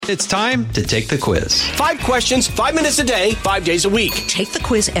It's time to take the quiz. 5 questions, 5 minutes a day, 5 days a week. Take the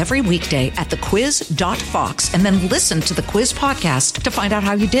quiz every weekday at thequiz.fox and then listen to the quiz podcast to find out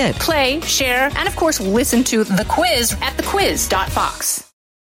how you did. Play, share, and of course, listen to the quiz at thequiz.fox.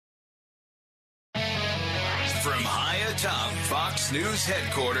 From high atop Fox News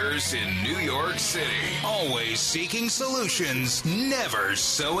headquarters in New York City, always seeking solutions, never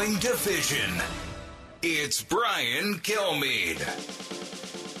sowing division. It's Brian Kilmeade.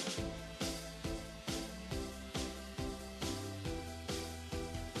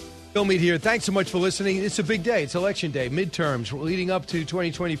 Kilmeade here. Thanks so much for listening. It's a big day. It's Election Day, midterms. We're leading up to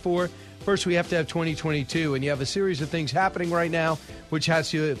 2024. First, we have to have 2022, and you have a series of things happening right now which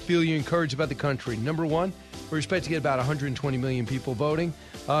has you feel you encouraged about the country. Number one, we're expected to get about 120 million people voting.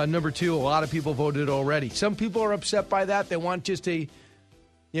 Number two, a lot of people voted already. Some people are upset by that. They want just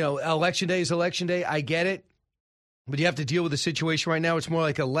Election Day is Election Day. I get it. But you have to deal with the situation right now. It's more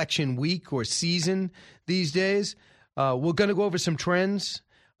like election week or season these days. We're going to go over some trends.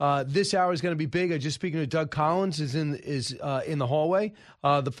 This hour is going to be big. I just speaking to Doug Collins is in the hallway,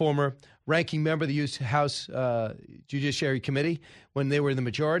 the former ranking member of the U.S. House Judiciary Committee when they were in the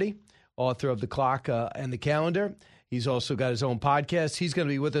majority, author of The Clock and the Calendar. He's also got his own podcast. He's going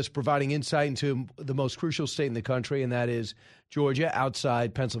to be with us providing insight into the most crucial state in the country, and that is Georgia,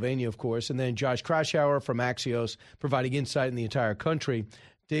 outside Pennsylvania, of course. And then Josh Kraushaar from Axios providing insight in the entire country.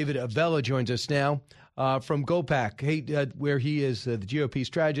 David Avella joins us now. From GOPAC, where he is the GOP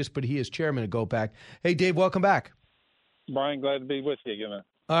strategist, but he is chairman of GOPAC. Hey, Dave, welcome back. Brian, glad to be with you again.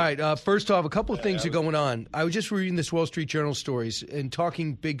 All right. First off, a couple of things are going on. I was just reading this Wall Street Journal stories and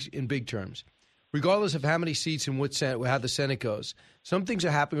talking in big terms. Regardless of how many seats and how the Senate goes, some things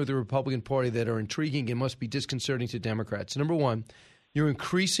are happening with the Republican Party that are intriguing and must be disconcerting to Democrats. Number one, you're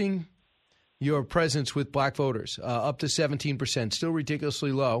increasing your presence with black voters up to 17%, still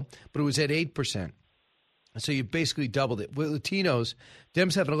ridiculously low, but it was at 8%. So you basically doubled it. With Latinos,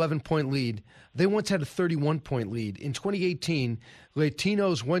 Dems have an 11-point lead. They once had a 31-point lead. In 2018,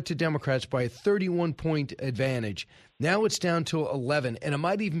 Latinos went to Democrats by a 31-point advantage. Now it's down to 11, and it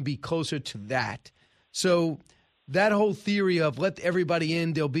might even be closer to that. So that whole theory of let everybody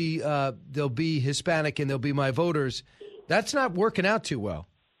in, they'll be Hispanic and they'll be my voters, that's not working out too well.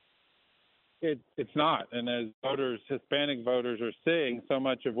 It's not. And as Hispanic voters are seeing, so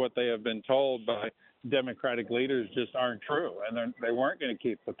much of what they have been told by Democratic leaders just aren't true, and they weren't going to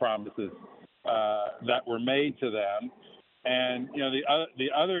keep the promises that were made to them. And the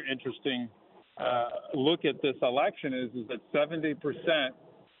other interesting look at this election is that 70%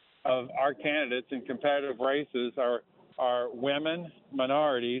 of our candidates in competitive races are women,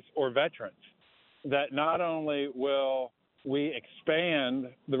 minorities, or veterans. That not only will we expand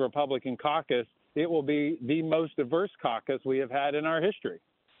the Republican caucus, it will be the most diverse caucus we have had in our history.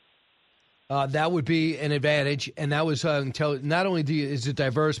 That would be an advantage, and that was not only is it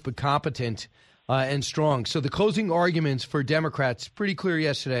diverse but competent and strong. So the closing arguments for Democrats, pretty clear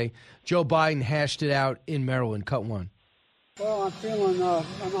yesterday. Joe Biden hashed it out in Maryland. Cut one. Well,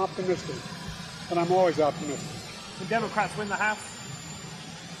 I'm optimistic, but I'm always optimistic. Can Democrats win the House?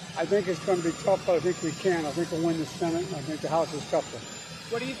 I think it's going to be tough, but I think we can. I think we'll win the Senate, and I think the House is tougher.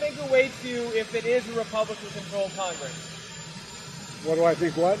 What do you think awaits you if it is a Republican-controlled Congress? What do I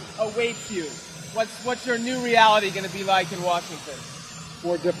think what? Awaits you. What's your new reality going to be like in Washington?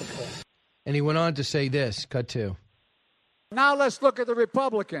 More difficult. And he went on to say this, cut two. Now let's look at the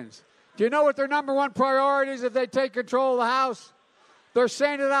Republicans. Do you know what their number one priority is if they take control of the House? They're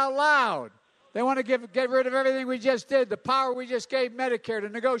saying it out loud. They want to get rid of everything we just did. The power we just gave Medicare to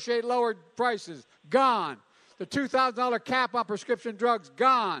negotiate lower prices, gone. The $2,000 cap on prescription drugs,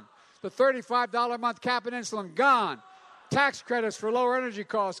 gone. The $35 a month cap on insulin, gone. Tax credits for lower energy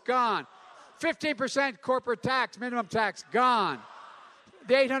costs, gone. 15% corporate tax, minimum tax, gone.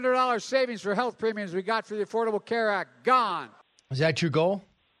 The $800 savings for health premiums we got for the Affordable Care Act, gone. Is that your goal?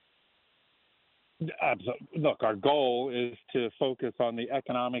 Look, our goal is to focus on the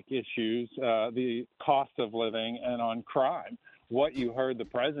economic issues, the cost of living, and on crime. What you heard the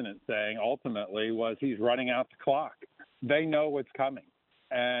president saying ultimately was he's running out the clock. They know what's coming.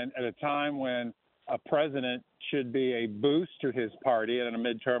 And at a time when a president should be a boost to his party in a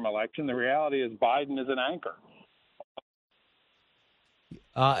midterm election, the reality is Biden is an anchor.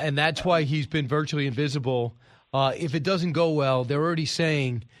 And that's why he's been virtually invisible. If it doesn't go well, they're already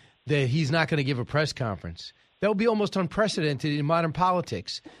saying that he's not going to give a press conference. That would be almost unprecedented in modern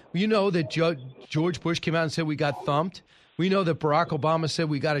politics. You know that George Bush came out and said we got thumped. We know that Barack Obama said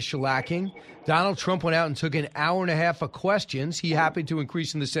we got a shellacking. Donald Trump went out and took an hour and a half of questions. He happened to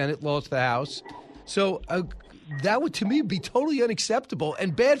increase in the Senate, lost the House. So that would, to me, be totally unacceptable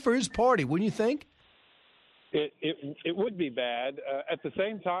and bad for his party, wouldn't you think? It would be bad. At the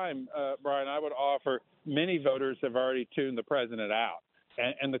same time, Brian, I would offer many voters have already tuned the president out.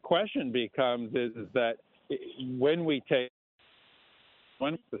 And the question becomes is that when we take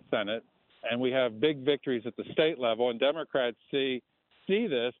the Senate and we have big victories at the state level and Democrats see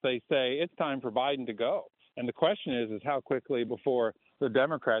this, they say it's time for Biden to go. And the question is how quickly before the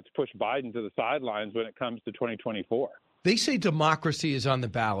Democrats push Biden to the sidelines when it comes to 2024. They say democracy is on the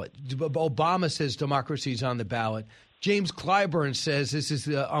ballot. Obama says democracy is on the ballot. James Clyburn says this is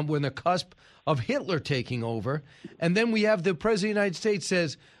we're on the cusp of Hitler taking over. And then we have the president of the United States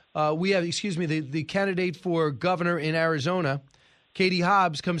says the candidate for governor in Arizona, Katie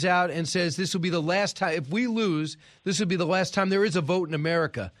Hobbs, comes out and says this will be the last time. If we lose, this will be the last time there is a vote in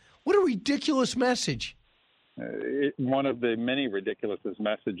America. What a ridiculous message. One of the many ridiculous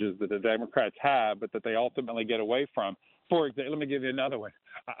messages that the Democrats have, but that they ultimately get away from. For example, let me give you another one.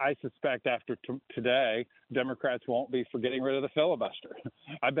 I suspect after today, Democrats won't be for getting rid of the filibuster.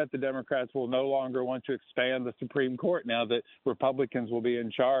 I bet the Democrats will no longer want to expand the Supreme Court now that Republicans will be in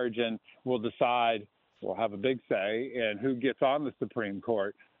charge and will decide, will have a big say in who gets on the Supreme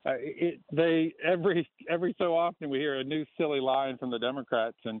Court. Every so often we hear a new silly line from the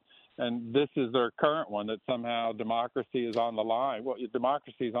Democrats, and this is their current one, that somehow democracy is on the line. Well,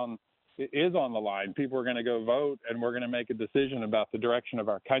 democracy is on the line. People are going to go vote, and we're going to make a decision about the direction of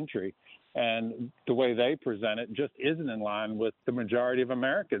our country. And the way they present it just isn't in line with the majority of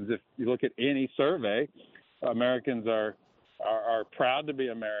Americans. If you look at any survey, Americans are proud to be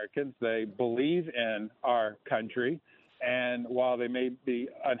Americans. They believe in our country. And while they may be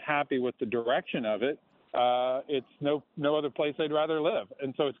unhappy with the direction of it, it's no other place they'd rather live.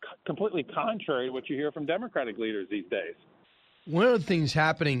 And so it's completely contrary to what you hear from Democratic leaders these days. One of the things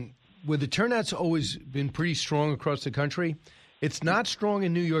happening where the turnout's always been pretty strong across the country, it's not strong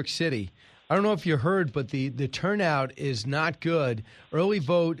in New York City. I don't know if you heard, but the turnout is not good. Early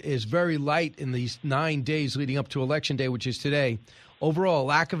vote is very light in these 9 days leading up to Election Day, which is today. Overall,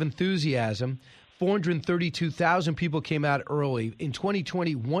 lack of enthusiasm. 432,000 people came out early. In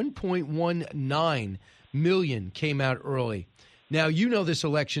 2020, 1.19 million came out early. Now, you know this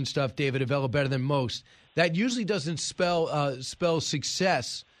election stuff, David Avella, better than most. That usually doesn't spell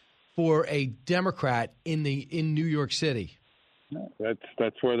success for a Democrat in New York City.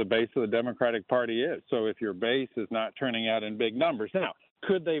 That's where the base of the Democratic Party is. So if your base is not turning out in big numbers. Now,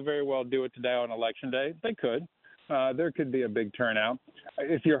 could they very well do it today on Election Day? They could. There could be a big turnout.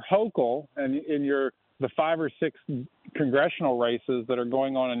 If you're Hochul and in the 5 or 6 congressional races that are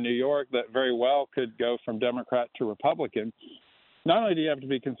going on in New York that very well could go from Democrat to Republican, not only do you have to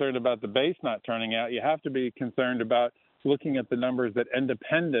be concerned about the base not turning out, you have to be concerned about looking at the numbers that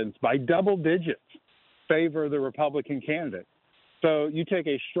independents by double digits favor the Republican candidate. So you take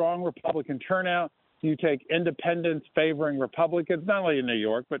a strong Republican turnout, you take independents favoring Republicans, not only in New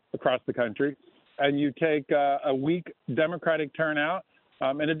York, but across the country, and you take a weak Democratic turnout,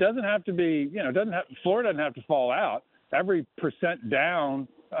 and it doesn't have to be, Florida doesn't have to fall out. Every percent down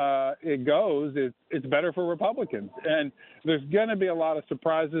it goes, it's better for Republicans. And there's going to be a lot of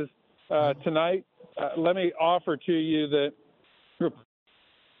surprises tonight. Let me offer to you that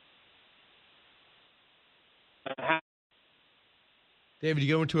David,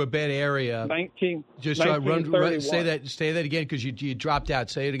 you go into a bad area. Just say that again because you dropped out.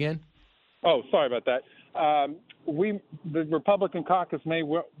 Say it again. Oh, sorry about that. The Republican caucus may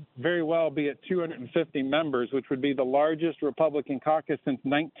very well be at 250 members, which would be the largest Republican caucus since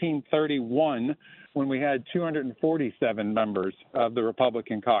 1931, when we had 247 members of the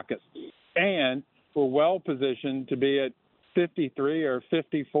Republican caucus. And we're well positioned to be at 53 or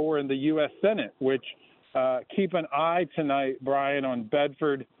 54 in the U.S. Senate, which keep an eye tonight, Brian, on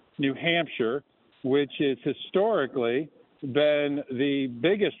Bedford, New Hampshire, which is historically been the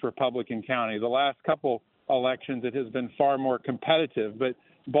biggest Republican county. The last couple elections, it has been far more competitive. But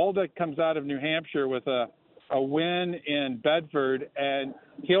Bolduc comes out of New Hampshire with a win in Bedford, and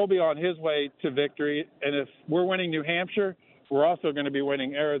he'll be on his way to victory. And if we're winning New Hampshire, we're also going to be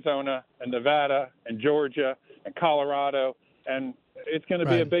winning Arizona and Nevada and Georgia and Colorado. And it's going to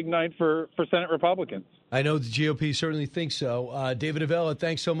be a big night for Senate Republicans. I know the GOP certainly thinks so. David Avella,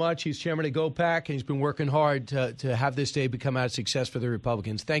 thanks so much. He's chairman of GOPAC, and he's been working hard to have this day become a success for the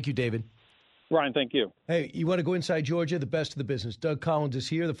Republicans. Thank you, David. Ryan, thank you. Hey, you want to go inside Georgia? The best of the business. Doug Collins is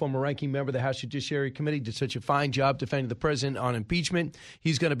here, the former ranking member of the House Judiciary Committee. Did such a fine job defending the president on impeachment.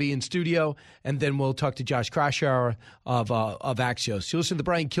 He's going to be in studio, and then we'll talk to Josh Kraushaar of Axios. You listen to the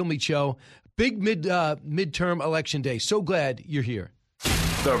Brian Kilmeade Show. Big midterm election day. So glad you're here.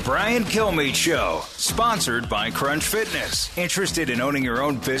 The Brian Kilmeade Show, sponsored by Crunch Fitness. Interested in owning your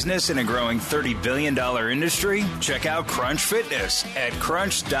own business in a growing $30 billion industry? Check out Crunch Fitness at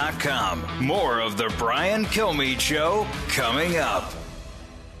crunch.com. More of The Brian Kilmeade Show coming up.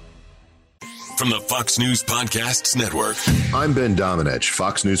 From the Fox News Podcasts Network. I'm Ben Domenech,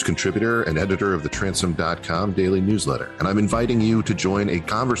 Fox News contributor and editor of the Transom.com daily newsletter, and I'm inviting you to join a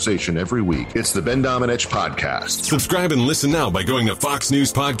conversation every week. It's the Ben Domenech Podcast. Subscribe and listen now by going to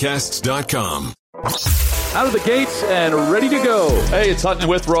foxnewspodcasts.com. Out of the gates and ready to go. Hey, it's Hutton and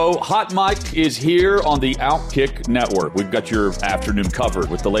Withrow. Hot Mike is here on the Outkick Network. We've got your afternoon covered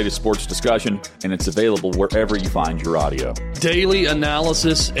with the latest sports discussion, and it's available wherever you find your audio. Daily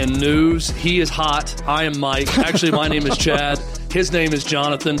analysis and news. He is hot. I am Mike. Actually, my name is Chad. His name is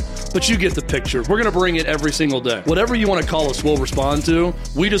Jonathan, but you get the picture. We're going to bring it every single day. Whatever you want to call us, we'll respond to.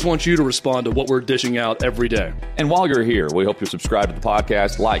 We just want you to respond to what we're dishing out every day. And while you're here, we hope you subscribe to the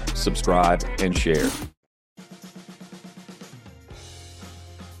podcast, like, subscribe, and share.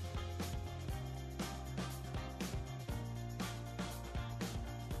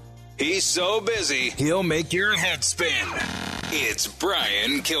 He's so busy, he'll make your head spin. It's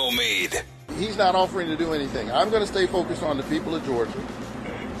Brian Kilmeade. He's not offering to do anything. I'm going to stay focused on the people of Georgia.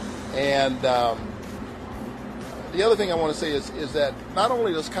 And the other thing I want to say is that not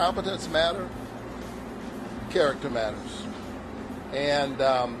only does competence matter, character matters. And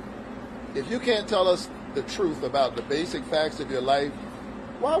if you can't tell us the truth about the basic facts of your life,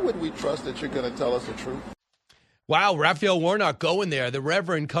 why would we trust that you're going to tell us the truth? Wow, Raphael Warnock going there. The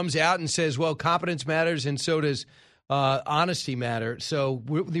Reverend comes out and says, well, competence matters and so does honesty matter. So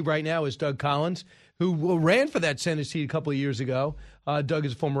with me right now is Doug Collins, who ran for that Senate seat a couple of years ago. Doug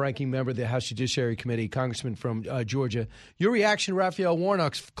is a former ranking member of the House Judiciary Committee, congressman from Georgia. Your reaction to Raphael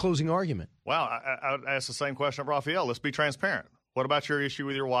Warnock's closing argument? Wow, I would ask the same question of Raphael. Let's be transparent. What about your issue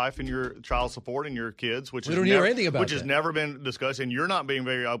with your wife and your child support and your kids, which has never been discussed, and you're not being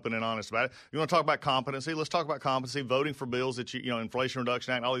very open and honest about it? You want to talk about competency? Let's talk about competency, voting for bills that Inflation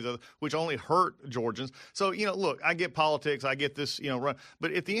Reduction Act, and all these other, which only hurt Georgians. So, look, I get politics, I get this, run,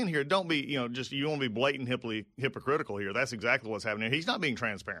 but at the end here, don't be, you want to be blatantly hypocritical here. That's exactly what's happening. He's not being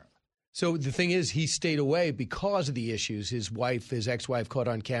transparent. So the thing is, he stayed away because of the issues. His ex-wife caught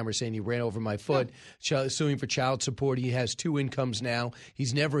on camera saying he ran over my foot, suing for child support. He has 2 incomes now.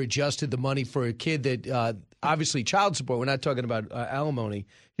 He's never adjusted the money for a kid that, obviously, child support. We're not talking about alimony.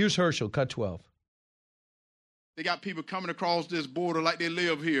 Here's Herschel, cut 12. They got people coming across this border like they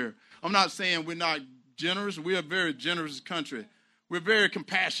live here. I'm not saying we're not generous. We're a very generous country. We're very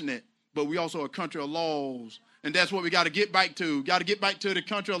compassionate, but we also are a country of laws. And that's what we got to get back to. Got to get back to the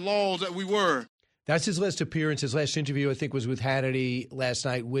country of laws that we were. That's his last appearance. His last interview, I think, was with Hannity last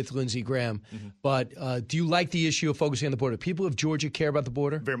night with Lindsey Graham. Mm-hmm. But do you like the issue of focusing on the border? People of Georgia care about the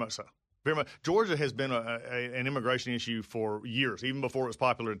border? Very much so. Very much. Georgia has been an immigration issue for years, even before it was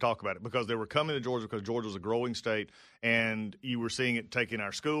popular to talk about it, because they were coming to Georgia because Georgia was a growing state, and you were seeing it taking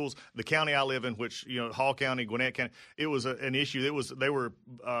our schools. The county I live in, which, Hall County, Gwinnett County, it was an issue.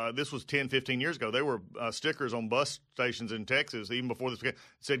 This was 10, 15 years ago. There were stickers on bus stations in Texas, even before this,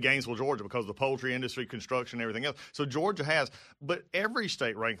 said Gainesville, Georgia, because of the poultry industry, construction, and everything else. So Georgia has, but every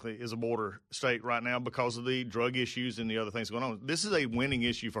state, frankly, is a border state right now because of the drug issues and the other things going on. This is a winning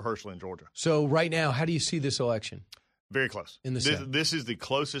issue for Herschel in Georgia. So right now, how do you see this election? Very close. This is the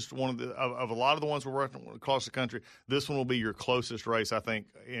closest one of a lot of the ones we're working across the country. This one will be your closest race, I think,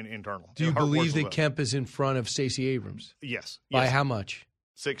 in internal. Do you believe that Kemp is in front of Stacey Abrams? Yes. By how much?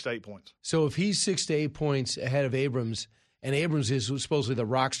 6 to 8 points. So if he's 6 to 8 points ahead of Abrams, and Abrams is supposedly the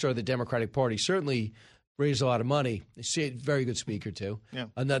rock star of the Democratic Party, certainly raised a lot of money. She's a very good speaker too. Yeah.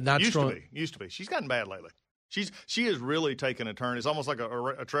 Not strong. Used to be. She's gotten bad lately. She has really taken a turn. It's almost like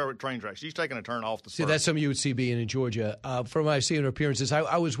a train track. She's taken a turn off the spur. See, that's something you would see being in Georgia. From what I see in her appearances,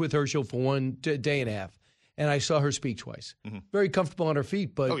 I was with Herschel for 1 day and a half, and I saw her speak twice. Mm-hmm. Very comfortable on her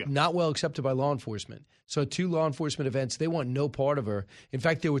feet, but not well accepted by law enforcement. So 2 law enforcement events, they want no part of her. In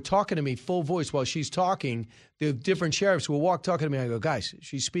fact, they were talking to me full voice while she's talking. The different sheriffs will walk talking to me. I go, guys,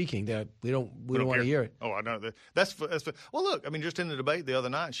 she's speaking. We don't want to hear it. Oh, I know. That's well, look, just in the debate the other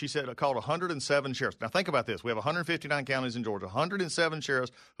night, she said called 107 sheriffs. Now, think about this. We have 159 counties in Georgia, 107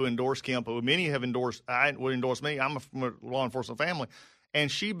 sheriffs who endorse Kemp. Many have endorsed. I would endorse me. I'm from a law enforcement family.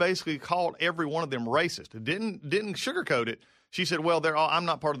 And she basically called every one of them racist. Didn't sugarcoat it. She said, well, I'm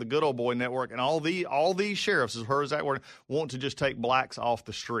not part of the good old boy network, and all these sheriffs, as her exact word, want to just take blacks off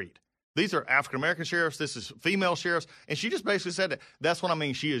the street. These are African-American sheriffs. This is female sheriffs. And she just basically said that. That's what I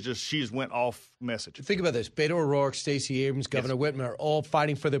mean. She just went off message. Think about this. Beto O'Rourke, Stacey Abrams, Governor Whitmer are all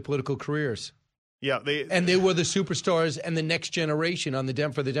fighting for their political careers. Yeah, they were the superstars and the next generation on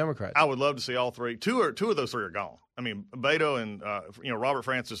for the Democrats. I would love to see all three. Two of those three are gone. I mean, Beto and Robert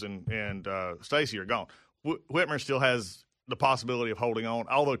Francis and Stacey are gone. Whitmer still has the possibility of holding on,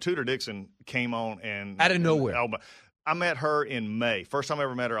 although Tudor Dixon came on and out of nowhere. I met her in May. First time I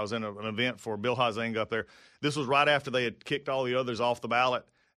ever met her, I was in an event for Bill Huizenga up there. This was right after they had kicked all the others off the ballot.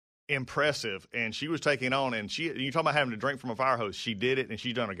 Impressive, and she was taking on, and you talking about having to drink from a fire hose. She did it, and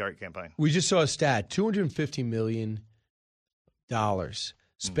she's done a great campaign. We just saw a stat: $250 million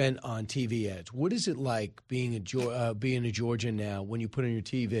spent on TV ads. What is it like being a Georgia now when you put on your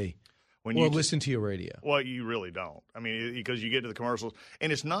TV or listen to your radio? Well, you really don't. I mean, because you get to the commercials,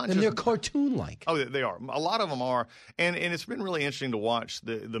 and it's not and just – they're cartoon-like. Oh, they are. A lot of them are, and it's been really interesting to watch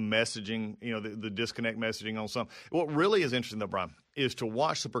the messaging, the disconnect messaging on some. What really is interesting, though, Brian, is to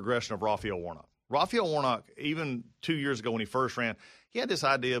watch the progression of Raphael Warnock. Raphael Warnock, even 2 years ago when he first ran, he had this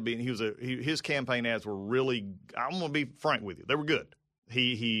idea of being his campaign ads were really – I'm going to be frank with you. They were good.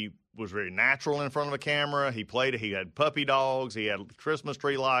 He was very natural in front of a camera. He played it. He had puppy dogs. He had Christmas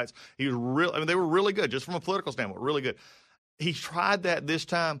tree lights. He was they were really good, just from a political standpoint, really good. He tried that this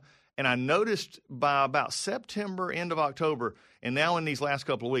time, and I noticed by about September, end of October, and now in these last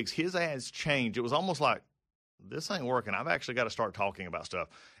couple of weeks, his ads changed. It was almost like, this ain't working. I've actually got to start talking about stuff.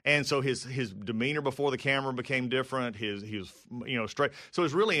 And so his demeanor before the camera became different. He was straight. So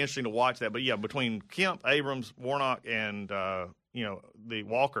it's really interesting to watch that. But yeah, between Kemp, Abrams, Warnock, and the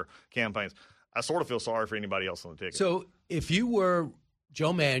Walker campaigns, I sort of feel sorry for anybody else on the ticket. So if you were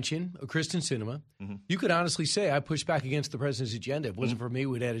Joe Manchin or Kristen Sinema, you could honestly say I pushed back against the president's agenda. If it wasn't for me,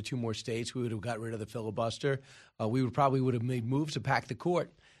 we'd added 2 more states. We would have got rid of the filibuster. We would have made moves to pack the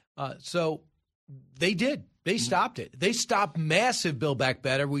court. So they did. They stopped it. They stopped massive Build Back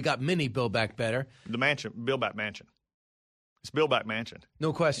Better. We got mini Build Back Better. The Build Back Mansion. It's Build Back Mansion.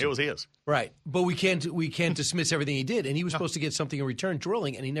 No question. It was his. Right. But we can't dismiss everything he did. And he was supposed to get something in return,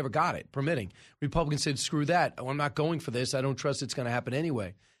 drilling, and he never got it, permitting. Republicans said, screw that. I'm not going for this. I don't trust it's going to happen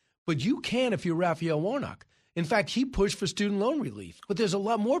anyway. But you can if you're Raphael Warnock. In fact, he pushed for student loan relief. But there's a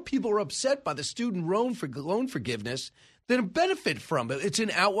lot more people are upset by the student loan forgiveness than benefit from it. It's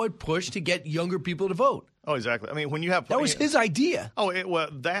an outward push to get younger people to vote. Oh, exactly. I mean, when you have that was his idea. Oh,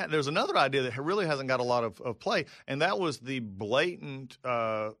 there's another idea that really hasn't got a lot of play, and that was the blatant,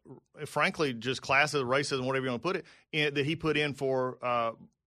 frankly, just classism, racism, whatever you want to put it, that he put in for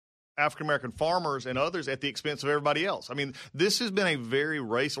African-American farmers and others at the expense of everybody else. I mean, this has been a very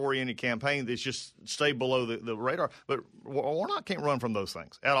race-oriented campaign that's just stayed below the radar. But Warnock can't run from those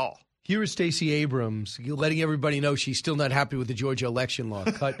things at all. Here is Stacey Abrams letting everybody know she's still not happy with the Georgia election law.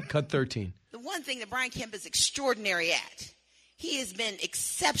 Cut 13. The one thing that Brian Kemp is extraordinary at, he has been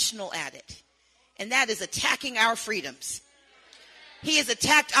exceptional at it, and that is attacking our freedoms. He has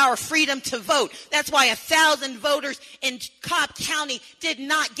attacked our freedom to vote. That's why 1,000 voters in Cobb County did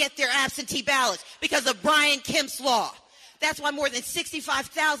not get their absentee ballots because of Brian Kemp's law. That's why more than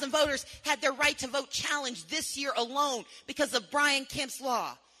 65,000 voters had their right to vote challenged this year alone because of Brian Kemp's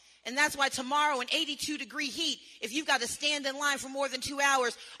law. And that's why tomorrow in 82-degree heat, if you've got to stand in line for more than 2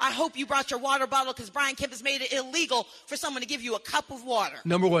 hours, I hope you brought your water bottle because Brian Kemp has made it illegal for someone to give you a cup of water.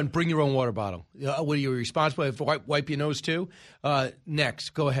 Number one, bring your own water bottle. What are you responsible for? Wipe your nose too?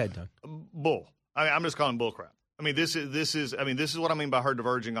 Next, go ahead, Doug. Bull. I'm just calling bull crap. I mean, this is what I mean by her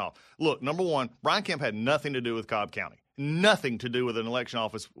diverging off. Look, number one, Brian Kemp had nothing to do with Cobb County. Nothing to do with an election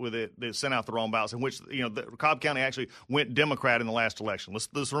office with it that sent out the wrong ballots, in which Cobb County actually went Democrat in the last election.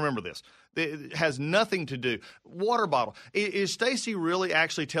 Let's remember this. It has nothing to do. Water bottle. Is Stacey really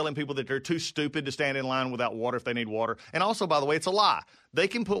actually telling people that they're too stupid to stand in line without water if they need water? And also, by the way, it's a lie. They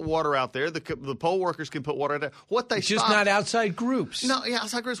can put water out there. The poll workers can put water out there. It's just not outside groups. No, yeah,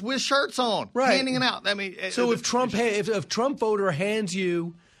 outside groups with shirts on, right, handing it out. I mean, so if Trump voter hands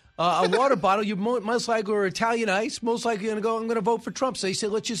you a water bottle, you most likely are Italian ice. Most likely going to go, I'm going to vote for Trump. So they said,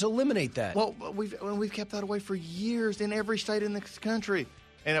 let's just eliminate that. Well, we've kept that away for years in every state in this country.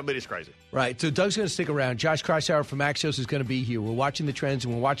 But it's crazy. Right. So Doug's going to stick around. Josh Kreisauer from Axios is going to be here. We're watching the trends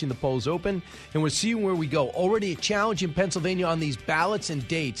and we're watching the polls open, and we're seeing where we go. Already a challenge in Pennsylvania on these ballots and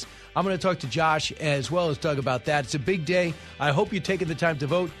dates. I'm going to talk to Josh as well as Doug about that. It's a big day. I hope you're taking the time to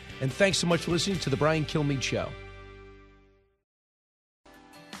vote. And thanks so much for listening to The Brian Kilmeade Show.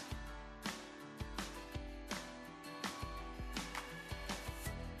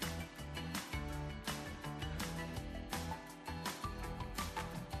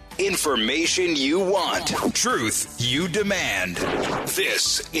 Information you want. Truth you demand.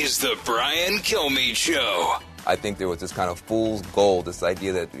 This is the Brian Kilmeade Show. I think there was this kind of fool's gold, this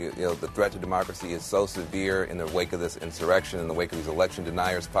idea that the threat to democracy is so severe in the wake of this insurrection, in the wake of these election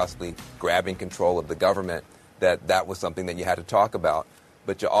deniers possibly grabbing control of the government, that was something that you had to talk about.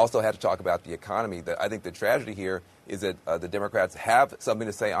 But you also had to talk about the economy. I think the tragedy here is that the Democrats have something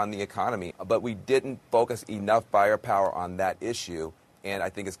to say on the economy, but we didn't focus enough firepower on that issue, and I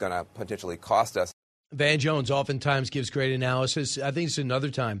think it's going to potentially cost us. Van Jones oftentimes gives great analysis. I think it's another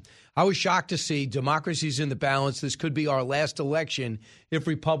time. I was shocked to see democracy's in the balance. This could be our last election if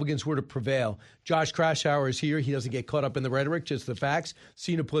Republicans were to prevail. Josh Kraushaar is here. He doesn't get caught up in the rhetoric, just the facts.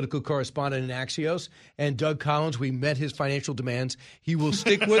 Senior political correspondent in Axios. And Doug Collins, we met his financial demands. He will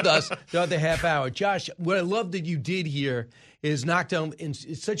stick with us the other half hour. Josh, what I love that you did here is knock down.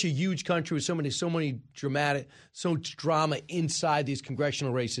 It's such a huge country with so many dramatic, so much drama inside these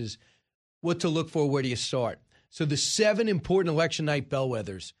congressional races. What to look for, where do you start? So the 7 important election night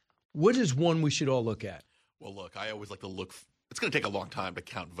bellwethers, what is one we should all look at? Well, look, I always like to look. It's going to take a long time to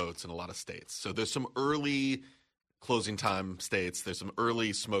count votes in a lot of states. So there's some early closing time states. There's some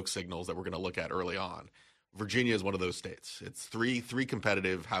early smoke signals that we're going to look at early on. Virginia is one of those states. It's three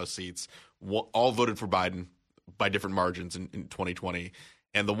competitive House seats, all voted for Biden by different margins in 2020.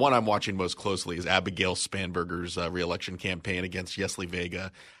 And the one I'm watching most closely is Abigail Spanberger's reelection campaign against Yesli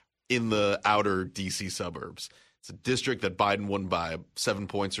Vega in the outer D.C. suburbs. It's a district that Biden won by 7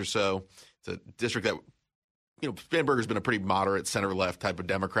 points or so. It's a district that, Spanberger's been a pretty moderate center-left type of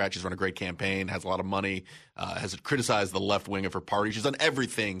Democrat. She's run a great campaign, has a lot of money, has criticized the left wing of her party. She's done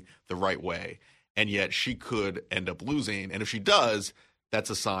everything the right way, and yet she could end up losing. And if she does, that's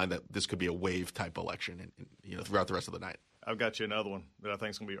a sign that this could be a wave-type election throughout the rest of the night. I've got you another one that I think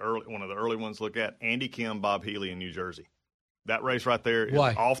is going to be early, one of the early ones to look at. Andy Kim, Bob Healy in New Jersey. That race right there is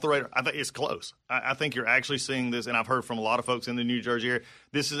off the radar. I think it's close. I think you're actually seeing this, and I've heard from a lot of folks in the New Jersey area.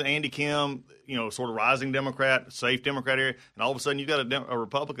 This is Andy Kim, sort of rising Democrat, safe Democrat area, and all of a sudden you've got a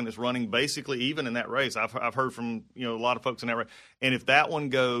Republican that's running basically even in that race. I've heard from a lot of folks in that race, and if that one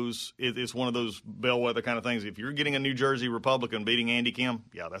goes, it's one of those bellwether kind of things. If you're getting a New Jersey Republican beating Andy Kim,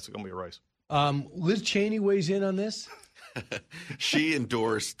 yeah, that's going to be a race. Liz Cheney weighs in on this. She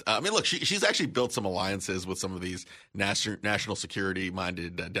endorsed look, she's actually built some alliances with some of these national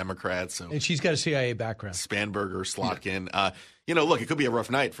security-minded Democrats. So, and she's got a CIA background. Spanberger, Slotkin. Look, it could be a rough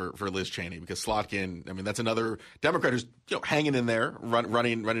night for Liz Cheney because Slotkin, that's another Democrat who's hanging in there,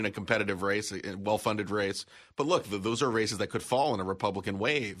 running a competitive race, a well-funded race. But look, those are races that could fall in a Republican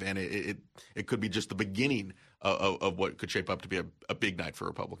wave, and it could be just the beginning of what could shape up to be a big night for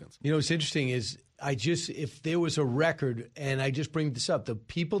Republicans. What's interesting is if there was a record, and I just bring this up, the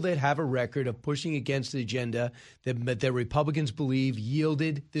people that have a record of pushing against the agenda that Republicans believe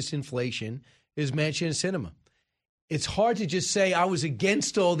yielded this inflation is Manchin and Sinema. It's hard to just say I was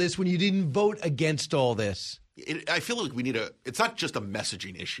against all this when you didn't vote against all this. I feel like it's not just a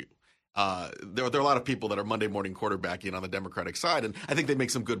messaging issue. There are a lot of people that are Monday morning quarterbacking on the Democratic side, and I think they make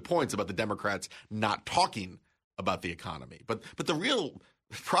some good points about the Democrats not talking about the economy. But the real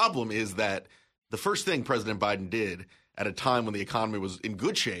problem is that the first thing President Biden did at a time when the economy was in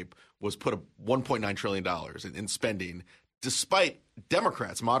good shape was put $1.9 trillion in spending, despite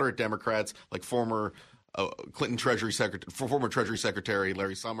Democrats, moderate Democrats like former Clinton former Treasury Secretary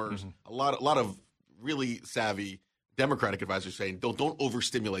Larry Summers, a lot of really savvy Democratic advisors saying, don't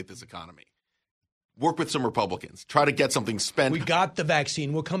overstimulate this economy. Work with some Republicans. Try to get something spent. We got the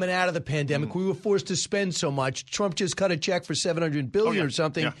vaccine. We're coming out of the pandemic. We were forced to spend so much. Trump just cut a check for $700 billion or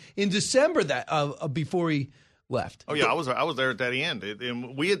something in December before he left. Oh yeah, I was there at that end,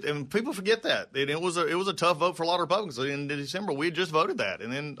 and people forget that it was a tough vote for a lot of Republicans in December. We had just voted that,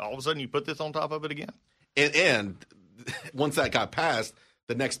 and then all of a sudden you put this on top of it again. And once that got passed,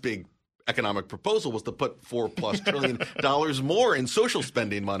 the next big economic proposal was to put $4+ trillion more in social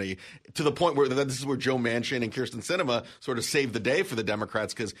spending money, to the point where this is where Joe Manchin and Kyrsten Sinema sort of saved the day for the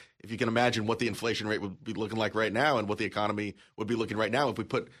Democrats, because if you can imagine what the inflation rate would be looking like right now and what the economy would be looking right now if we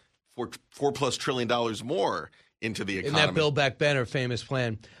put $4+ trillion more into the economy. In that Build Back Better famous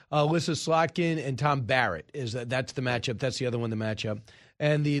plan. Alyssa Slotkin and Tom Barrett, that's the matchup. That's the other one, the matchup.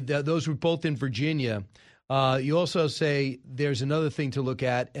 And those were both in Virginia. You also say there's another thing to look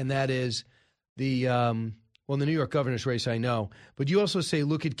at, and that is the New York governor's race, I know. But you also say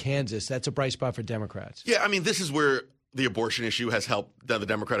look at Kansas. That's a bright spot for Democrats. Yeah, this is where the abortion issue has helped the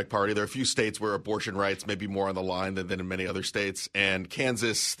Democratic Party. There are a few states where abortion rights may be more on the line than in many other states. And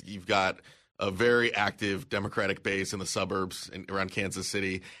Kansas, you've got a very active Democratic base in the suburbs around Kansas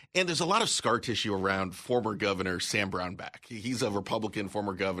City. And there's a lot of scar tissue around former Governor Sam Brownback. He's a Republican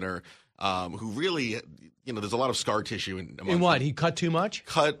former governor who really, there's a lot of scar tissue. In what? He cut too much?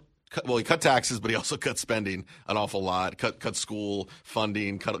 Cut he cut taxes, but he also cut spending an awful lot, cut school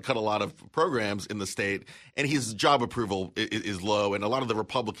funding, cut a lot of programs in the state, and his job approval is low, and a lot of the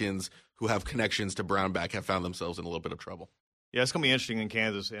Republicans who have connections to Brownback have found themselves in a little bit of trouble. Yeah, it's going to be interesting in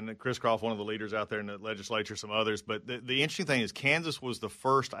Kansas, and Chris Croft, one of the leaders out there in the legislature, some others. But the interesting thing is Kansas was the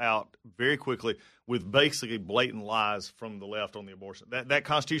first out very quickly with basically blatant lies from the left on the abortion. That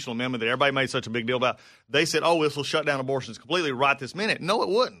constitutional amendment that everybody made such a big deal about, they said, oh, this will shut down abortions completely right this minute. No, it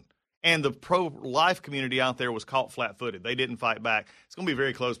wouldn't. And the pro-life community out there was caught flat-footed. They didn't fight back. It's going to be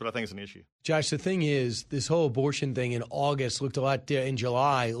very close, but I think it's an issue. Josh, the thing is, this whole abortion thing in August looked a lot in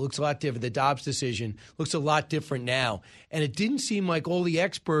July, looks a lot different. The Dobbs decision looks a lot different now. And it didn't seem like all the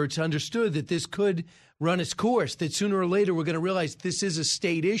experts understood that this could run its course, that sooner or later we're going to realize this is a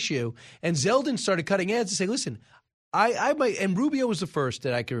state issue. And Zeldin started cutting heads and saying, listen, I might, and Rubio was the first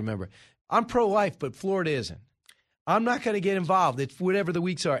that I can remember. I'm pro-life, but Florida isn't. I'm not going to get involved. It's whatever the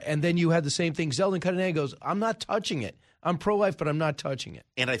weeks are. And then you had the same thing. Zeldin cut an and goes, I'm not touching it. I'm pro-life, but I'm not touching it.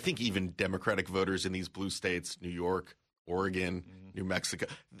 And I think even Democratic voters in these blue states, New York, Oregon, New Mexico,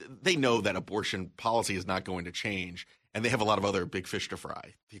 they know that abortion policy is not going to change. And they have a lot of other big fish to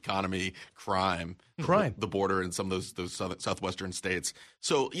fry: the economy, crime, the border, and some of those southwestern states.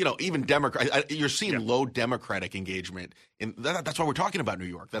 So, even you're seeing low Democratic engagement. That's why we're talking about New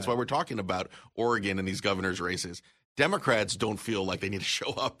York. That's why we're talking about Oregon and these governors' races. Democrats don't feel like they need to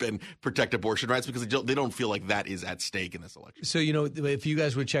show up and protect abortion rights because they don't feel like that is at stake in this election. So, if you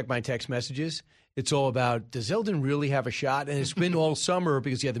guys would check my text messages, it's all about, does Zeldin really have a shot? And it's been all summer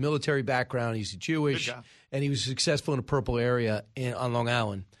because he had the military background. He's Jewish, and he was successful in a purple area on Long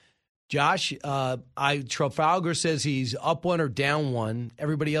Island. Josh, Trafalgar says he's up 1 or down 1.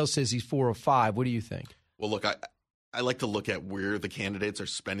 Everybody else says he's 4 or 5. What do you think? Well, look, I like to look at where the candidates are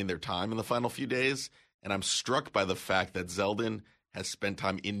spending their time in the final few days. And I'm struck by the fact that Zeldin has spent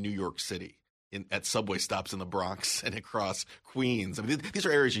time in New York City, at subway stops in the Bronx and across Queens. I mean, these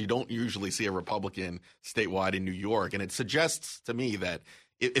are areas you don't usually see a Republican statewide in New York. And it suggests to me that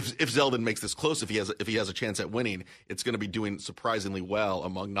if Zeldin makes this close, if he has a chance at winning, it's going to be doing surprisingly well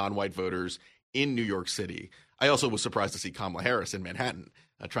among non-white voters in New York City. I also was surprised to see Kamala Harris in Manhattan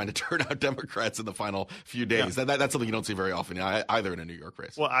trying to turn out Democrats in the final few days. Yeah. That's something you don't see very often either in a New York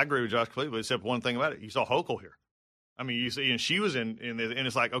race. Well, I agree with Josh completely, except one thing about it. You saw Hochul here. I mean, you see, and she was in and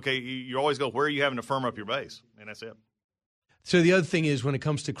it's like, okay, you always go, where are you having to firm up your base? And that's it. So the other thing is, when it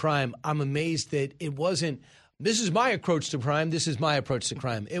comes to crime, I'm amazed that it wasn't, this is my approach to crime, this is my approach to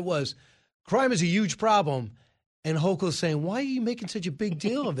crime. It was, crime is a huge problem. And Hochul's saying, why are you making such a big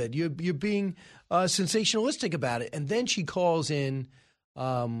deal of it? You're being sensationalistic about it. And then she calls in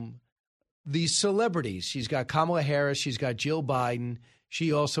these celebrities. She's got Kamala Harris. She's got Jill Biden.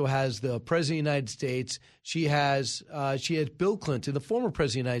 She also has the President of the United States. She has Bill Clinton, the former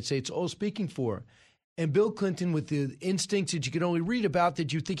President of the United States, all speaking for her. And Bill Clinton, with the instincts that you can only read about,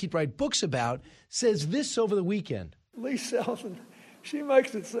 that you think he'd write books about, says this over the weekend. Lee Selson, he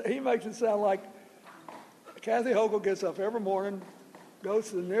makes it sound like Kathy Hochul gets up every morning, goes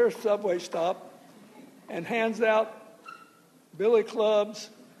to the nearest subway stop, and hands out billy clubs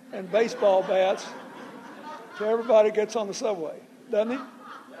and baseball bats to everybody who gets on the subway, doesn't he?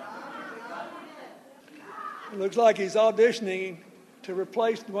 It looks like he's auditioning to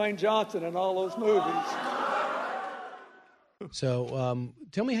replace Dwayne Johnson in all those movies. So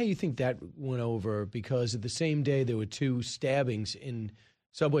tell me how you think that went over, because at the same day there were 2 stabbings in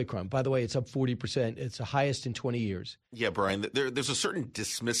subway crime. By the way, it's up 40%. It's the highest in 20 years. Yeah, Brian, there's a certain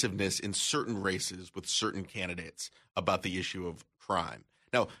dismissiveness in certain races with certain candidates about the issue of crime.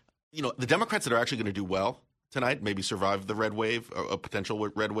 Now, the Democrats that are actually going to do well tonight, maybe survive the red wave, a potential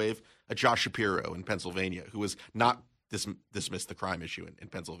red wave, Josh Shapiro in Pennsylvania, who has not dismissed the crime issue in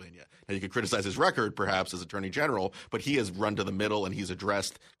Pennsylvania. Now, you could criticize his record, perhaps, as Attorney General, but he has run to the middle and he's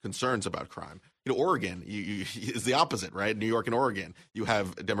addressed concerns about crime. Oregon is the opposite, right? New York and Oregon, you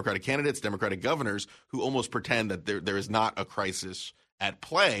have Democratic candidates, Democratic governors who almost pretend that there is not a crisis at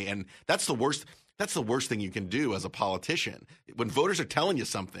play, and that's the worst. That's the worst thing you can do as a politician. When voters are telling you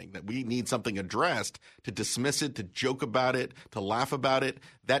something, that we need something addressed, to dismiss it, to joke about it, to laugh about it,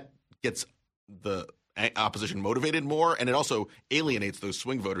 that gets the opposition motivated more, and it also alienates those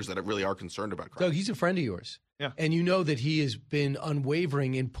swing voters that really are concerned about crime. Doug, he's a friend of yours. Yeah. And you know that he has been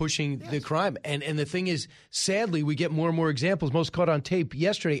unwavering in pushing the crime. And the thing is, sadly, we get more and more examples. Most caught on tape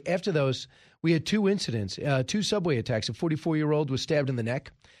yesterday. After those, we had 2 incidents, 2 subway attacks. A 44-year-old was stabbed in the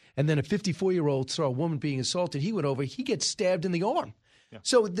neck, and then a 54-year-old saw a woman being assaulted. He went over. He gets stabbed in the arm. Yeah.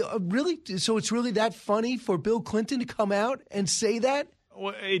 So it's really that funny for Bill Clinton to come out and say that?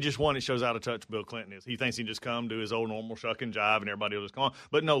 Well, it shows out of touch Bill Clinton is. He thinks he can just come do his old normal shuck and jive and everybody will just go on.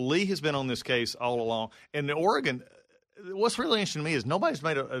 But no, Lee has been on this case all along. And the Oregon, what's really interesting to me is nobody's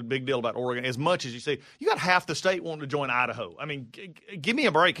made a big deal about Oregon as much as you see. You got half the state wanting to join Idaho. I mean, give me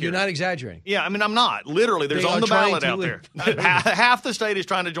a break here. You're not exaggerating. Yeah, I mean, I'm not. Literally, there's on the ballot out there. Half the state is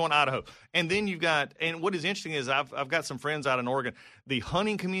trying to join Idaho. And then you've got, and what is interesting is I've got some friends out in Oregon. The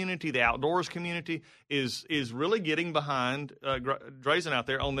hunting community, the outdoors community is really getting behind Drazen out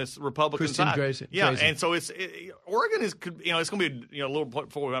there on this Republican Kristen side. Drazen. Yeah, and so Oregon is, it's going to be a little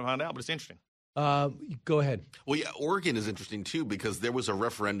before we find out, but it's interesting. Go ahead. Well, yeah, Oregon is interesting too because there was a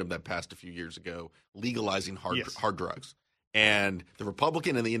referendum that passed a few years ago legalizing hard drugs. And the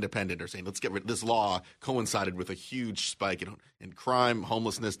Republican and the Independent are saying, let's get rid of this law. Coincided with a huge spike in crime,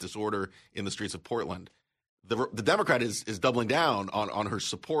 homelessness, disorder in the streets of Portland. The Democrat is doubling down on her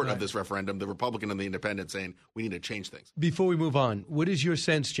support of this referendum. The Republican and the Independent saying we need to change things. Before we move on, what is your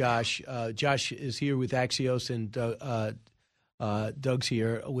sense, Josh? Josh is here with Axios and Doug's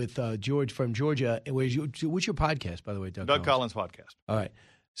here with George from Georgia. What's your podcast, by the way, Doug? Doug Collins podcast. All right.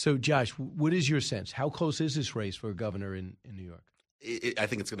 So, Josh, what is your sense? How close is this race for governor in New York? I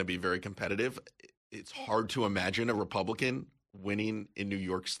think it's going to be very competitive. It's hard to imagine a Republican winning in New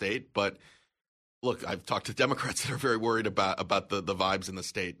York State. But, look, I've talked to Democrats that are very worried about the vibes in the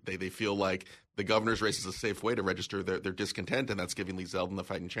state. They feel like the governor's race is a safe way to register their discontent, and that's giving Lee Zeldin the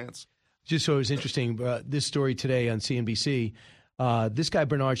fighting chance. Just so it was interesting, this story today on CNBC, this guy,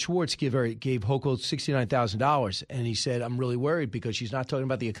 Bernard Schwartz, gave Hochul $69,000, and he said, I'm really worried because she's not talking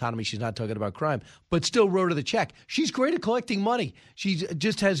about the economy, she's not talking about crime, but still wrote her the check. She's great at collecting money. She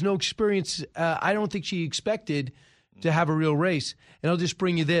just has no experience. I don't think she expected to have a real race. And I'll just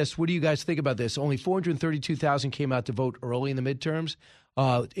bring you this. What do you guys think about this? Only 432,000 came out to vote early in the midterms.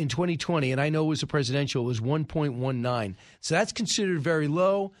 In 2020, and I know it was a presidential, it was 1.19. So that's considered very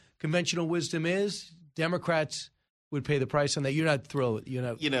low. Conventional wisdom is Democrats would pay the price on that. You're not thrilled. You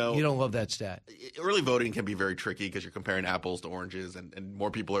don't love that stat. Early voting can be very tricky because you're comparing apples to oranges, and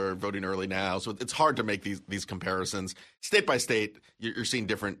more people are voting early now. So it's hard to make these comparisons. State by state, you're seeing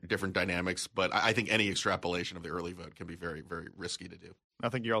different dynamics, but I think any extrapolation of the early vote can be very, very risky to do. I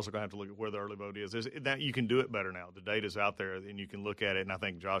think you're also going to have to look at where the early vote is. You can do it better now. The data's out there, and you can look at it, and I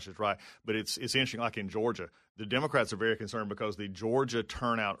think Josh is right. But it's interesting, like in Georgia, the Democrats are very concerned because the Georgia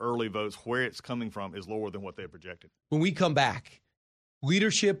turnout early votes, where it's coming from, is lower than what they projected. When we come back,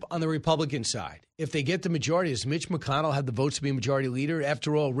 leadership on the Republican side. If they get the majority, does Mitch McConnell have the votes to be majority leader?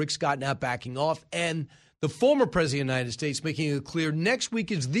 After all, Rick Scott now backing off, and the former president of the United States making it clear next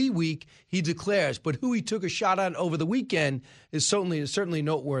week is the week he declares. But who he took a shot at over the weekend is certainly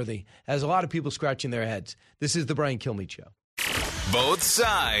noteworthy, as a lot of people scratching their heads. This is the Brian Kilmeade Show. Both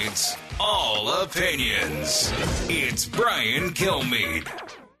sides, all opinions. It's Brian Kilmeade.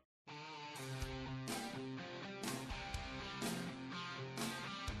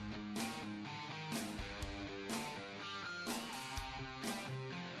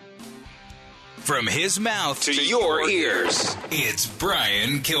 From his mouth to your ears, it's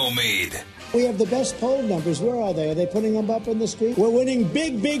Brian Kilmeade. We have the best poll numbers. Where are they? Are they putting them up on the screen? We're winning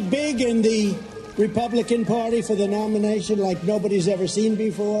big in the Republican Party for the nomination like nobody's ever seen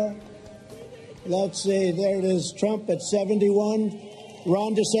before. Let's see. There it is. Trump at 71.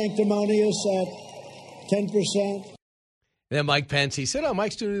 Ron DeSanctimonious at 10%. Then Mike Pence, he said,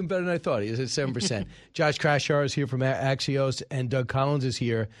 Mike's doing even better than I thought. He is at 7%. Josh Krashar is here from Axios, and Doug Collins is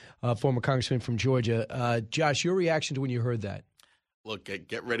here, former congressman from Georgia. Josh, your reaction to when you heard that? Look,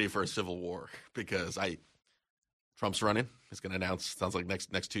 get ready for a civil war because Trump's running. He's going to announce, sounds like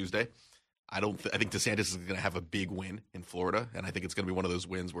next Tuesday. I think DeSantis is going to have a big win in Florida, and I think it's going to be one of those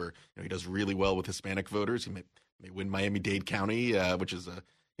wins where he does really well with Hispanic voters. He may win Miami-Dade County, which is a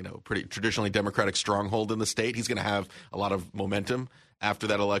pretty traditionally Democratic stronghold in the state. He's going to have a lot of momentum after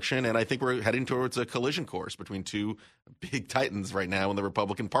that election, and I think we're heading towards a collision course between two big titans right now in the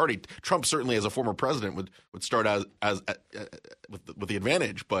Republican Party. Trump certainly, as a former president, would start as with the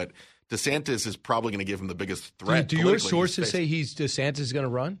advantage, but DeSantis is probably going to give him the biggest threat. Do your sources say DeSantis is going to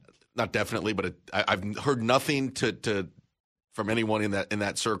run? Not definitely, but I've heard nothing from anyone in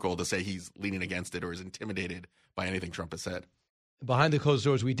that circle to say he's leaning against it or is intimidated by anything Trump has said. Behind the closed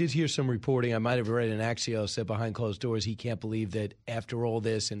doors, we did hear some reporting. I might have read in Axios that behind closed doors, he can't believe that after all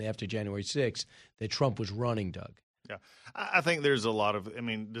this and after January 6th, that Trump was running, Doug. Yeah, I think there's a lot of –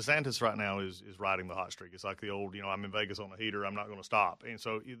 DeSantis right now is riding the hot streak. It's like the old, I'm in Vegas on a heater. I'm not going to stop. And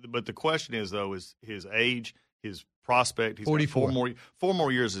so – but the question is, though, is his age, his prospect. He's 44. got four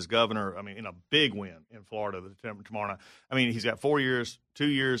more years as governor, in a big win in Florida tomorrow night. He's got 4 years, 2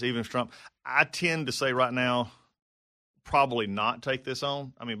 years, even if Trump – I tend to say right now – probably not take this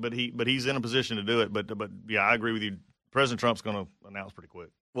on. I mean, but he's in a position to do it. But yeah, I agree with you. President Trump's going to announce pretty quick.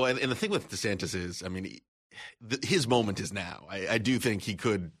 Well, and the thing with DeSantis is, I mean, his moment is now. I do think he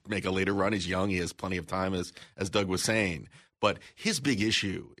could make a later run. He's young. He has plenty of time, as Doug was saying. But his big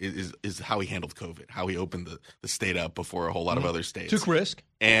issue is how he handled COVID, how he opened the state up before a whole lot of other states. Took risk.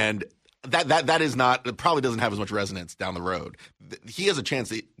 And that is not – it probably doesn't have as much resonance down the road. He has a chance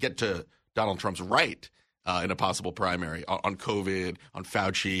to get to Donald Trump's right in a possible primary on COVID, on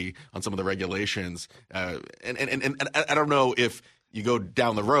Fauci, on some of the regulations. And I don't know if you go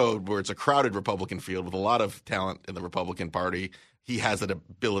down the road where it's a crowded Republican field with a lot of talent in the Republican Party, he has that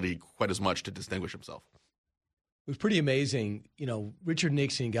ability quite as much to distinguish himself. It was pretty amazing. You know, Richard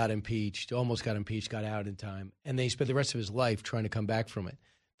Nixon almost got impeached, got out in time, and they spent the rest of his life trying to come back from it.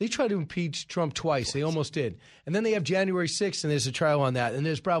 They tried to impeach Trump twice. They almost did. And then they have January 6th, and there's a trial on that. And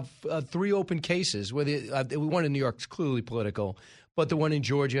there's about 3 open cases. Where the one in New York is clearly political, but the one in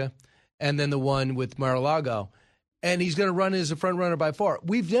Georgia and then the one with Mar-a-Lago. And he's going to run as a front runner by far.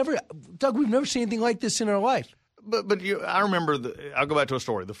 We've never seen anything like this in our life. But I remember, I'll go back to a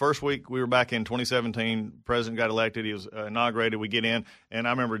story. The first week we were back in 2017, president got elected. He was inaugurated. We get in, and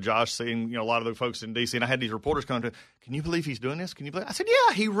I remember Josh seeing a lot of the folks in D.C., and I had these reporters come to, can you believe he's doing this? Can you believe? I said,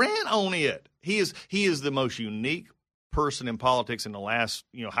 yeah, he ran on it. He is the most unique person in politics in the last,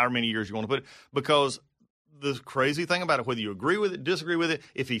 however many years you want to put it, because the crazy thing about it, whether you agree with it, disagree with it,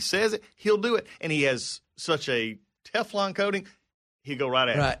 if he says it, he'll do it, and he has such a Teflon coating. He'd go right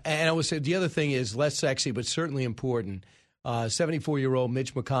at it. And I would say the other thing is less sexy, but certainly important. 74-year-old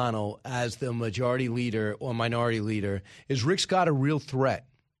Mitch McConnell as the majority leader or minority leader. Is Rick Scott a real threat?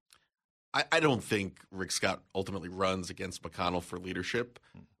 I don't think Rick Scott ultimately runs against McConnell for leadership,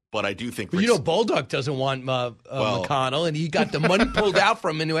 but I do think Bolduc doesn't want McConnell, and he got the money pulled out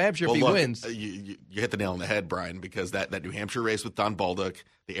from him in New Hampshire if he wins. You hit the nail on the head, Brian, because that New Hampshire race with Don Bolduc,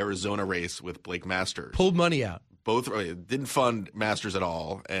 the Arizona race with Blake Masters. Pulled money out. Both didn't fund Masters at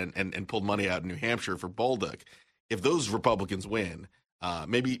all and pulled money out in New Hampshire for Bolduc. If those Republicans win,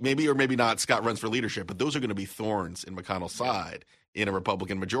 maybe or maybe not Scott runs for leadership, but those are going to be thorns in McConnell's side in a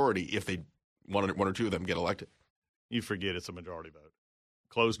Republican majority if they one or two of them get elected. You forget it's a majority vote.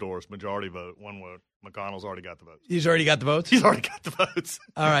 Closed doors, majority vote, one vote. McConnell's already got the votes. He's already got the votes? He's already got the votes.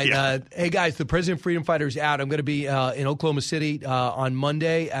 All right. Yeah. Hey, guys, the President Freedom Fighter is out. I'm going to be in Oklahoma City on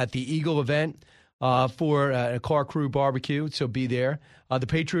Monday at the Eagle event. For a car crew barbecue, so be there. The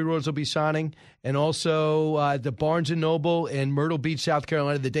Patriot Awards will be signing, and also the Barnes & Noble in Myrtle Beach, South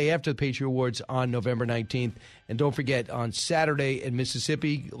Carolina, the day after the Patriot Awards on November 19th. And don't forget, on Saturday in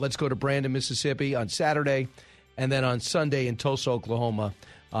Mississippi, let's go to Brandon, Mississippi on Saturday, and then on Sunday in Tulsa, Oklahoma.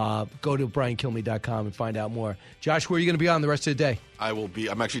 Go to BrianKilmeade.com and find out more. Josh, where are you going to be on the rest of the day?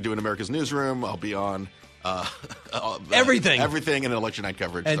 I'm actually doing America's Newsroom. I'll be on everything and election night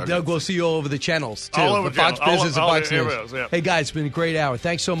coverage. And Doug, we'll see you all over the channels too. All over the Fox channels. Business and Fox News. Else, yeah. Hey guys, it's been a great hour.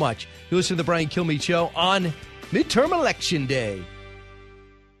 Thanks so much. You listen to the Brian Kilmeade Show on midterm election day.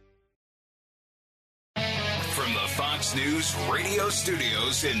 From the Fox News radio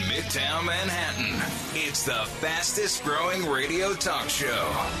studios in Midtown Manhattan, it's the fastest growing radio talk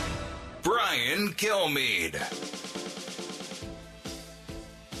show. Brian Kilmeade.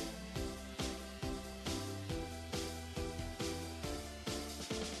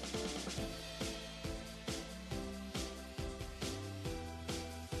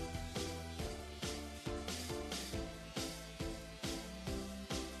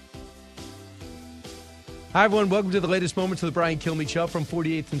 Hi, everyone. Welcome to the latest moments of the Brian Kilmeade Show from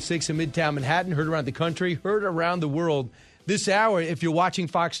 48th and 6th in Midtown Manhattan. Heard around the country, heard around the world. This hour, if you're watching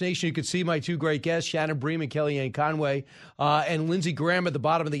Fox Nation, you can see my two great guests, Shannon Bream and Kellyanne Conway, and Lindsey Graham at the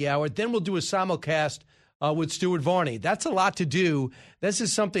bottom of the hour. Then we'll do a simulcast with Stuart Varney. That's a lot to do. This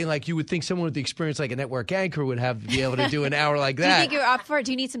is something like you would think someone with the experience like a network anchor would have to be able to do an hour like that. Do you think you're up for it?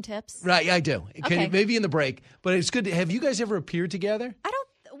 Do you need some tips? Right, I do. Okay. Maybe in the break. But it's good. Have you guys ever appeared together?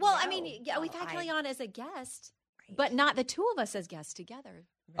 I mean, we've had Kellyanne as a guest. But not the two of us as guests together.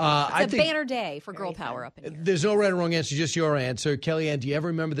 It's I a think banner day for girl power up in here. There's no right or wrong answer, just your answer. Kellyanne, do you ever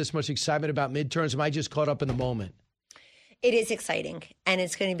remember this much excitement about midterms? Am I just caught up in the moment? It is exciting, and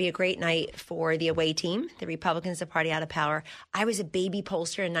it's going to be a great night for the away team, the Republicans, the party out of power. I was a baby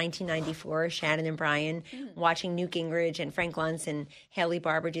pollster in 1994, Shannon and Brian, watching Newt Gingrich and Frank Luntz and Haley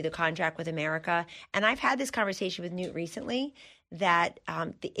Barbour do the contract with America. And I've had this conversation with Newt recently that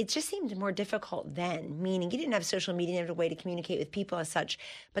it just seemed more difficult then, meaning you didn't have social media, you didn't have a way to communicate with people as such.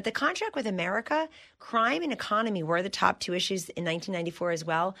 But the contract with America, crime and economy were the top two issues in 1994 as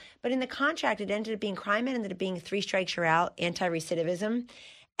well. But in the contract, it ended up being crime, ended up being 3 strikes you're out, anti-recidivism.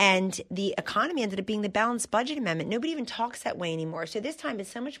 And the economy ended up being the balanced budget amendment. Nobody even talks that way anymore. So this time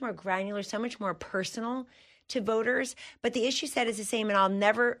it's so much more granular, so much more personal to voters. But the issue set is the same, and I'll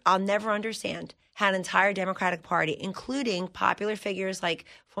never understand how an entire Democratic Party, including popular figures like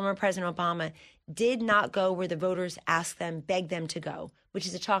former President Obama, did not go where the voters asked them, begged them to go, which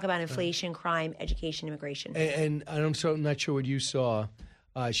is to talk about inflation, crime, education, immigration. And I'm not sure what you saw,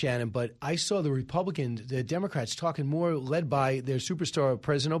 Shannon, but I saw the Democrats talking more, led by their superstar,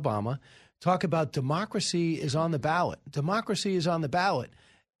 President Obama, talk about democracy is on the ballot. Democracy is on the ballot.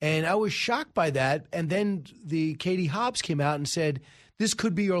 And I was shocked by that. And then Katie Hobbs came out and said, this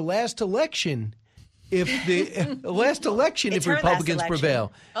could be your last election if if Republicans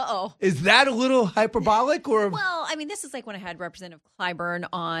prevail. Uh-oh. Is that a little hyperbolic or? Well, I mean, this is like when I had Representative Clyburn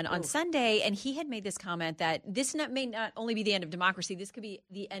on Sunday, and he had made this comment that this may not only be the end of democracy, this could be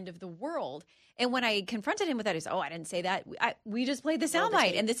the end of the world. And when I confronted him with that, he said, I didn't say that. We just played the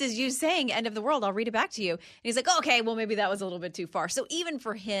soundbite, and this is you saying end of the world. I'll read it back to you. And he's like, okay, well, maybe that was a little bit too far. So even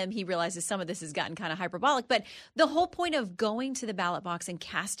for him, he realizes some of this has gotten kind of hyperbolic. But the whole point of going to the ballot box and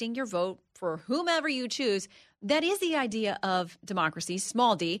casting your vote for whomever you choose, that is the idea of democracy,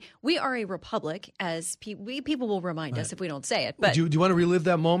 small d. We are a republic, as people will remind us if we don't say it. But do you want to relive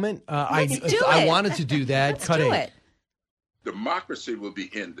that moment? Let's do it. I wanted to do that. Let's do it. Democracy will be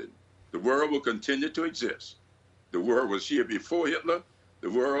ended. The world will continue to exist. The world was here before Hitler. The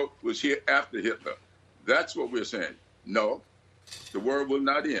world was here after Hitler. That's what we're saying. No, the world will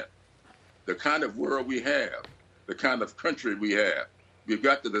not end. The kind of world we have, the kind of country we have, we've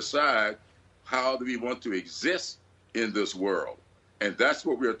got to decide how do we want to exist in this world. And that's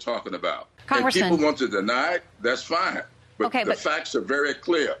what we're talking about. Congressman. And people want to deny it, that's fine. But the facts are very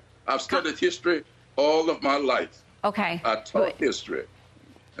clear. I've studied history all of my life. Okay. I taught history.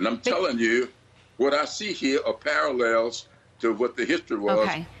 And I'm telling you, what I see here are parallels to what the history was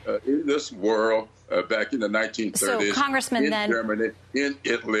in this world back in the 1930s. So, Congressman, in Germany, in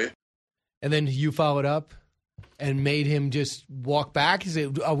Italy. And then you followed up and made him just walk back?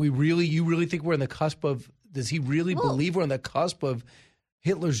 You really think we're on the cusp of, does he really believe we're on the cusp of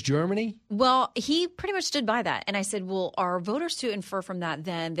Hitler's Germany? Well, he pretty much stood by that. And I said, well, are voters to infer from that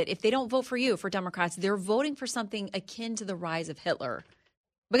then that if they don't vote for you, for Democrats, they're voting for something akin to the rise of Hitler?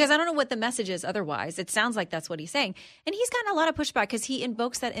 Because I don't know what the message is otherwise. It sounds like that's what he's saying. And he's gotten a lot of pushback because he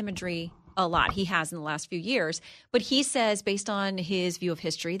invokes that imagery a lot. He has in the last few years. But he says, based on his view of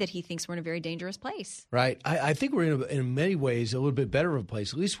history, that he thinks we're in a very dangerous place. Right. I think we're in many ways a little bit better of a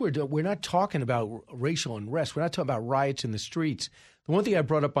place. At least we're not talking about racial unrest. We're not talking about riots in the streets. The one thing I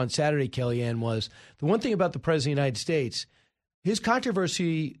brought up on Saturday, Kellyanne, was the one thing about the President of the United States, his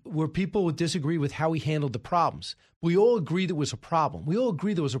controversy where people would disagree with how he handled the problems. We all agree there was a problem. We all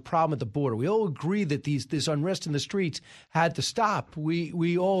agree there was a problem at the border. We all agree that this unrest in the streets had to stop.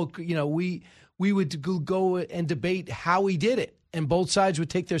 We all, we would go and debate how he did it, and both sides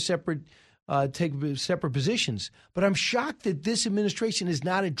would take their separate positions. But I'm shocked that this administration is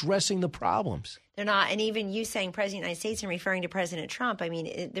not addressing the problems. They're not. And even you saying President of the United States and referring to President Trump, I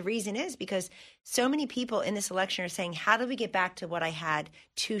mean, the reason is because so many people in this election are saying, how do we get back to what I had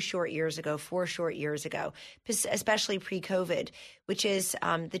 4 short years ago, especially pre-COVID, which is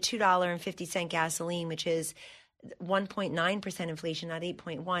the $2.50 gasoline, which is 1.9% inflation, not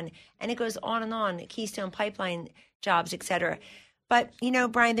 8.1%. And it goes on, Keystone Pipeline jobs, et cetera. But,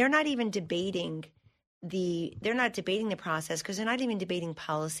 Brian, they're not even debating the process because they're not even debating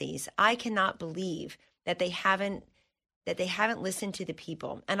policies. I cannot believe that they haven't listened to the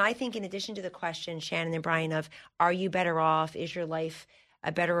people. And I think in addition to the question, Shannon and Brian, of are you better off? Is your life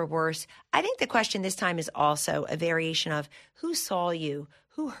better or worse? I think the question this time is also a variation of who saw you,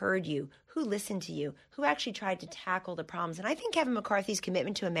 who heard you, who listened to you, who actually tried to tackle the problems. And I think Kevin McCarthy's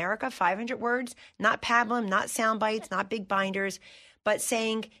commitment to America, 500 words, not pablum, not sound bites, not big binders, but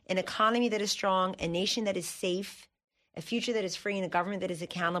saying an economy that is strong, a nation that is safe, a future that is free, and a government that is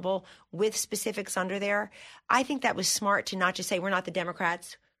accountable with specifics under there. I think that was smart to not just say we're not the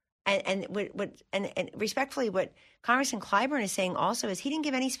Democrats. And respectfully, what Congressman Clyburn is saying also is he didn't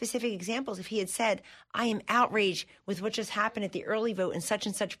give any specific examples. If he had said, I am outraged with what just happened at the early vote in such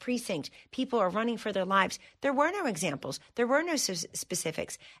and such precinct, people are running for their lives. There were no examples. There were no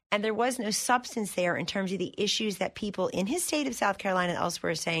specifics. And there was no substance there in terms of the issues that people in his state of South Carolina and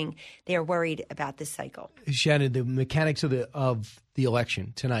elsewhere are saying they are worried about this cycle. Shannon, the mechanics of the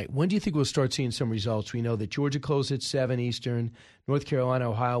election tonight, when do you think we'll start seeing some results? We know that Georgia closed at 7 Eastern, North Carolina,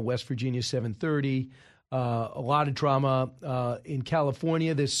 Ohio, West Virginia, 7:30. A lot of drama in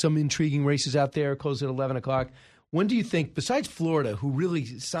California. There's some intriguing races out there, closed at 11 o'clock. When do you think, besides Florida, who really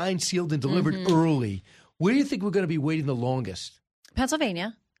signed, sealed, and delivered early, where do you think we're going to be waiting the longest?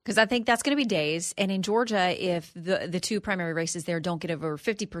 Pennsylvania. Because I think that's going to be days. And in Georgia, if the two primary races there don't get over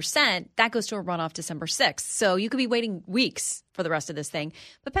 50%, that goes to a runoff December 6th. So you could be waiting weeks for the rest of this thing.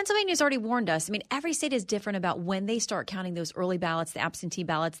 But Pennsylvania's already warned us. I mean, every state is different about when they start counting those early ballots, the absentee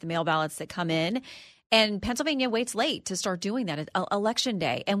ballots, the mail ballots that come in. And Pennsylvania waits late to start doing that at Election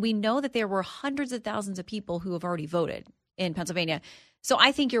Day. And we know that there were hundreds of thousands of people who have already voted in Pennsylvania. So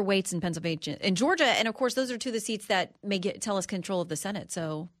I think your waits in Pennsylvania and Georgia, and of course, those are two of the seats that may tell us control of the Senate.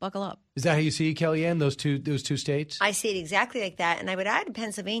 So buckle up. Is that how you see it, Kellyanne, those two states? I see it exactly like that. And I would add to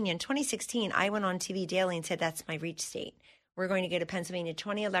Pennsylvania, in 2016, I went on TV Daily and said, that's my reach state. We're going to get to Pennsylvania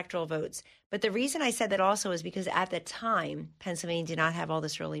 20 electoral votes. But the reason I said that also is because at the time, Pennsylvania did not have all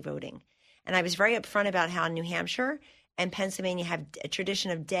this early voting. And I was very upfront about how New Hampshire and Pennsylvania have a tradition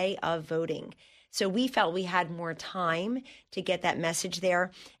of day of voting. So we felt we had more time to get that message there.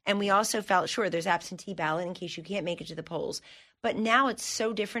 And we also felt, sure, there's absentee ballot in case you can't make it to the polls. But now it's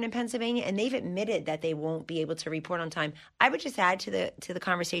so different in Pennsylvania, and they've admitted that they won't be able to report on time. I would just add to the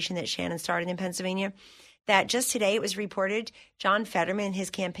conversation that Shannon started in Pennsylvania that just today it was reported John Fetterman and his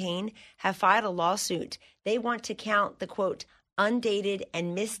campaign have filed a lawsuit. They want to count the, quote, undated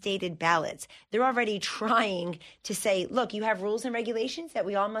and misdated ballots. They're already trying to say, look, you have rules and regulations that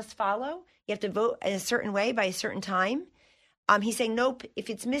we all must follow. You have to vote in a certain way by a certain time. He's saying, nope, if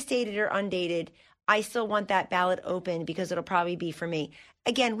it's misdated or undated, I still want that ballot open because it'll probably be for me.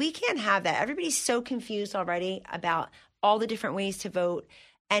 Again, we can't have that. Everybody's so confused already about all the different ways to vote.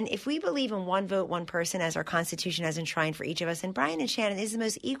 And if we believe in one vote, one person, as our Constitution has enshrined for each of us, and Brian and Shannon, this is the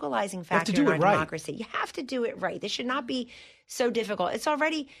most equalizing factor in our democracy. You have to do it right. This should not be so difficult. It's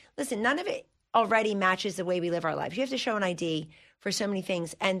already, listen, none of it already matches the way we live our lives. You have to show an ID for so many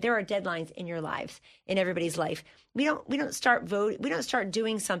things, and there are deadlines in your lives, in everybody's life. We don't start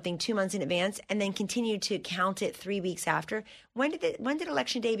doing something 2 months in advance and then continue to count it 3 weeks after. When did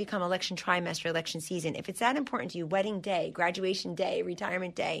election day become election trimester, election season? If it's that important to you, wedding day, graduation day,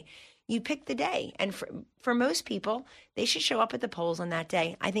 retirement day, you pick the day. And for most people, they should show up at the polls on that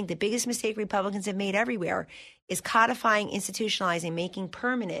day. I think the biggest mistake Republicans have made everywhere is codifying, institutionalizing, making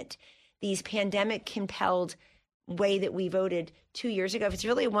permanent these pandemic-compelled way that we voted 2 years ago. If it's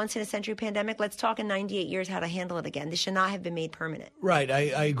really a once-in-a-century pandemic, let's talk in 98 years how to handle it again. This should not have been made permanent. Right.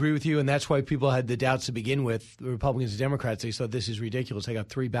 I agree with you, and that's why people had the doubts to begin with, the Republicans and Democrats. They thought this is ridiculous. I got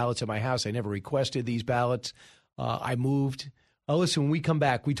 3 ballots at my house. I never requested these ballots. I moved. Listen, when we come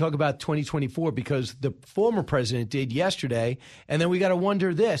back, we talk about 2024 because the former president did yesterday, and then we got to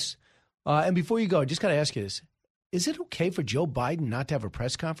wonder this. And before you go, I just got to ask you this. Is it okay for Joe Biden not to have a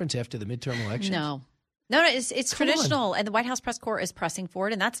press conference after the midterm elections? No, it's traditional, and the White House press corps is pressing for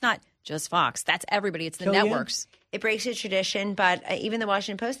it, and that's not just Fox. That's everybody. It's the networks. It breaks a tradition, but even the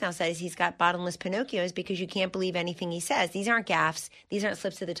Washington Post now says he's got bottomless Pinocchios because you can't believe anything he says. These aren't gaffes. These aren't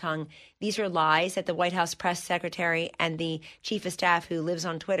slips of the tongue. These are lies that the White House press secretary and the chief of staff who lives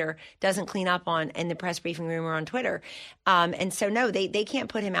on Twitter doesn't clean up on in the press briefing room or on Twitter. And so, no, they can't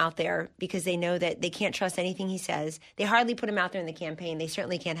put him out there because they know that they can't trust anything he says. They hardly put him out there in the campaign. They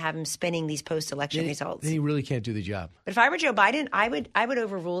certainly can't have him spinning these post-election results. Then he really can't do the job. But if I were Joe Biden, I would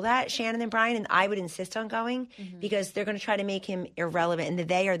overrule that, Shannon and Brian, and I would insist on going because they're going to try to make him irrelevant. And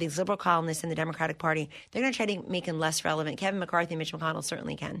they are these liberal columnists in the Democratic Party. They're going to try to make him less relevant. Kevin McCarthy and Mitch McConnell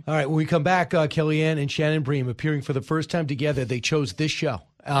certainly can. All right, when we come back, Kellyanne and Shannon Bream appearing for the first time together. They chose this show.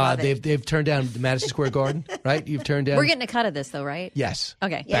 They've turned down Madison Square Garden, right? You've turned down. We're getting a cut of this, though, right? Yes.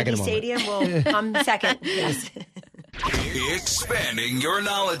 Okay. Yankee Stadium will come second. Yes. Expanding your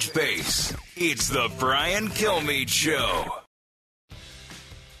knowledge base. It's the Brian Kilmeade Show.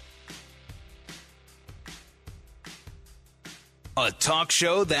 A talk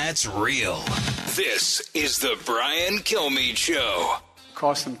show that's real. This is the Brian Kilmeade Show.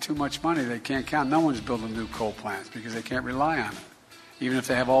 Costs them too much money. They can't count. No one's building new coal plants because they can't rely on it, even if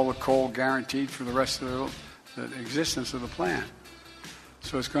they have all the coal guaranteed for the rest of the existence of the plant.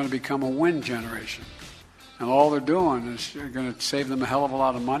 So it's going to become a wind generation. And all they're doing is going to save them a hell of a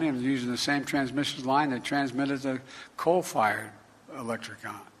lot of money and using the same transmission line they transmitted the coal-fired electric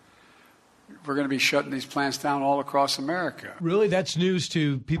on. We're going to be shutting these plants down all across America. Really? That's news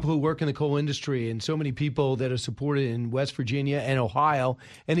to people who work in the coal industry and so many people that are supported in West Virginia and Ohio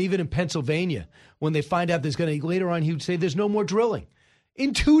and even in Pennsylvania. When they find out there's going to, later on, he would say there's no more drilling.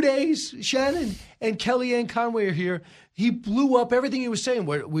 In 2 days, Shannon and Kellyanne Conway are here. He blew up everything he was saying.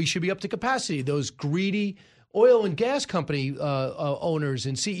 We should be up to capacity. Those greedy oil and gas company owners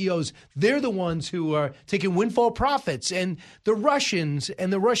and CEOs, they're the ones who are taking windfall profits. And the Russians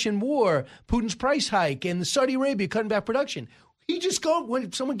and the Russian war, Putin's price hike, and the Saudi Arabia cutting back production. He just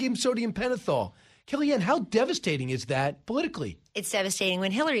when someone gave him sodium pentothal, Kellyanne, how devastating is that politically? It's devastating.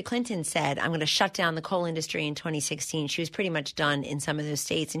 When Hillary Clinton said, I'm going to shut down the coal industry in 2016, she was pretty much done in some of those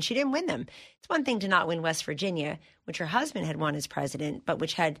states, and she didn't win them. It's one thing to not win West Virginia, which her husband had won as president, but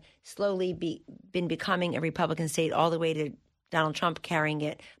which had slowly been becoming a Republican state all the way to Donald Trump carrying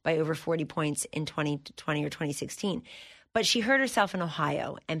it by over 40 points in 2020 or 2016. But she hurt herself in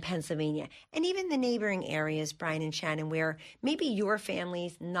Ohio and Pennsylvania and even the neighboring areas, Brian and Shannon, where maybe your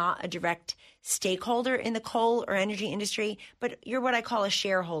family's not a direct stakeholder in the coal or energy industry, but you're what I call a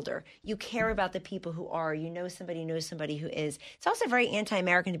shareholder. You care about the people who are. You know somebody knows somebody who is. It's also very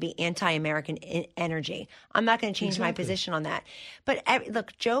anti-American to be anti-American energy. I'm not going to change my position on that. But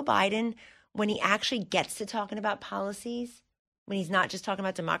look, Joe Biden, when he actually gets to talking about policies, when he's not just talking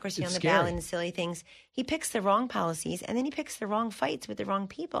about democracy on the ballot and silly things, he picks the wrong policies and then he picks the wrong fights with the wrong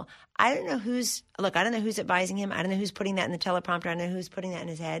people. I don't know who's advising him. I don't know who's putting that in the teleprompter. I don't know who's putting that in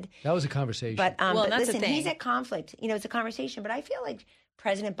his head. That was a conversation. But, but listen, he's at conflict. You know, it's a conversation. But I feel like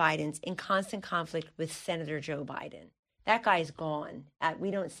President Biden's in constant conflict with Senator Joe Biden. That guy's gone.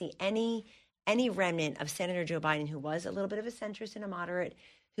 We don't see any remnant of Senator Joe Biden, who was a little bit of a centrist and a moderate,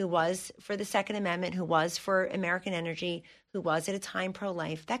 who was for the Second Amendment, who was for American energy, who was at a time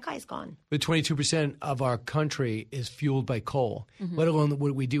pro-life. That guy's gone. But 22% of our country is fueled by coal, let alone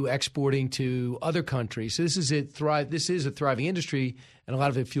what we do exporting to other countries. So this is a thriving industry, and a lot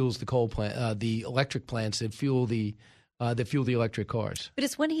of it fuels the coal plant, the electric plants that fuel the electric cars. But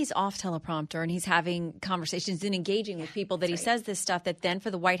it's when he's off teleprompter and he's having conversations and engaging with people that he says this stuff that then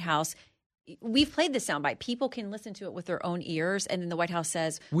for the White House – we've played this soundbite. People can listen to it with their own ears, and then the White House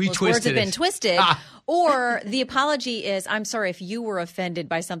says, those words have been twisted. Or the apology is, I'm sorry if you were offended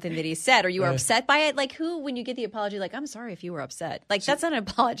by something that he said, or you were upset by it. Like, when you get the apology, like, I'm sorry if you were upset. Like, that's not an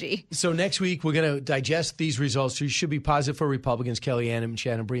apology. So next week, we're going to digest these results. So you should be positive for Republicans. Kellyanne and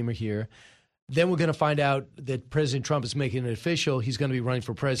Shannon Bream are here. Then we're going to find out that President Trump is making it official. He's going to be running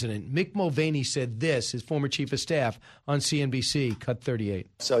for president. Mick Mulvaney said this, his former chief of staff, on CNBC, cut 38.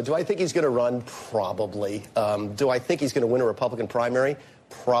 So do I think he's going to run? Probably. Do I think he's going to win a Republican primary?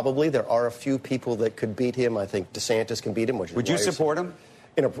 Probably. There are a few people that could beat him. I think DeSantis can beat him. Would you support him?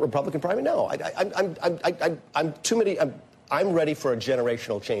 In a Republican primary? No. I'm too many... I'm ready for a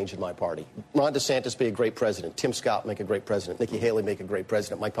generational change in my party. Ron DeSantis be a great president. Tim Scott make a great president. Nikki Haley make a great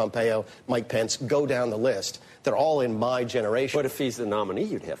president. Mike Pompeo, Mike Pence, go down the list. They're all in my generation. But if he's the nominee,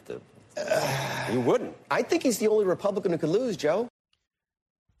 you'd have to. You wouldn't. I think he's the only Republican who could lose, Joe.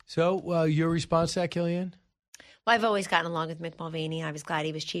 So your response to that, Kellyanne? Well, I've always gotten along with Mick Mulvaney. I was glad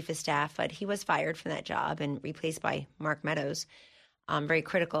he was chief of staff, but he was fired from that job and replaced by Mark Meadows. I'm very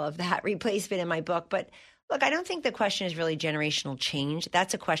critical of that replacement in my book, but look, I don't think the question is really generational change.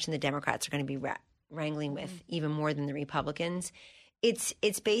 That's a question the Democrats are going to be wrangling with even more than the Republicans. It's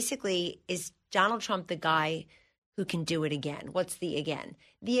basically, is Donald Trump the guy who can do it again? What's the again?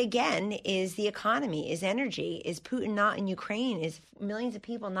 The again is the economy, is energy, is Putin not in Ukraine, is millions of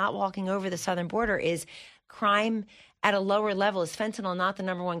people not walking over the southern border, is crime at a lower level, is fentanyl not the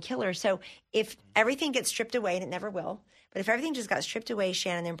number one killer? So if everything gets stripped away, and it never will, but if everything just got stripped away,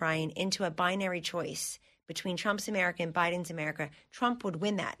 Shannon and Brian, into a binary choice between Trump's America and Biden's America, Trump would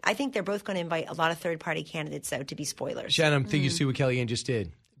win that. I think they're both going to invite a lot of third-party candidates, though, to be spoilers. Shannon, I'm thinking you see what Kellyanne just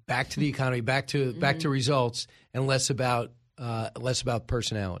did. Back to the economy, back to results, and less about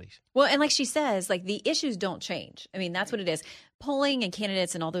personalities. Well, and like she says, like the issues don't change. I mean, that's what it is. Polling and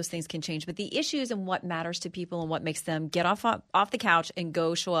candidates and all those things can change, but the issues and what matters to people and what makes them get off the couch and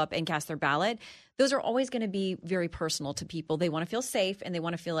go show up and cast their ballot, those are always going to be very personal to people. They want to feel safe and they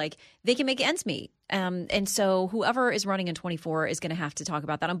want to feel like they can make ends meet. And so whoever is running in 24 is going to have to talk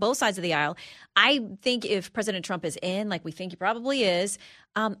about that on both sides of the aisle. I think if President Trump is in, like we think he probably is,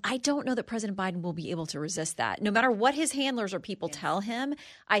 I don't know that President Biden will be able to resist that. No matter what his handlers or people tell him,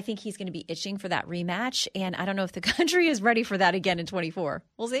 I think he's going to be itching for that rematch. And I don't know if the country is ready for that again in 24.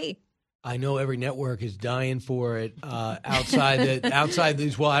 We'll see. I know every network is dying for it outside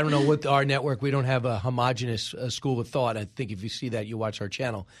these. Well, I don't know what our network. We don't have a homogenous school of thought. I think if you see that, you watch our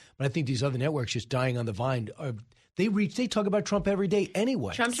channel. But I think these other networks just dying on the vine. They talk about Trump every day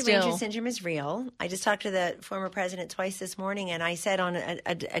anyway. Trump derangement syndrome is real. I just talked to the former president twice this morning, and I said on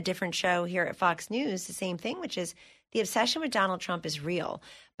a different show here at Fox News the same thing, which is the obsession with Donald Trump is real.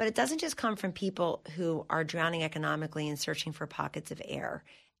 But it doesn't just come from people who are drowning economically and searching for pockets of air.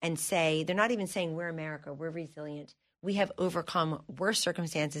 And say, they're not even saying we're America, we're resilient. We have overcome worse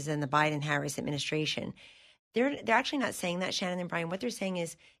circumstances than the Biden-Harris administration. They're actually not saying that, Shannon and Brian. What they're saying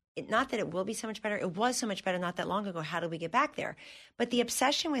is not that it will be so much better. It was so much better not that long ago. How do we get back there? But the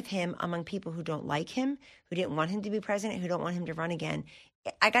obsession with him among people who don't like him, who didn't want him to be president, who don't want him to run again,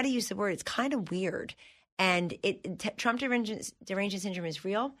 I got to use the word, it's kind of weird. And Trump derangement syndrome is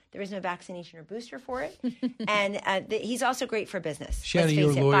real. There is no vaccination or booster for it. And he's also great for business. Shannon, let's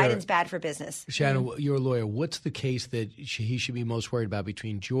face it, lawyer. Biden's bad for business. Shannon, you're a lawyer. What's the case that he should be most worried about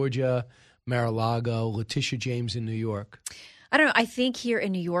between Georgia, Mar-a-Lago, Letitia James in New York? I don't know. I think here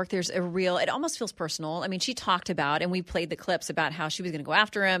in New York, there's a real, it almost feels personal. I mean, she talked about, and we played the clips about how she was going to go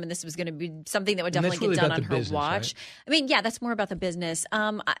after him, and this was going to be something that would definitely get done on her watch. Right? I mean, yeah, that's more about the business.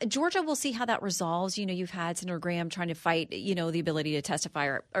 Georgia, we'll see how that resolves. You know, you've had Senator Graham trying to fight, you know, the ability to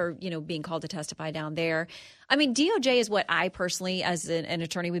testify or you know, being called to testify down there. I mean, DOJ is what I personally, as an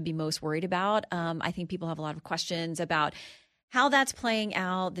attorney, would be most worried about. I think people have a lot of questions about how that's playing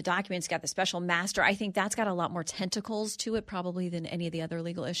out. The documents got the special master. I think that's got a lot more tentacles to it probably than any of the other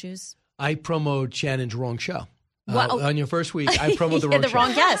legal issues. I promote Shannon's wrong show. On your first week, I promote the wrong show. The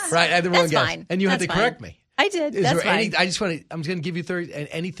wrong guest. Right, I had the wrong guest. Fine. And you had to correct me. I did. Is that's there fine. I'm going to give you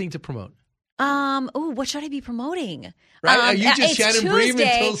anything to promote. What should I be promoting? Right? Are you just Shannon Bream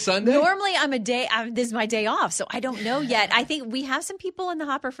until Sunday? Normally, this is my day off, so I don't know yet. I think we have some people in the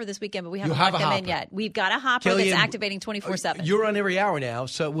hopper for this weekend, but we haven't locked them in yet. We've got a hopper that's activating 24/7. You're on every hour now,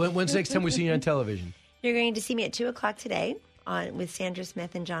 so when's the next time we see you on television? You're going to see me at 2 o'clock today with Sandra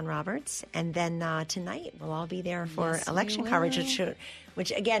Smith and John Roberts. And then tonight, we'll all be there for election coverage,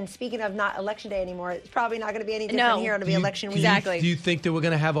 which, again, speaking of not election day anymore, it's probably not going to be any different here. It'll be election week. Exactly. Do you think that we're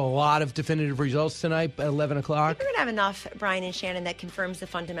going to have a lot of definitive results tonight at 11 o'clock? We're going to have enough, Brian and Shannon, that confirms the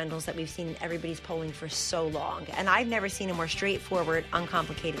fundamentals that we've seen in everybody's polling for so long. And I've never seen a more straightforward,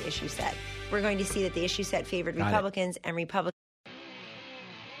 uncomplicated issue set. We're going to see that the issue set favored Republicans and Republicans.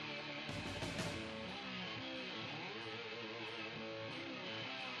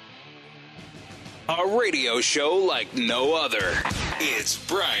 A radio show like no other. It's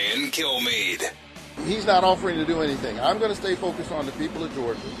Brian Kilmeade. He's not offering to do anything. I'm going to stay focused on the people of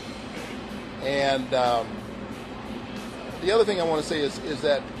Georgia. And the other thing I want to say is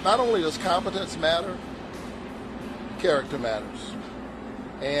that not only does competence matter, character matters.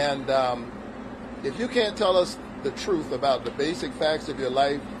 And if you can't tell us the truth about the basic facts of your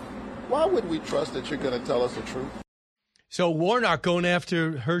life, why would we trust that you're going to tell us the truth? So Warnock going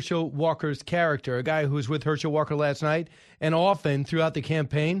after Herschel Walker's character, a guy who was with Herschel Walker last night and often throughout the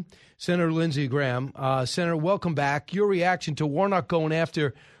campaign. Senator Lindsey Graham. Senator, welcome back. Your reaction to Warnock going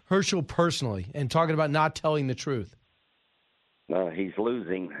after Herschel personally and talking about not telling the truth. He's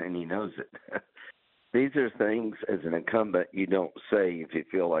losing, and he knows it. These are things, as an incumbent, you don't say if you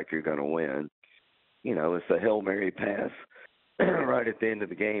feel like you're going to win. You know, it's a Hail Mary pass right at the end of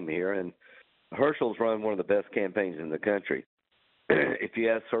the game here, and Herschel's run one of the best campaigns in the country. If you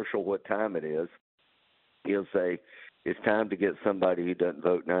ask Herschel what time it is, he'll say it's time to get somebody who doesn't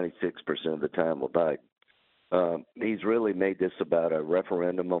vote 96% of the time with Biden. He's really made this about a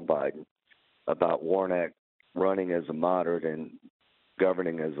referendum on Biden, about Warnock running as a moderate and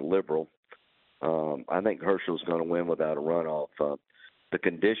governing as a liberal. I think Herschel's going to win without a runoff. The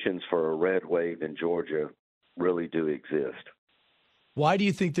conditions for a red wave in Georgia really do exist. Why do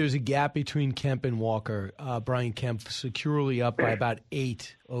you think there's a gap between Kemp and Walker? Brian Kemp securely up by about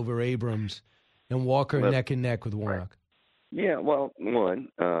 8 over Abrams, and Walker neck and neck with Warnock. Yeah, well, one,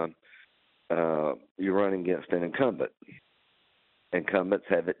 you're running against an incumbent. Incumbents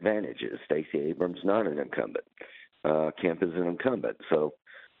have advantages. Stacey Abrams not an incumbent. Kemp is an incumbent. So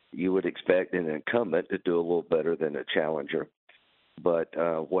you would expect an incumbent to do a little better than a challenger. But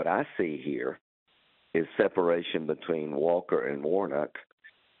what I see here is separation between Walker and Warnock,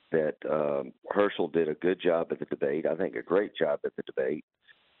 that Herschel did a good job at the debate, I think a great job at the debate,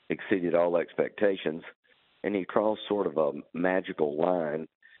 exceeded all expectations, and he crossed sort of a magical line.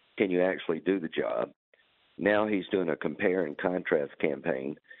 Can you actually do the job? Now he's doing a compare and contrast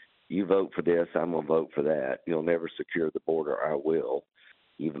campaign. You vote for this, I'm going to vote for that. You'll never secure the border, I will.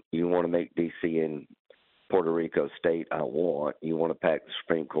 You want to make D.C. and Puerto Rico state, I want. You want to pack the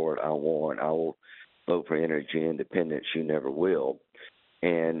Supreme Court, I want. I will vote for energy independence, you never will.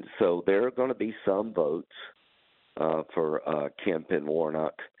 And so there are going to be some votes for Kemp and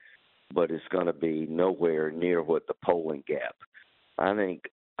Warnock, but it's going to be nowhere near what the polling gap. I think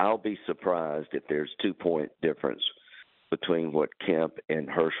I'll be surprised if there's 2-point difference between what Kemp and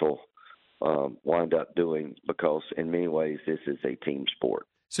Herschel wind up doing, because in many ways this is a team sport.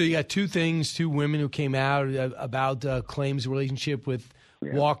 So you got two women who came out about claims relationship with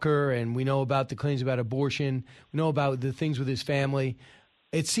Walker, and we know about the claims about abortion. We know about the things with his family.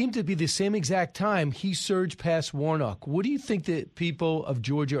 It seemed to be the same exact time he surged past Warnock. What do you think that people of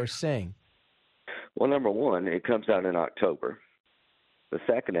Georgia are saying? Well, number one, it comes out in October. The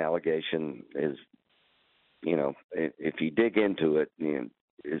second allegation is if you dig into it,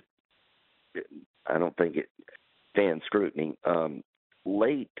 I don't think it stands scrutiny.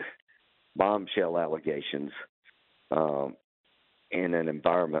 Late bombshell allegations in an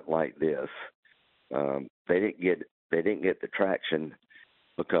environment like this, they didn't get the traction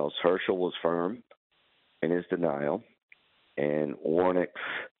because Herschel was firm in his denial, and Warnock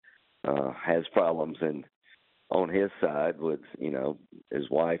has problems on his side with his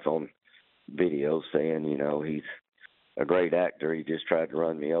wife on video saying he's a great actor. He just tried to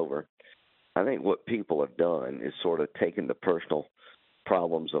run me over. I think what people have done is sort of taken the personal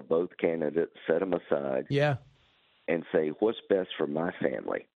problems of both candidates, set them aside, and say, what's best for my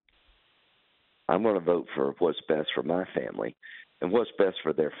family? I'm going to vote for what's best for my family. And what's best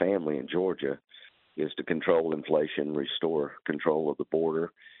for their family in Georgia is to control inflation, restore control of the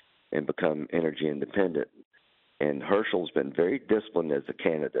border, and become energy independent. And Herschel's been very disciplined as a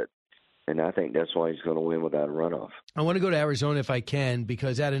candidate, and I think that's why he's going to win without a runoff. I want to go to Arizona if I can,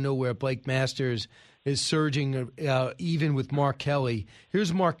 because out of nowhere, Blake Masters is surging even with Mark Kelly.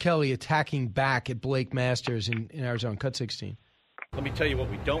 Here's Mark Kelly attacking back at Blake Masters in Arizona. Cut 16. Let me tell you what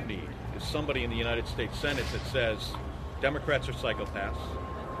we don't need is somebody in the United States Senate that says Democrats are psychopaths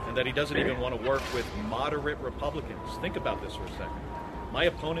and that he doesn't even want to work with moderate Republicans. Think about this for a second. My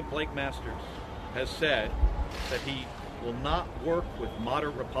opponent, Blake Masters, has said that he will not work with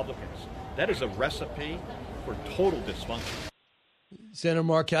moderate Republicans. That is a recipe for total dysfunction. Senator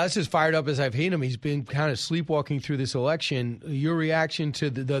Mark Kelly, that's as fired up as I've seen him. He's been kind of sleepwalking through this election. Your reaction to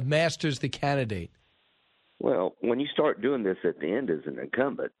the Masters, the candidate? Well, when you start doing this at the end as an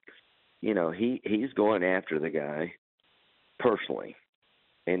incumbent, he's going after the guy personally.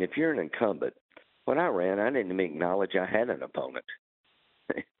 And if you're an incumbent, when I ran, I didn't even acknowledge I had an opponent.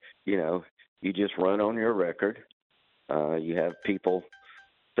 You just run on your record. You have people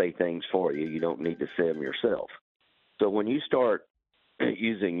say things for you. You don't need to say them yourself. So when you start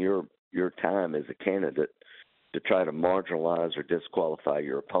using your time as a candidate to try to marginalize or disqualify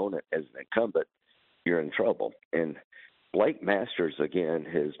your opponent as an incumbent, you're in trouble. And Blake Masters, again,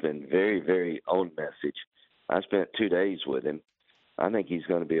 has been very, very on message. I spent 2 days with him. I think he's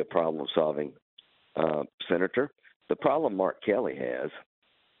going to be a problem-solving senator. The problem Mark Kelly has,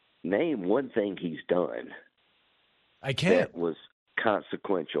 name one thing he's done I can't. that was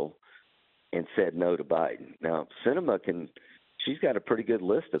consequential and said no to Biden. Now, Sinema she's got a pretty good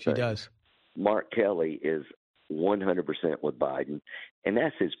list of things. She does. Mark Kelly is 100% with Biden, and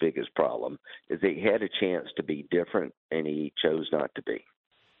that's his biggest problem, is that he had a chance to be different, and he chose not to be.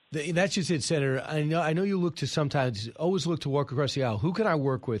 That's just it, Senator. I know you always look to work across the aisle. Who can I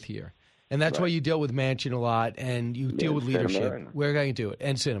work with here? And that's why you dealt with Manchin a lot, and you deal with leadership. Where can I do it?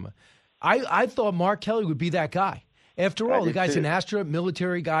 And Sinema. I thought Mark Kelly would be that guy. After all, the guy's an astronaut,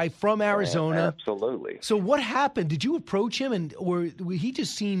 military guy from Arizona. Absolutely. So what happened? Did you approach him, or he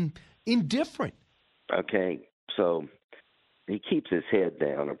just seemed indifferent? Okay, so he keeps his head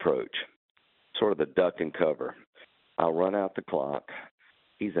down approach, sort of the duck and cover. I'll run out the clock.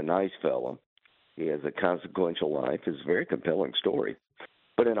 He's a nice fellow. He has a consequential life. It's a very compelling story.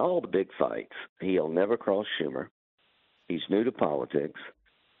 But in all the big fights, he'll never cross Schumer. He's new to politics.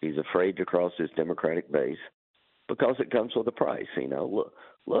 He's afraid to cross his Democratic base because it comes with a price.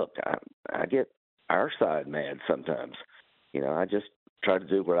 Look, I get our side mad sometimes. I just try to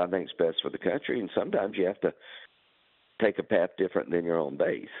do what I think is best for the country, and sometimes you have to take a path different than your own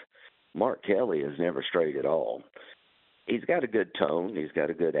base. Mark Kelly is never straight at all. He's got a good tone. He's got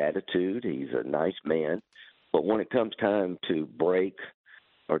a good attitude. He's a nice man. But when it comes time to break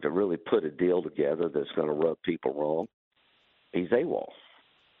or to really put a deal together that's going to rub people wrong, he's AWOL.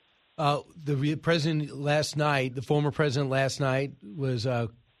 The president last night, the former president last night, was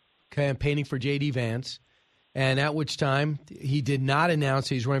campaigning for J.D. Vance, and at which time he did not announce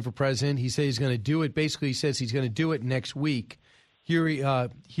he's running for president. He said he's going to do it. Basically, he says he's going to do it next week. Here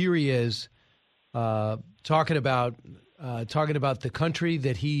he is talking about the country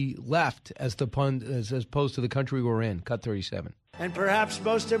that he left as opposed to the country we're in. Cut 37. And perhaps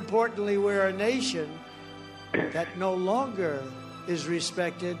most importantly, we're a nation that no longer is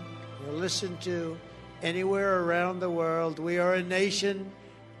respected or listened to anywhere around the world. We are a nation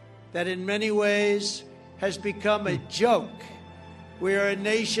that in many ways has become a joke. We are a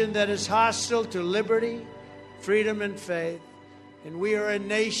nation that is hostile to liberty, freedom, and faith. And we are a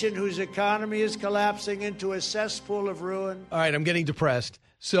nation whose economy is collapsing into a cesspool of ruin. All right, I'm getting depressed.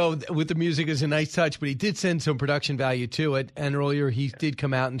 So with the music is a nice touch, but he did send some production value to it. And earlier he did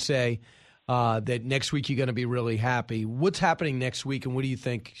come out and say that next week you're going to be really happy. What's happening next week, and what do you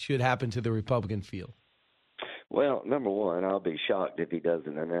think should happen to the Republican field? Well, number one, I'll be shocked if he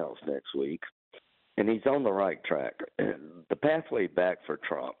doesn't announce next week. And he's on the right track. The pathway back for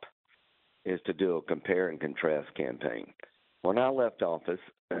Trump is to do a compare and contrast campaign. When I left office,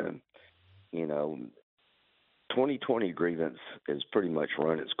 2020 grievance has pretty much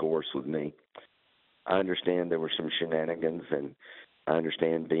run its course with me. I understand there were some shenanigans, and I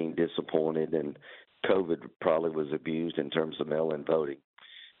understand being disappointed, and COVID probably was abused in terms of mail-in voting.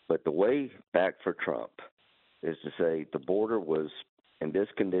 But the way back for Trump is to say the border was in this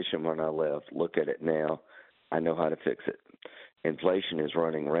condition when I left. Look at it now. I know how to fix it. Inflation is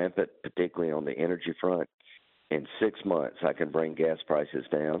running rampant, particularly on the energy front. In 6 months, I can bring gas prices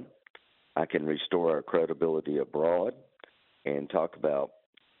down. I can restore our credibility abroad and talk about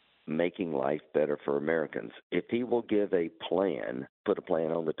making life better for Americans. If he will give a plan, put a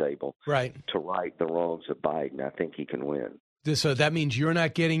plan on the table right, to right the wrongs of Biden, I think he can win. So that means you're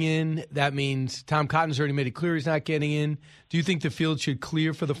not getting in. That means Tom Cotton's already made it clear he's not getting in. Do you think the field should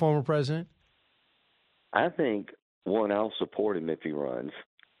clear for the former president? I think, one, I'll support him if he runs.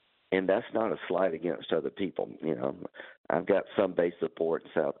 And that's not a slight against other people. You know, I've got some base support in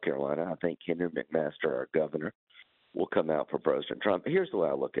South Carolina. I think Henry McMaster, our governor, will come out for President Trump. Here's the way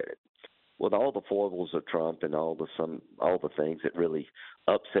I look at it. With all the foibles of Trump and all the things that really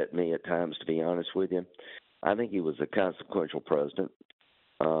upset me at times, to be honest with you, I think he was a consequential president.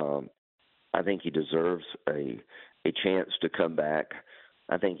 I think he deserves a chance to come back.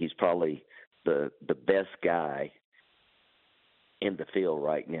 I think he's probably the best guy in the field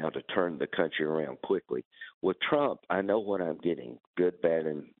right now to turn the country around quickly. With Trump, I know what I'm getting, good, bad,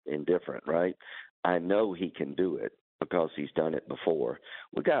 and indifferent, right? I know he can do it because he's done it before.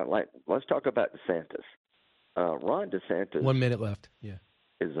 Let's talk about DeSantis. Ron DeSantis. 1 minute left. Yeah.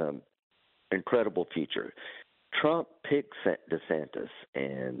 Is an incredible future. Trump picked DeSantis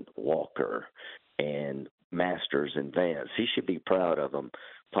and Walker and Masters and Vance. He should be proud of them.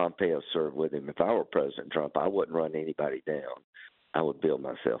 Pompeo served with him. If I were President Trump, I wouldn't run anybody down. I would build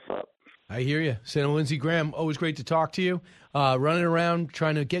myself up. I hear you. Senator Lindsey Graham, always great to talk to you. Running around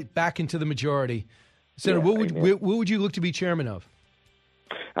trying to get back into the majority. Senator, what would you look to be chairman of?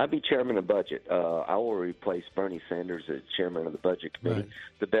 I'd be chairman of budget. I will replace Bernie Sanders as chairman of the budget committee. Right.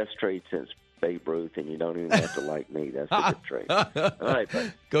 The best trade since Babe Ruth, and you don't even have to like me. That's a good trade. All right,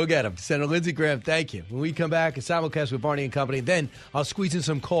 buddy. Go get him. Senator Lindsey Graham, thank you. When we come back, a simulcast with Barney and Company. Then I'll squeeze in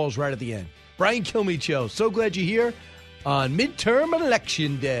some calls right at the end. Brian Kilmeade Show. So glad you're here on midterm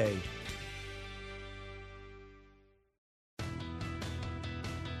election day.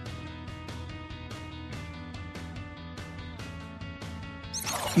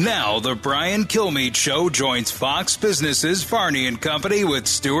 Now, the Brian Kilmeade Show joins Fox Business's Varney and Company with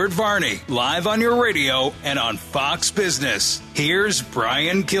Stuart Varney, live on your radio and on Fox Business. Here's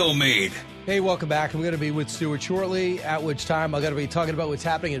Brian Kilmeade. Hey, welcome back. I'm going to be with Stuart shortly, at which time I'm going to be talking about what's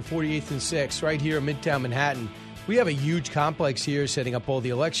happening at 48th and 6th, right here in Midtown Manhattan. We have a huge complex here, setting up all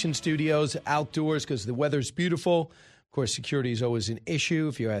the election studios outdoors because the weather's beautiful. Of course, security is always an issue,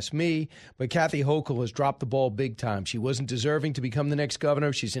 if you ask me. But Kathy Hochul has dropped the ball big time. She wasn't deserving to become the next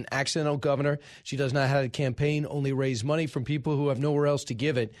governor. She's an accidental governor. She does not have a campaign, only raise money from people who have nowhere else to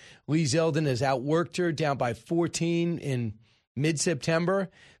give it. Lee Zeldin has outworked her, down by 14 in mid-September,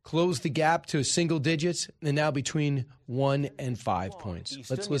 closed the gap to single digits, and now between 1 and 5 points.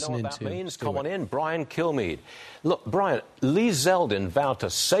 Let's listen in to Come on in, Brian Kilmeade. Look, Brian, Lee Zeldin vowed to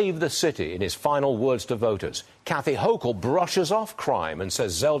save the city in his final words to voters. Kathy Hochul brushes off crime and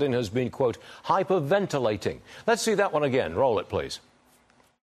says Zeldin has been, quote, hyperventilating. Let's see that one again. Roll it, please.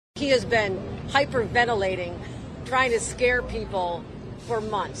 He has been hyperventilating, trying to scare people for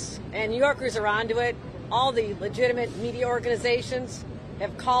months. And New Yorkers are onto it. All the legitimate media organizations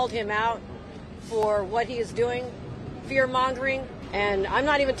have called him out for what he is doing, fear-mongering. And I'm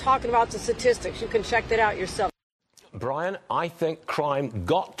not even talking about the statistics. You can check that out yourself. Brian, I think crime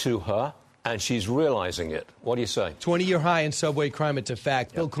got to her, and she's realizing it. What do you say? 20-year high in subway crime. It's a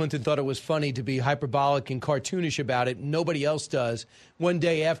fact. Yep. Bill Clinton thought it was funny to be hyperbolic and cartoonish about it. Nobody else does. One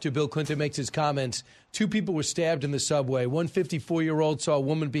day after Bill Clinton makes his comments, 2 people were stabbed in the subway. One 54-year-old saw a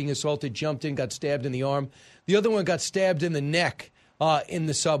woman being assaulted, jumped in, got stabbed in the arm. The other one got stabbed in the neck in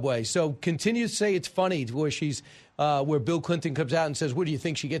the subway. So continue to say it's funny where Bill Clinton comes out and says, what do you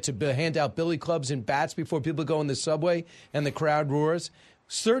think? She gets to hand out billy clubs and bats before people go in the subway and the crowd roars?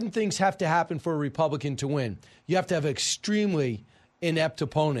 Certain things have to happen for a Republican to win. You have to have an extremely inept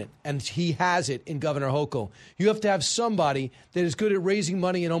opponent, and he has it in Governor Hochul. You have to have somebody that is good at raising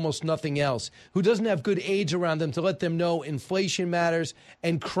money and almost nothing else, who doesn't have good aides around them to let them know inflation matters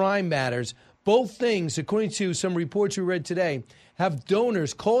and crime matters. Both things, according to some reports we read today, have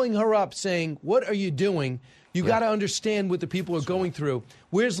donors calling her up saying, what are you doing? You got to understand what the people are going through.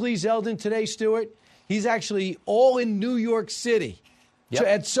 Where's Lee Zeldin today, Stuart? He's actually all in New York City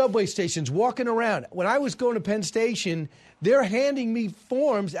at subway stations, walking around. When I was going to Penn Station, they're handing me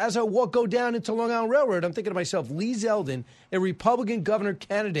forms as I go down into Long Island Railroad. I'm thinking to myself, Lee Zeldin, a Republican governor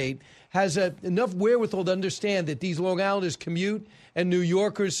candidate, has enough wherewithal to understand that these Long Islanders commute and New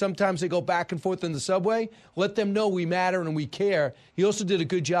Yorkers, sometimes they go back and forth in the subway. Let them know we matter and we care. He also did a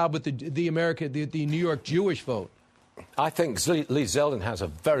good job with the New York Jewish vote. I think Lee Zeldin has a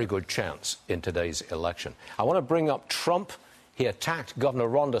very good chance in today's election. I want to bring up Trump. He attacked Governor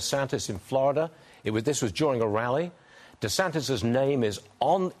Ron DeSantis in Florida. This was during a rally. DeSantis' name is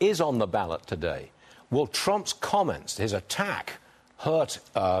on the ballot today. Will Trump's comments, his attack, hurt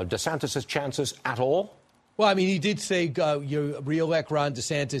DeSantis' chances at all? Well, I mean, he did say you re-elect Ron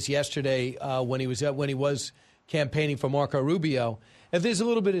DeSantis yesterday when he was campaigning for Marco Rubio. And there's a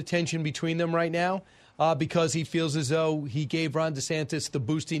little bit of tension between them right now because he feels as though he gave Ron DeSantis the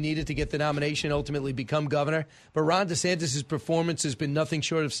boost he needed to get the nomination, ultimately become governor. But Ron DeSantis' performance has been nothing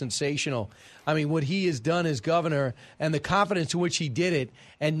short of sensational. I mean, what he has done as governor and the confidence in which he did it,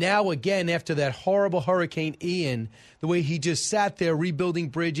 and now again after that horrible Hurricane Ian, the way he just sat there rebuilding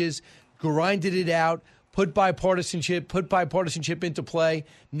bridges, grinded it out, put bipartisanship into play,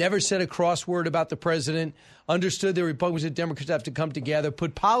 never said a cross word about the president, understood that Republicans and Democrats have to come together,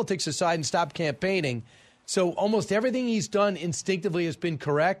 put politics aside and stop campaigning. So almost everything he's done instinctively has been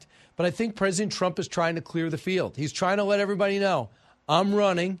correct. But I think President Trump is trying to clear the field. He's trying to let everybody know, I'm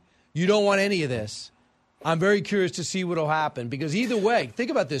running. You don't want any of this. I'm very curious to see what will happen. Because either way,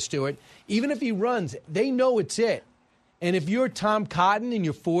 think about this, Stuart. Even if he runs, they know it's it. And if you're Tom Cotton in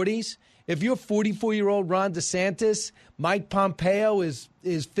your 40s, if you're 44-year-old Ron DeSantis, Mike Pompeo is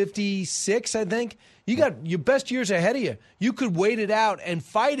 56, I think, you got your best years ahead of you. You could wait it out and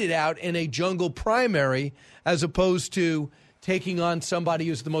fight it out in a jungle primary as opposed to taking on somebody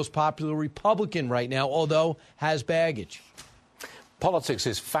who's the most popular Republican right now, although has baggage. Politics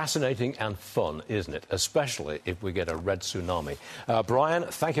is fascinating and fun, isn't it? Especially if we get a red tsunami. Brian,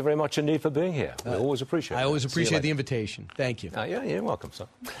 thank you very much indeed for being here. We always appreciate it. I always appreciate the invitation. Thank you. Yeah, you're welcome, sir.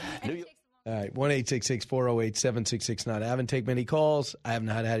 All right, 1-866-408-7669. I haven't taken many calls. I haven't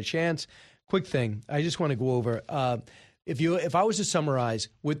had a chance. Quick thing. I just want to go over. If I was to summarize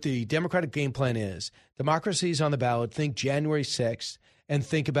what the Democratic game plan is, democracy is on the ballot. Think January 6th and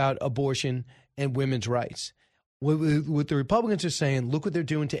think about abortion and women's rights. What the Republicans are saying, look what they're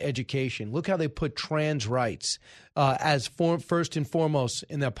doing to education. Look how they put trans rights as first and foremost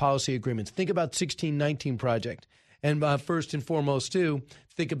in their policy agreements. Think about 1619 Project. And first and foremost, too,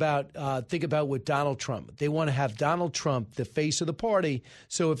 think about what Donald Trump. They want to have Donald Trump the face of the party.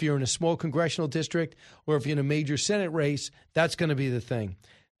 So if you're in a small congressional district or if you're in a major Senate race, that's going to be the thing.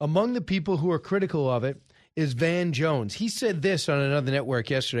 Among the people who are critical of it is Van Jones. He said this on another network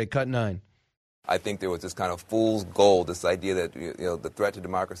yesterday, Cut 9. I think there was this kind of fool's gold, this idea that the threat to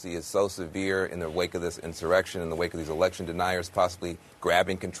democracy is so severe in the wake of this insurrection, in the wake of these election deniers possibly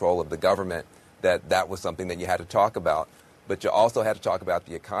grabbing control of the government, that was something that you had to talk about. But you also had to talk about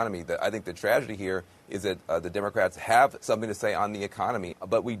the economy. I think the tragedy here is that the Democrats have something to say on the economy,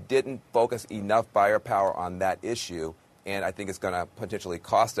 but we didn't focus enough firepower on that issue, and I think it's going to potentially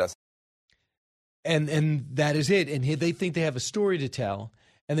cost us. And that is it. And they think they have a story to tell.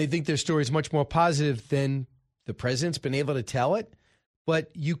 And they think their story is much more positive than the president's been able to tell it. But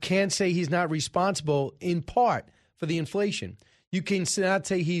you can't say he's not responsible in part for the inflation. You cannot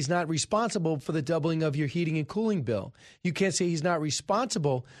say he's not responsible for the doubling of your heating and cooling bill. You can't say he's not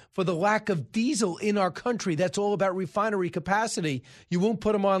responsible for the lack of diesel in our country. That's all about refinery capacity. You won't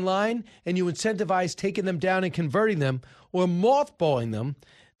put them online, and you incentivize taking them down and converting them or mothballing them.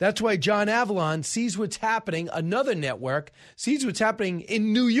 That's why John Avalon sees what's happening, another network, sees what's happening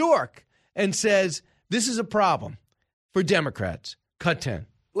in New York and says, this is a problem for Democrats. Cut 10.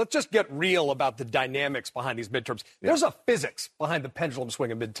 Let's just get real about the dynamics behind these midterms. There's a physics behind the pendulum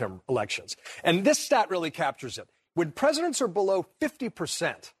swing of midterm elections. And this stat really captures it. When presidents are below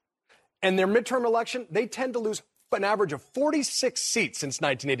 50% in their midterm election, they tend to lose an average of 46 seats since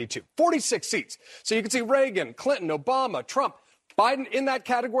 1982. 46 seats. So you can see Reagan, Clinton, Obama, Trump, Biden in that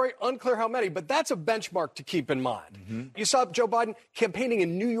category, unclear how many, but that's a benchmark to keep in mind. Mm-hmm. You saw Joe Biden campaigning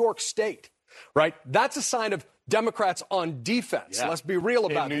in New York State, right? That's a sign of Democrats on defense. Yeah. Let's be real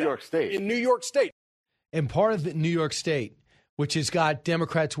about that. In New York State. In New York State. And part of New York State, which has got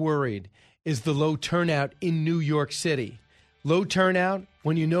Democrats worried, is the low turnout in New York City. Low turnout,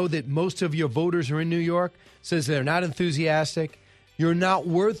 when you know that most of your voters are in New York, says they're not enthusiastic, you're not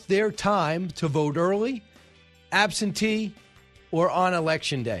worth their time to vote early, absentee, or on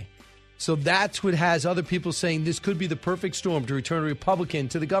Election Day. So that's what has other people saying this could be the perfect storm to return a Republican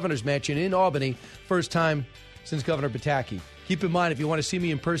to the governor's mansion in Albany, first time since Governor Pataki. Keep in mind, if you want to see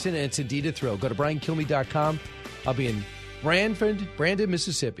me in person, and it's indeed a thrill, go to BrianKilmeade.com. I'll be in Brandon,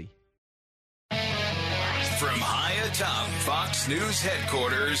 Mississippi. From high atop Fox News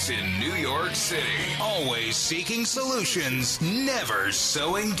headquarters in New York City, always seeking solutions, never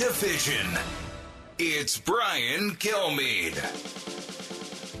sowing division. It's Brian Kilmeade.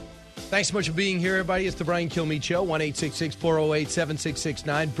 Thanks so much for being here, everybody. It's the Brian Kilmeade Show,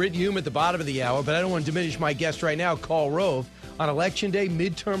 1-866-408-7669. Britt Hume at the bottom of the hour, but I don't want to diminish my guest right now, Karl Rove. On Election Day,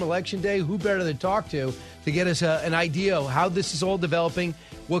 midterm Election Day, who better to talk to get us an idea of how this is all developing,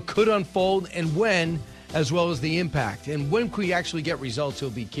 what could unfold, and when, as well as the impact. And when can we actually get results will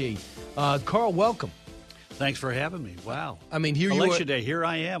be key. Karl, welcome. Thanks for having me. Wow. I mean, here Election Day, here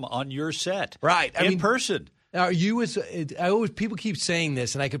I am on your set. Right. In person. Are you people keep saying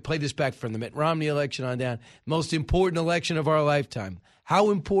this, and I could play this back from the Mitt Romney election on down. Most important election of our lifetime. How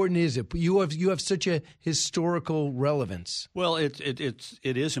important is it? You have such a historical relevance. Well, it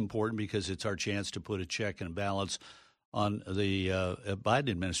is important because it's our chance to put a check and balance on the Biden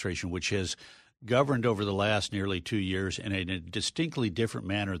administration, which has governed over the last nearly 2 years in a distinctly different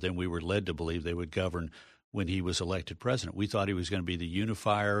manner than we were led to believe they would govern when he was elected president. We thought he was going to be the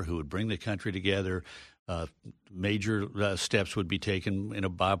unifier who would bring the country together. Major steps would be taken in a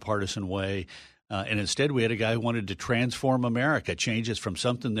bipartisan way. And instead, we had a guy who wanted to transform America, change us from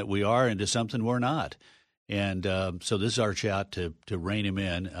something that we are into something we're not. And so this is our shot to rein him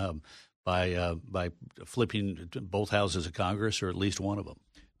in by flipping both houses of Congress, or at least one of them.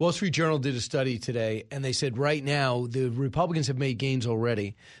 Wall Street Journal did a study today, and they said right now the Republicans have made gains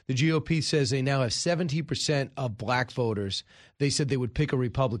already. The GOP says they now have 70% of black voters. They said they would pick a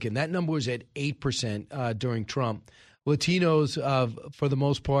Republican. That number was at 8% during Trump. Latinos, for the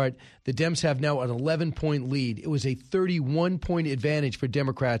most part, the Dems have now an 11-point lead. It was a 31-point advantage for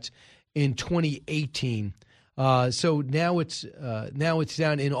Democrats in 2018. So now it's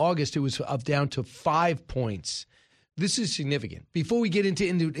down. In August, it was down to 5 points. This is significant. Before we get into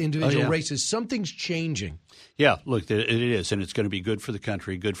individual races, something's changing. Yeah, look, it is, and it's going to be good for the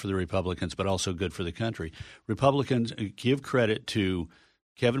country, good for the Republicans, but also good for the country. Republicans give credit to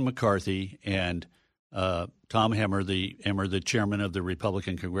Kevin McCarthy and Tom Emmer, the chairman of the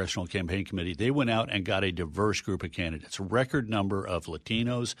Republican Congressional Campaign Committee. They went out and got a diverse group of candidates, a record number of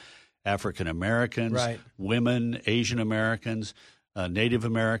Latinos, African Americans, women, Asian Americans, Native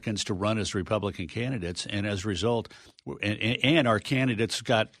Americans to run as Republican candidaes, and as a result, and our candidates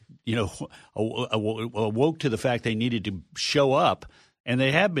got awoke to the fact they needed to show up, and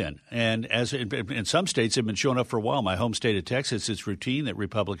they have been. And as in some states, have been showing up for a while. My home state of Texas, it's routine that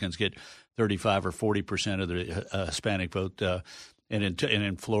Republicans get 35 or 40% of the Hispanic vote, and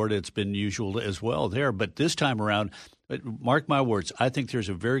in Florida, it's been usual as well there. But this time around, mark my words, I think there's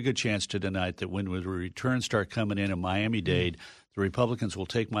a very good chance tonight that when the returns start coming in Miami-Dade, the Republicans will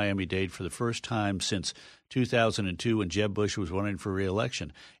take Miami-Dade for the first time since 2002 when Jeb Bush was running for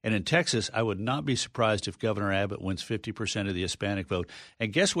re-election. And in Texas, I would not be surprised if Governor Abbott wins 50% of the Hispanic vote.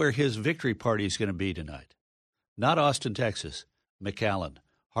 And guess where his victory party is going to be tonight? Not Austin, Texas, McAllen,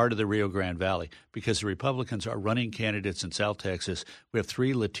 heart of the Rio Grande Valley, because the Republicans are running candidates in South Texas. We have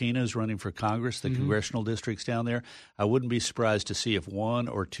 3 Latinas running for Congress, the congressional districts down there. I wouldn't be surprised to see if 1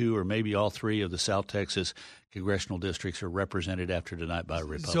 or 2 or maybe all 3 of the South Texas congressional districts are represented after tonight by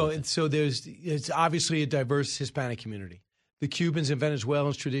Republicans. So it's obviously a diverse Hispanic community. The Cubans and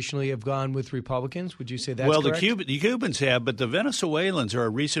Venezuelans traditionally have gone with Republicans. Would you say that's correct? Well, the Cubans have, but the Venezuelans are a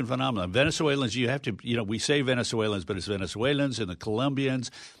recent phenomenon. Venezuelans, you have to, we say Venezuelans, but it's Venezuelans and the Colombians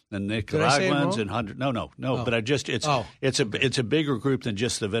and Nicaraguans and But it's a bigger group than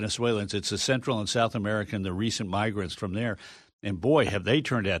just the Venezuelans. It's the Central and South American, the recent migrants from there. And boy, have they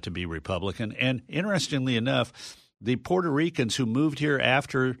turned out to be Republican. And interestingly enough, the Puerto Ricans who moved here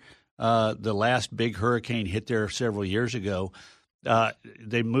after the last big hurricane hit there several years ago,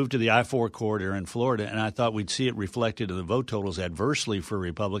 they moved to the I-4 corridor in Florida, and I thought we'd see it reflected in the vote totals adversely for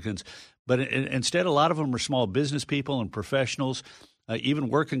Republicans. But instead, a lot of them are small business people and professionals, even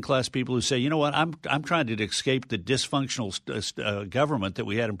working-class people who say, you know what, I'm trying to escape the dysfunctional government that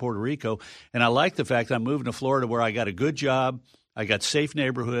we had in Puerto Rico, and I like the fact that I'm moving to Florida where I got a good job, I got safe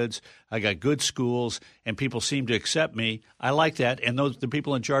neighborhoods, I got good schools, and people seem to accept me. I like that, and the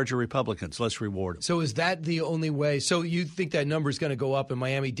people in charge are Republicans. Let's reward them. So is that the only way? So you think that number is going to go up, and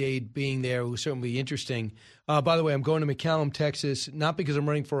Miami-Dade being there will certainly be interesting. By the way, I'm going to McAllen, Texas, not because I'm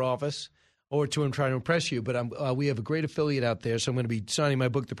running for office or I'm trying to impress you, but we have a great affiliate out there, so I'm going to be signing my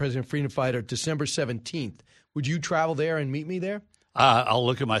book, The President Freedom Fighter, December 17th. Would you travel there and meet me there? I'll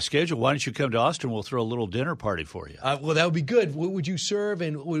look at my schedule. Why don't you come to Austin? We'll throw a little dinner party for you. Well, that would be good. What would you serve,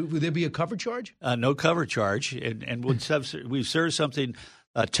 and would there be a cover charge? No cover charge, and we've served something.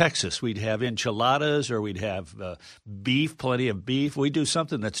 Texas, we'd have enchiladas, or we'd have beef, plenty of beef. We do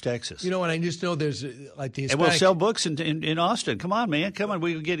something that's Texas. And I just know there's like the Hispanic. And we'll sell books in Austin. Come on, man, come on.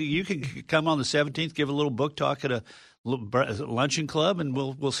 You can come on the 17th, give a little book talk at a luncheon club, and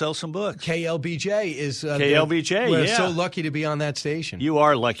we'll sell some books. KLBJ is KLBJ. We're so lucky to be on that station. You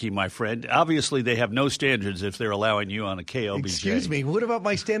are lucky, my friend. Obviously, they have no standards if they're allowing you on a KLBJ. Excuse me. What about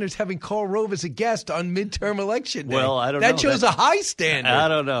my standards having Karl Rove as a guest on midterm election day? Well, I don't know. That shows a high standard. I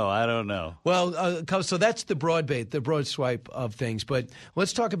don't know. Well, so that's the broad swipe of things. But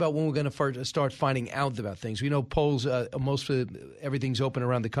let's talk about when we're going to start finding out about things. We know polls, most of everything's open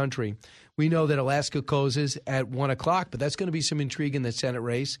around the country. We know that Alaska closes at 1 o'clock, but that's going to be some intrigue in the Senate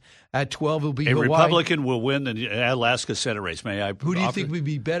race. At 12, it'll be a Republican will win the Alaska Senate race. May I? Who do you think would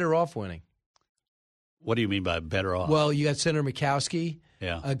be better off winning? What do you mean by better off? Well, you got Senator Murkowski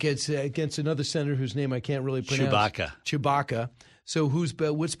against another senator whose name I can't really pronounce. Chewbacca. So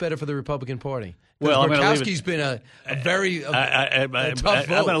what's better for the Republican Party? Well, Murkowski's been a very tough vote.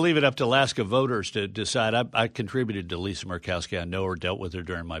 I'm going to leave it up to Alaska voters to decide. I contributed to Lisa Murkowski. I know her, dealt with her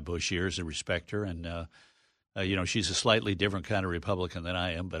during my Bush years, and respect her. And she's a slightly different kind of Republican than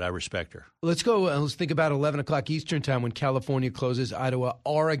I am, but I respect her. Let's go. Let's think about 11 o'clock Eastern time when California closes, Idaho,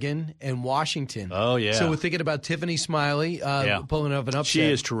 Oregon, and Washington. Oh, yeah. So we're thinking about Tiffany Smiley pulling off an upset. She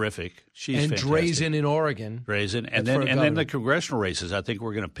is terrific. She's fantastic. Drazen in Oregon. Drazen. And then the congressional races. I think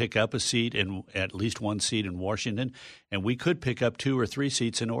we're going to pick up a seat, at least one seat in Washington, and we could pick up 2 or 3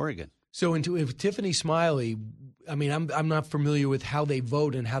 seats in Oregon. So if Tiffany Smiley, I'm not familiar with how they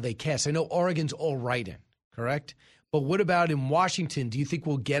vote and how they cast. I know Oregon's all write-in. Correct? But what about in Washington? Do you think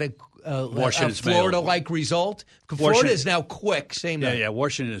we'll get a Florida-like result? Florida is now quick, same night. Yeah,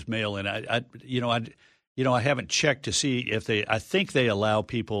 Washington is mail-in. I haven't checked to see if they – I think they allow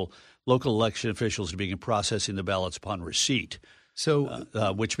local election officials to begin processing the ballots upon receipt, so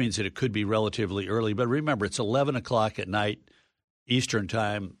which means that it could be relatively early. But remember, it's 11 o'clock at night Eastern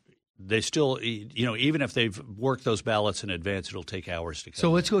time. They still, even if they've worked those ballots in advance, it'll take hours to come.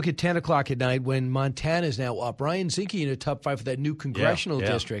 So let's look at 10 o'clock at night when Montana is now up. Ryan Zinke in a top 5 for that new congressional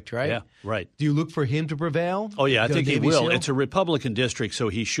district, right? Yeah, right. Do you look for him to prevail? Oh, yeah, I think he will. It's a Republican district, so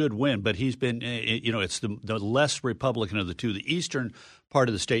he should win. But he's been, it's the less Republican of the two. The eastern part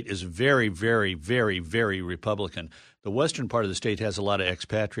of the state is very, very, very, very Republican. The western part of the state has a lot of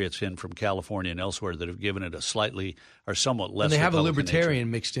expatriates in from California and elsewhere that have given it a slightly or somewhat less. And they have Republican a libertarian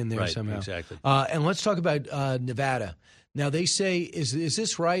nature. mixed in there somehow. Exactly. And let's talk about Nevada. Now they say, is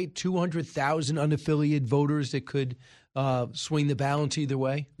this right? 200,000 unaffiliated voters that could swing the balance either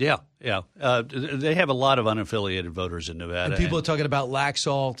way? Yeah. They have a lot of unaffiliated voters in Nevada. And people are talking about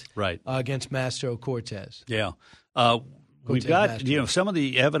Laxalt against Mastro Cortez. Yeah. We've got some of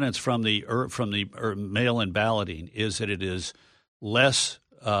the evidence from the mail-in balloting is that it is less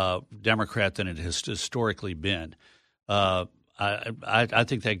Democrat than it has historically been. I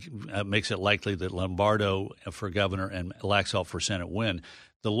think that makes it likely that Lombardo for governor and Laxalt for Senate win.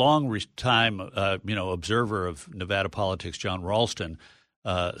 The long-time observer of Nevada politics, John Ralston,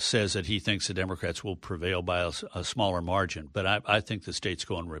 says that he thinks the Democrats will prevail by a smaller margin. But I think the state's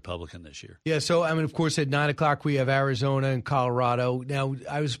going Republican this year. Yeah, so, of course, at 9 o'clock we have Arizona and Colorado. Now,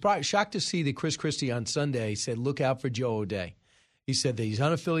 I was shocked to see that Chris Christie on Sunday said, look out for Joe O'Dea. He said that he's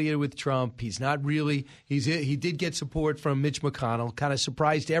unaffiliated with Trump. He's not really – he did get support from Mitch McConnell, kind of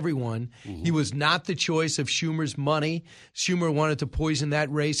surprised everyone. Mm-hmm. He was not the choice of Schumer's money. Schumer wanted to poison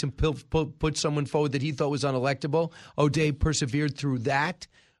that race and put someone forward that he thought was unelectable. O'Dea persevered through that.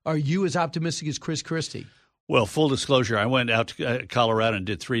 Are you as optimistic as Chris Christie? Well, full disclosure, I went out to Colorado and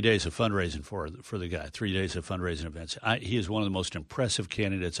did 3 days of fundraising for the guy, 3 days of fundraising events. He is one of the most impressive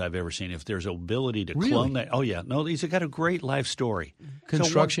candidates I've ever seen. If there's ability to clone that. Oh, yeah. No, he's got a great life story.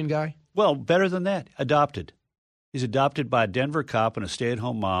 Construction guy? Well, better than that. Adopted. He's adopted by a Denver cop and a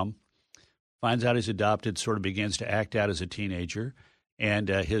stay-at-home mom. Finds out he's adopted, sort of begins to act out as a teenager. And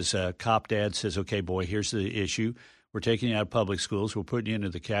his cop dad says, okay, boy, here's the issue. We're taking you out of public schools. We're putting you into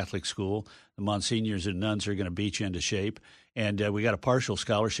the Catholic school. The Monsignors and nuns are going to beat you into shape. And we got a partial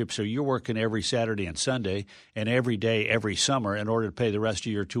scholarship, so you're working every Saturday and Sunday and every day, every summer in order to pay the rest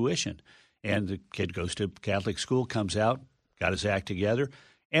of your tuition. And the kid goes to Catholic school, comes out, got his act together,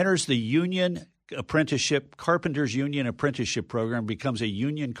 enters the union apprenticeship, Carpenters Union Apprenticeship Program, becomes a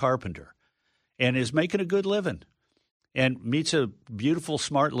union carpenter, and is making a good living. And meets a beautiful,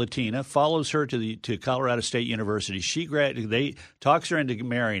 smart Latina, follows her to Colorado State University. They talks her into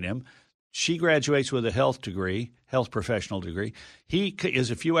marrying him. She graduates with a health professional degree. He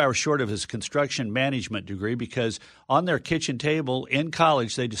is a few hours short of his construction management degree because on their kitchen table in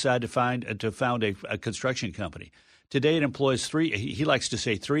college they decided to found a construction company. Today it employs he likes to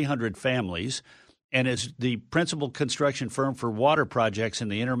say 300 families, and is the principal construction firm for water projects in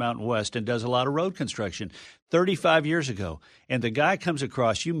the Intermountain West and does a lot of road construction. 35 years ago. And the guy comes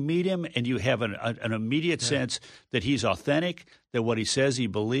across, you meet him and you have an immediate sense that he's authentic, that what he says he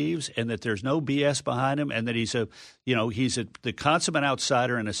believes, and that there's no BS behind him, and that he's the consummate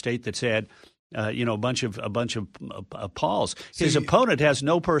outsider in a state that's had a bunch of Pauls. His opponent has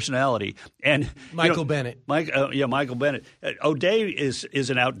no personality, and Michael Bennet. Michael Bennet. O'Day is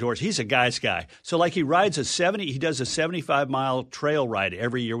an outdoors. He's a guy's guy. So like he does a 75-mile trail ride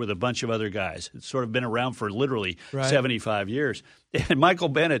every year with a bunch of other guys. It's sort of been around for literally 75 years. And Michael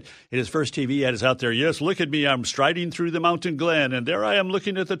Bennet, in his first TV ad, is out there. Yes, look at me. I'm striding through the mountain glen, and there I am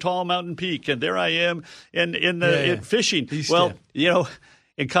looking at the tall mountain peak, and there I am in fishing.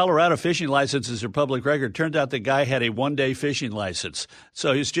 In Colorado, fishing licenses are public record. Turned out the guy had a one-day fishing license.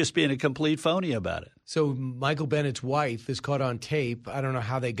 So he's just being a complete phony about it. So Michael Bennett's wife is caught on tape. I don't know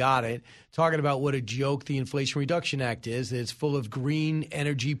how they got it, talking about what a joke the Inflation Reduction Act is. That it's full of green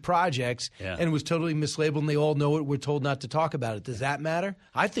energy projects, and it was totally mislabeled, and they all know it. We're told not to talk about it. Does that matter?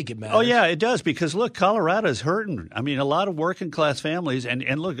 I think it matters. Oh, yeah, it does, because, look, Colorado's hurting. I mean, a lot of working-class families, and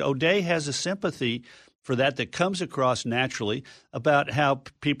look, O'Day has a sympathy for that comes across naturally about how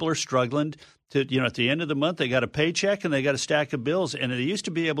people are struggling to, at the end of the month, they got a paycheck and they got a stack of bills, and they used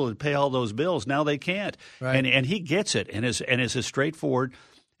to be able to pay all those bills. Now they can't. Right. And he gets it and is a straightforward.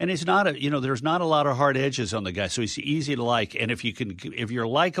 And he's not there's not a lot of hard edges on the guy, so he's easy to like. And if you're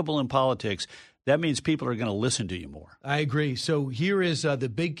likable in politics, that means people are going to listen to you more. I agree. So here is the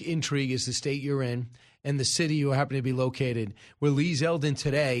big intrigue is the state you're in and the city you happen to be located, where Lee Zeldin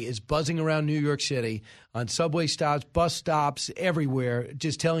today is buzzing around New York City on subway stops, bus stops, everywhere,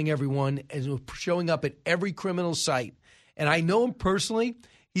 just telling everyone and showing up at every criminal site. And I know him personally.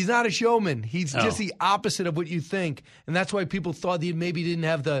 He's not a showman. He's just the opposite of what you think. And that's why people thought he maybe didn't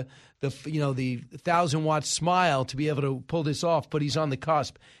have the 1,000-watt smile to be able to pull this off, but he's on the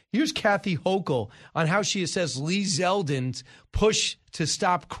cusp. Here's Kathy Hochul on how she assessed Lee Zeldin's push to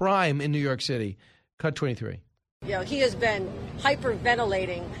stop crime in New York City. Cut 23. He has been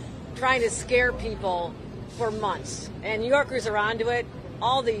hyperventilating, trying to scare people for months. And New Yorkers are onto it.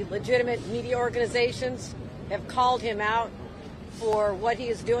 All the legitimate media organizations have called him out for what he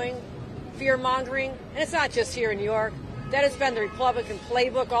is doing, fear-mongering. And it's not just here in New York. That has been the Republican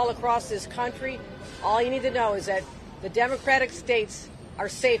playbook all across this country. All you need to know is that the Democratic states are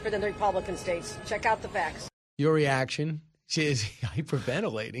safer than the Republican states. Check out the facts. Your reaction? She is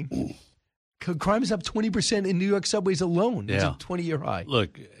hyperventilating. Crime is up 20% in New York subways alone. It's a 20-year high.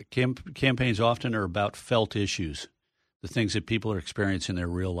 Look, campaigns often are about felt issues, the things that people are experiencing in their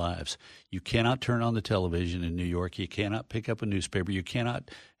real lives. You cannot turn on the television in New York. You cannot pick up a newspaper. You cannot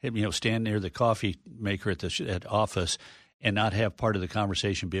stand near the coffee maker at office and not have part of the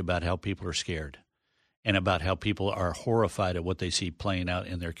conversation be about how people are scared and about how people are horrified at what they see playing out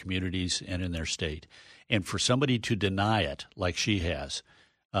in their communities and in their state. And for somebody to deny it like she has,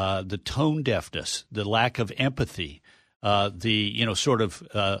 the tone deafness, the lack of empathy,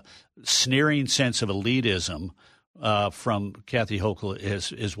 the sneering sense of elitism from Kathy Hochul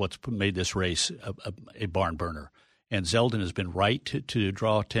is what's made this race a barn burner. And Zeldin has been right to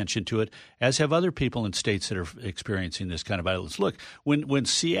draw attention to it, as have other people in states that are experiencing this kind of violence. Look, when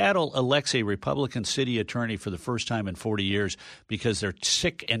Seattle elects a Republican city attorney for the first time in 40 years because they're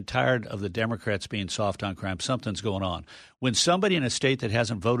sick and tired of the Democrats being soft on crime, something's going on. When somebody in a state that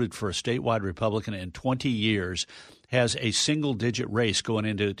hasn't voted for a statewide Republican in 20 years has a single-digit race going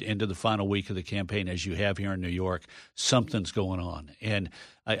into the final week of the campaign, as you have here in New York, something's going on. And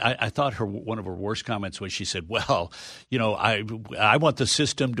I thought one of her worst comments was she said, well, I want the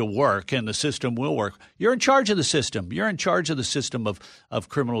system to work, and the system will work. You're in charge of the system. You're in charge of the system of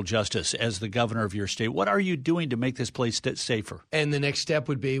criminal justice as the governor of your state. What are you doing to make this place safer? And the next step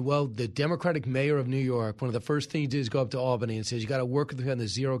would be, well, the Democratic mayor of New York, one of the first things he did is go up to Albany and says, you got to work with me on the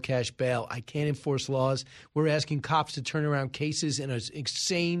zero cash bail. I can't enforce laws. We're asking cops to turn around cases in an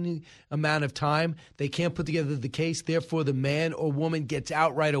insane amount of time. They can't put together the case. Therefore, the man or woman gets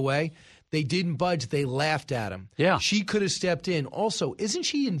out right away. They didn't budge. They laughed at him. Yeah. She could have stepped in. Also, isn't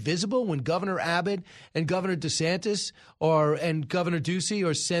she invisible when Governor Abbott and Governor DeSantis and Governor Ducey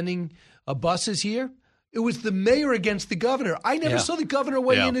are sending buses here? It was the mayor against the governor. I never saw the governor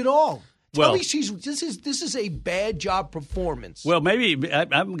weigh in at all. Tell me this is a bad job performance. Well,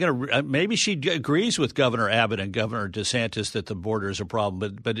 maybe she agrees with Governor Abbott and Governor DeSantis that the border is a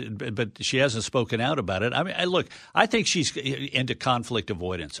problem, but she hasn't spoken out about it. I mean, I think she's into conflict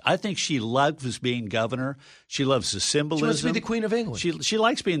avoidance. I think she loves being governor. She loves the symbolism. She wants to be the Queen of England. She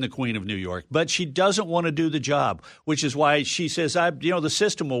likes being the Queen of New York, but she doesn't want to do the job, which is why she says, the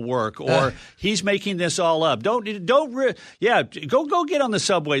system will work, or he's making this all up. Go get on the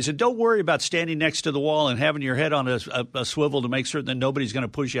subways and don't worry about standing next to the wall and having your head on a swivel to make certain that nobody's going to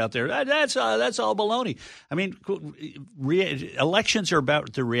push you out there. That's all baloney. I mean, elections are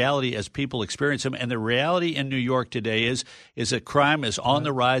about the reality as people experience them, and the reality in New York today is that crime is on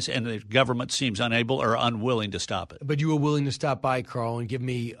the rise, and the government seems unable or unwilling to stop it. But you were willing to stop by, Carl, and give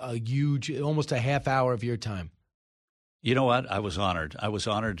me almost a half hour of your time. You know what? I was honored. I was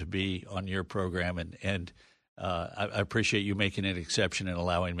honored to be on your program, and I appreciate you making an exception and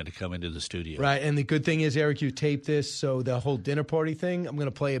allowing me to come into the studio. Right, and the good thing is, Eric, you taped this, so the whole dinner party thing, I'm going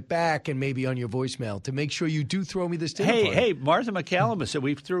to play it back and maybe on your voicemail to make sure you do throw me this dinner party. Hey, Martha McCallum said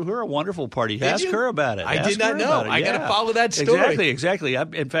we threw her a wonderful party. Ask her about it. I did not know. I got to follow that story. Exactly.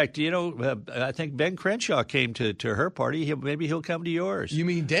 In fact, I think Ben Crenshaw came to her party. Maybe he'll come to yours. You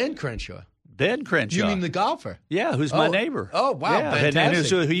mean Dan Crenshaw? Ben Crenshaw. You mean the golfer? Yeah, who's my neighbor. Oh, wow, yeah, fantastic. And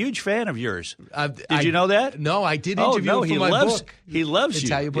he's a huge fan of yours. Did you know that? No, I did interview him for my book. He loves you.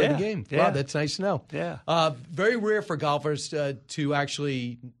 It's how you play the game. Yeah. Wow, that's nice to know. Yeah. Very rare for golfers to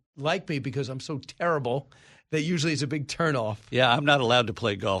actually like me because I'm so terrible. That usually is a big turnoff. Yeah, I'm not allowed to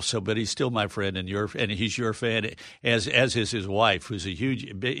play golf, but he's still my friend, and he's your fan, as is his wife, who's a huge,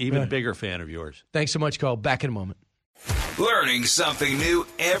 even bigger fan of yours. Thanks so much, Carl. Back in a moment. Learning something new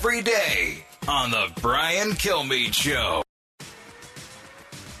every day on the Brian Kilmeade Show.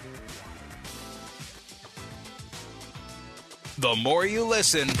 The more you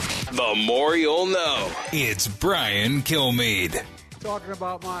listen, the more you'll know. It's Brian Kilmeade. Talking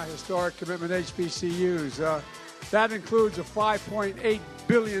about my historic commitment to HBCUs. That includes the $5.8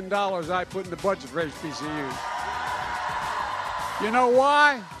 billion I put in the budget for HBCUs. You know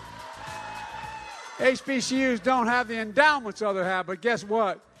why? HBCUs don't have the endowments others have, but guess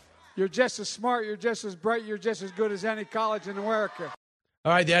what? You're just as smart, you're just as bright, you're just as good as any college in America.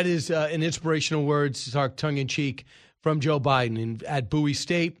 All right, that is an inspirational words, tongue-in-cheek, from Joe Biden. At Bowie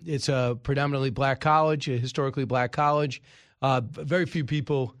State, it's a predominantly black college, a historically black college. Very few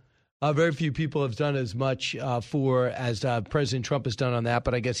people have done as much as President Trump has done on that,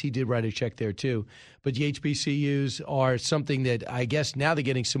 but I guess he did write a check there too. But the HBCUs are something that I guess now they're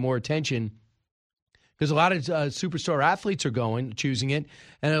getting some more attention because a lot of superstar athletes are choosing it.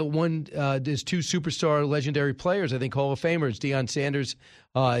 And there's two superstar legendary players, I think Hall of Famers. Deion Sanders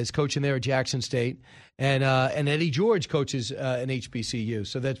is coaching there at Jackson State. And Eddie George coaches an HBCU,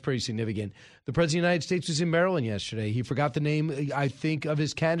 so that's pretty significant. The President of the United States was in Maryland yesterday. He forgot the name, I think, of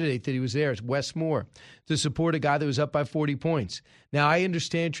his candidate that he was there. It's Wes Moore, to support a guy that was up by 40 points. Now, I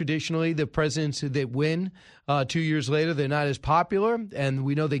understand traditionally the presidents that win 2 years later, they're not as popular, and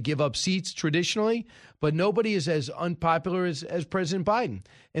we know they give up seats traditionally, but nobody is as unpopular as President Biden.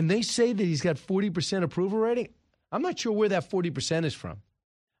 And they say that he's got 40% approval rating. I'm not sure where that 40% is from.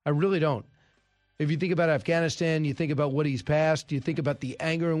 I really don't. If you think about Afghanistan, you think about what he's passed, you think about the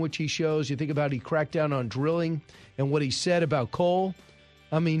anger in which he shows, you think about he cracked down on drilling and what he said about coal.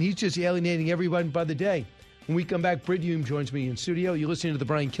 I mean, he's just alienating everybody by the day. When we come back, Britt Hume joins me in studio. You're listening to The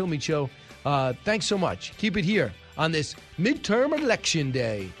Brian Kilmeade Show. Thanks so much. Keep it here on this midterm election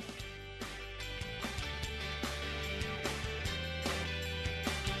day.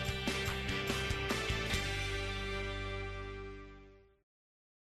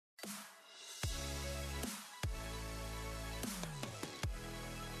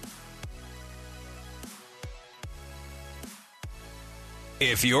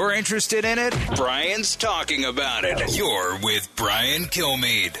 If you're interested in it, Brian's talking about it. You're with Brian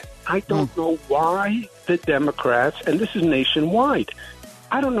Kilmeade. I don't know why the Democrats, and this is nationwide,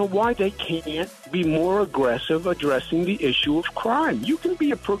 I don't know why they can't be more aggressive addressing the issue of crime. You can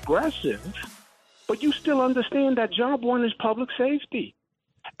be a progressive, but you still understand that job one is public safety.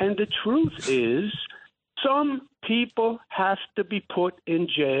 And the truth is, some people have to be put in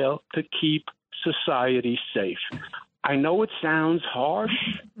jail to keep society safe. I know it sounds harsh,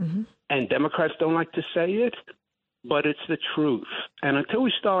 and Democrats don't like to say it, but it's the truth. And until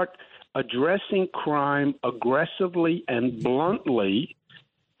we start addressing crime aggressively and bluntly,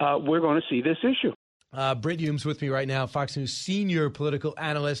 we're going to see this issue. Britt Hume's with me right now, Fox News senior political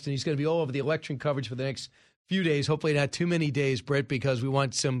analyst, and he's going to be all over the election coverage for the next few days. Hopefully not too many days, Britt, because we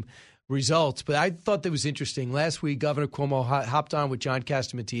want some results. But I thought that was interesting. Last week, Governor Cuomo hopped on with John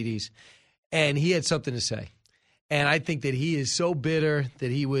Catsimatidis, and he had something to say. And I think that he is so bitter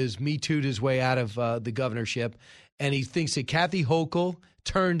that he was Me Too'd his way out of the governorship, and he thinks that Kathy Hochul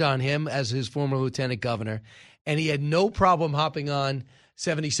turned on him as his former lieutenant governor, and he had no problem hopping on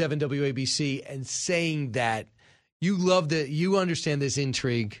 77 WABC and saying that you understand this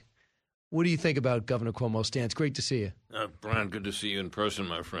intrigue. What do you think about Governor Cuomo's stance? Great to see you. Brian, good to see you in person,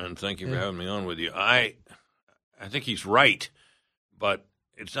 my friend. Thank you for having me on with you. I think he's right, but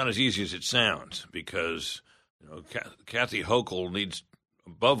it's not as easy as it sounds because Kathy Hochul needs,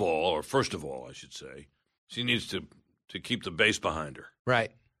 above all, or first of all, I should say, she needs to keep the base behind her.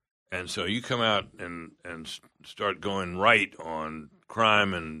 Right. And so you come out and start going right on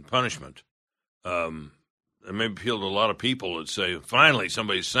crime and punishment. It may appeal to a lot of people that say, finally,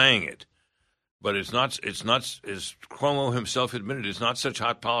 somebody's saying it. But it's not, as Cuomo himself admitted, it's not such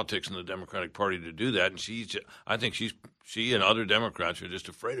hot politics in the Democratic Party to do that. And I think she and other Democrats are just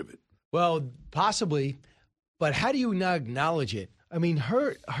afraid of it. Well, possibly. But how do you not acknowledge it? I mean,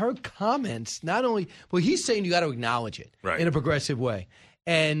 her comments not only – well, he's saying you got to acknowledge it in a progressive way.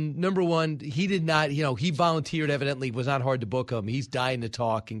 And number one, he did not – he volunteered evidently. It was not hard to book him. He's dying to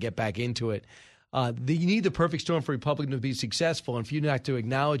talk and get back into it. You need the perfect storm for Republicans to be successful and for you not to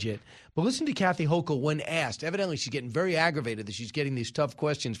acknowledge it. But listen to Kathy Hochul when asked. Evidently, she's getting very aggravated that she's getting these tough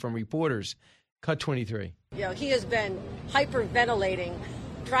questions from reporters. Cut 23. He has been hyperventilating,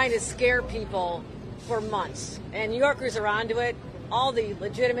 trying to scare people for months. And New Yorkers are onto it. All the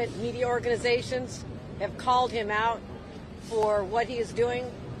legitimate media organizations have called him out for what he is doing,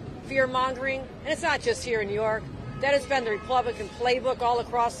 fear-mongering. And it's not just here in New York. That has been the Republican playbook all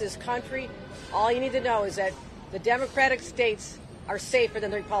across this country. All you need to know is that the Democratic states are safer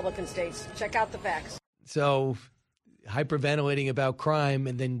than the Republican states. Check out the facts. So, hyperventilating about crime,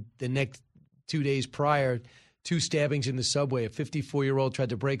 and then the next 2 days prior, 2 stabbings in the subway. A 54-year-old tried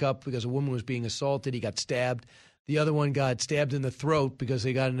to break up because a woman was being assaulted. He got stabbed. The other one got stabbed in the throat because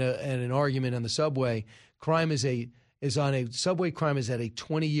they got in an argument on the subway. Crime is subway crime is at a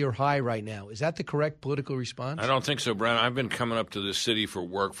 20-year high right now. Is that the correct political response? I don't think so, Brian. I've been coming up to this city for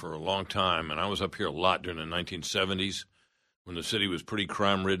work for a long time, and I was up here a lot during the 1970s when the city was pretty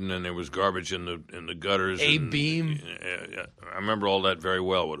crime-ridden and there was garbage in the gutters. Beam. I remember all that very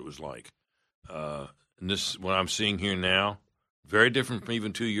well, what it was like. And this, what I'm seeing here now, very different from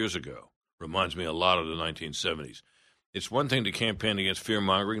even 2 years ago. Reminds me a lot of the 1970s. It's one thing to campaign against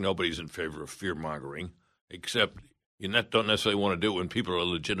fear-mongering. Nobody's in favor of fear-mongering, except you don't necessarily want to do it when people are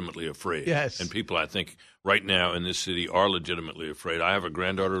legitimately afraid. Yes. And people, I think, right now in this city are legitimately afraid. I have a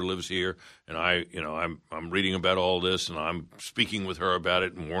granddaughter who lives here, and I'm reading about all this, and I'm speaking with her about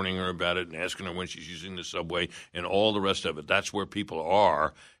it and warning her about it and asking her when she's using the subway and all the rest of it. That's where people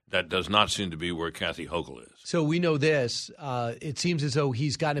are. That does not seem to be where Kathy Hochul is. So we know this. It seems as though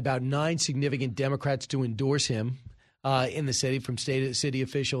he's gotten about 9 significant Democrats to endorse him in the city, from city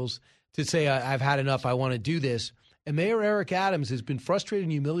officials, to say, I've had enough, I want to do this. And Mayor Eric Adams has been frustrated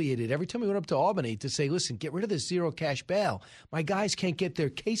and humiliated every time we went up to Albany to say, listen, get rid of this zero cash bail. My guys can't get their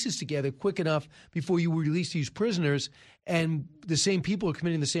cases together quick enough before you release these prisoners, and the same people are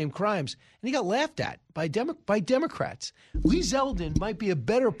committing the same crimes. And he got laughed at by Democrats. Lee Zeldin might be a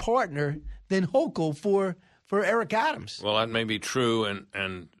better partner than Hochul for Eric Adams. Well, that may be true,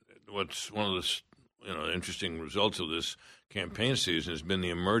 and what's one of the interesting results of this campaign season has been the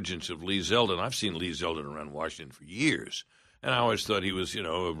emergence of Lee Zeldin. I've seen Lee Zeldin around Washington for years, and I always thought he was,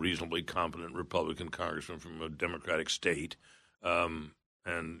 a reasonably competent Republican congressman from a Democratic state. And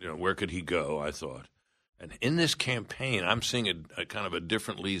where could he go, I thought. And in this campaign, I'm seeing a kind of a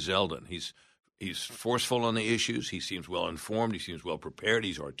different Lee Zeldin. He's forceful on the issues. He seems well informed. He seems well prepared.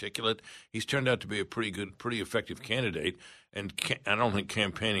 He's articulate. He's turned out to be a pretty good, pretty effective candidate. And I don't think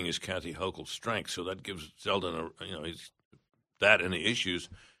campaigning is Kathy Hochul's strength. So that gives Zeldin that and the issues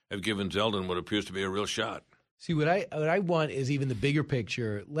have given Zeldin what appears to be a real shot. See, what I want is even the bigger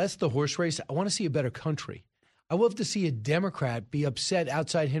picture. Less the horse race. I want to see a better country. I love to see a Democrat be upset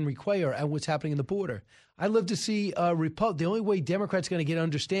outside Henry Cuellar at what's happening in the border. I'd love to see the only way Democrats are going to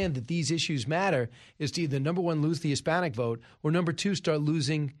understand that these issues matter is to either, number one, lose the Hispanic vote, or number two, start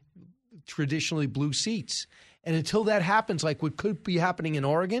losing traditionally blue seats. And until that happens, like what could be happening in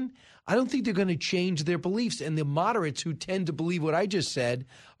Oregon, I don't think they're going to change their beliefs. And the moderates who tend to believe what I just said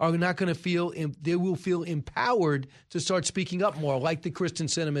are not going to they will feel empowered to start speaking up more, like the Kristen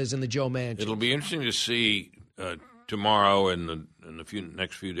Sinemas and the Joe Manchin. It'll be interesting to see tomorrow and the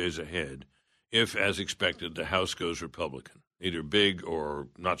next few days ahead if, as expected, the House goes Republican, either big or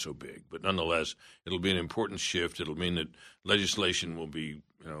not so big. But nonetheless, it'll be an important shift. It'll mean that legislation will be,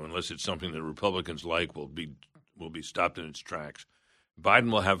 unless it's something that Republicans like, will be stopped in its tracks.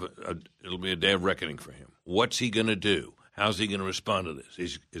 Biden will have it'll be a day of reckoning for him. What's he going to do? How's he going to respond to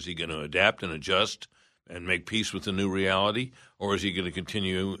this? Is he going to adapt and adjust and make peace with the new reality, or is he going to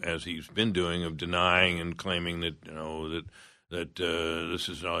continue as he's been doing of denying and claiming that that this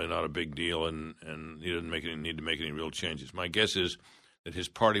is really not a big deal and he doesn't need to make any real changes? My guess is that his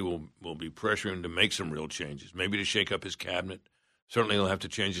party will be pressuring to make some real changes, maybe to shake up his cabinet. Certainly he'll have to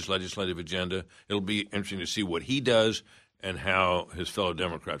change his legislative agenda. It'll be interesting to see what he does and how his fellow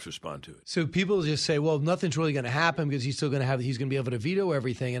Democrats respond to it. So people just say, well, nothing's really going to happen because he's going to be able to veto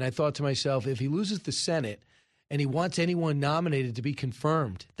everything. And I thought to myself, if he loses the Senate and he wants anyone nominated to be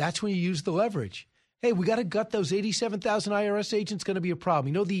confirmed, that's when you use the leverage. Hey, we got to gut those 87,000 IRS agents. Going to be a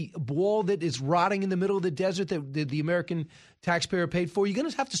problem. You know, the wall that is rotting in the middle of the desert that the American taxpayer paid for? You're going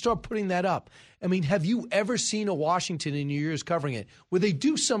to have to start putting that up. I mean, have you ever seen a Washington in your years covering it where they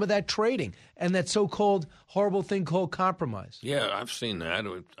do some of that trading and that so-called horrible thing called compromise? Yeah, I've seen that.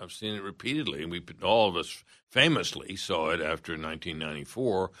 I've seen it repeatedly. All of us famously saw it after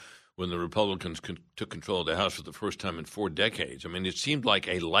 1994 when the Republicans took control of the House for the first time in 4 decades. I mean, it seemed like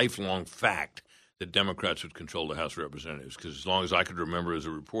a lifelong fact that Democrats would control the House of Representatives, because as long as I could remember as a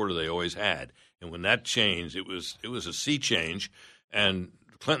reporter, they always had. And when that changed, it was a sea change. And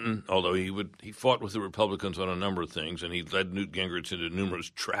Clinton, although he fought with the Republicans on a number of things, and he led Newt Gingrich into numerous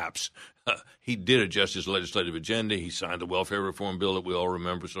traps, he did adjust his legislative agenda. He signed the welfare reform bill that we all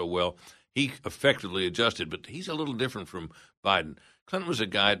remember so well. He effectively adjusted, but he's a little different from Biden. Clinton was a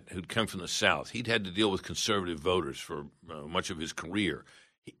guy who'd come from the South. He'd had to deal with conservative voters for much of his career.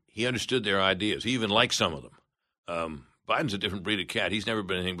 He understood their ideas. He even liked some of them. Biden's a different breed of cat. He's never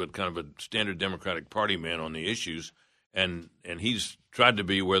been anything but kind of a standard Democratic Party man on the issues, and he's tried to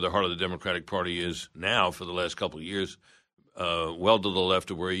be where the heart of the Democratic Party is now for the last couple of years, well to the left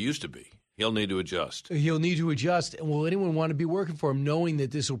of where he used to be. He'll need to adjust. He'll need to adjust. And will anyone want to be working for him knowing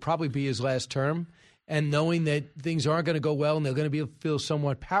that this will probably be his last term and knowing that things aren't going to go well and they're going to feel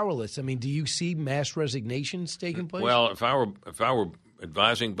somewhat powerless? I mean, do you see mass resignations taking place? Well, if I were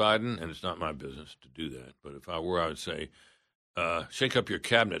advising Biden, and it's not my business to do that, but if I were, I would say, shake up your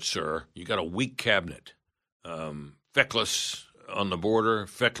cabinet, sir. You got a weak cabinet. Feckless on the border,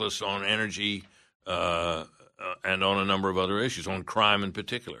 feckless on energy, and on a number of other issues, on crime in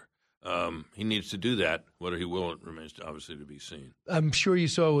particular. He needs to do that. Whether he will, it remains obviously to be seen. I'm sure you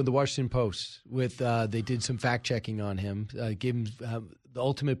saw with the Washington Post with they did some fact checking on him, gave him the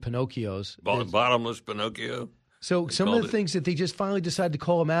ultimate Pinocchios, bottomless Pinocchio. So some of the things that they just finally decided to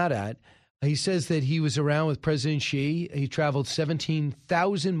call him out at. He says that he was around with President Xi. He traveled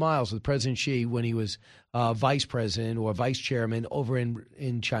 17,000 miles with President Xi when he was vice president or vice chairman over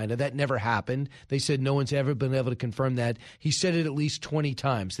in China. That never happened. They said no one's ever been able to confirm that. He said it at least 20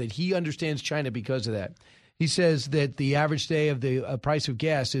 times, that he understands China because of that. He says that the average day of the price of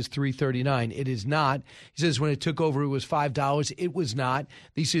gas is $3.39. It is not. He says when it took over, it was $5. It was not.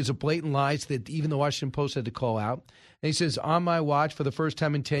 These are blatant lies that even the Washington Post had to call out. And he says, on my watch, for the first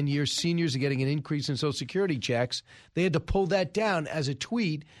time in 10 years, seniors are getting an increase in Social Security checks. They had to pull that down as a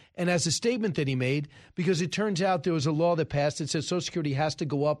tweet and as a statement that he made because it turns out there was a law that passed that says Social Security has to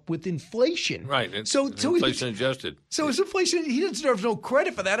go up with inflation. Right. So inflation adjusted. So it's inflation. He deserves no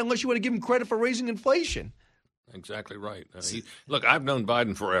credit for that unless you want to give him credit for raising inflation. Exactly right. Look, I've known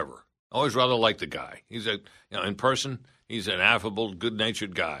Biden forever. I always rather liked the guy. He's in person, he's an affable,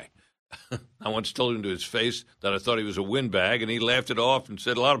 good-natured guy. I once told him to his face that I thought he was a windbag, and he laughed it off and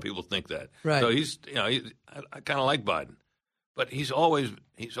said a lot of people think that. Right. So I kind of like Biden, but he's always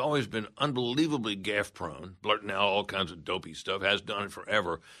been unbelievably gaffe-prone, blurting out all kinds of dopey stuff. Has done it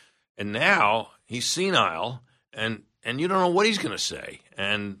forever, and now he's senile, and you don't know what he's going to say.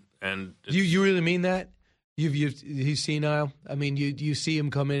 And you really mean that? He's senile. I mean, you see him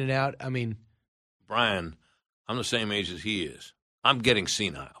come in and out. I mean, Brian, I'm the same age as he is. I'm getting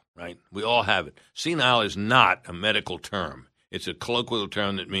senile. Right? We all have it. Senile is not a medical term. It's a colloquial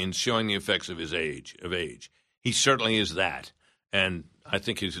term that means showing the effects of his age. He certainly is that. And I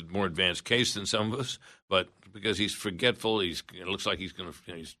think he's a more advanced case than some of us, but because he's forgetful, it looks like he's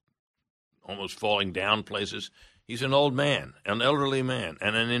almost falling down places. He's an old man, an elderly man,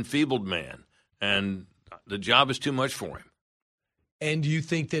 and an enfeebled man, and the job is too much for him. And do you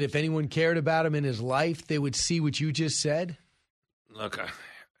think that if anyone cared about him in his life, they would see what you just said? Look,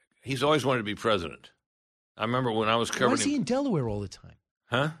 he's always wanted to be president. I remember when I was covering him. Why is he in Delaware all the time?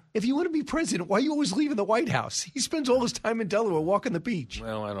 Huh? If you want to be president, why are you always leaving the White House? He spends all his time in Delaware walking the beach.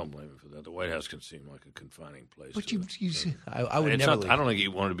 Well, I don't blame him for that. The White House can seem like a confining place. But I would never leave. I don't think he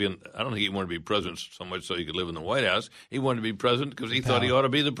wanted to be president so much so he could live in the White House. He wanted to be president because he thought he ought to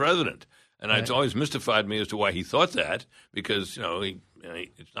be the president. And It's always mystified me as to why he thought that, because he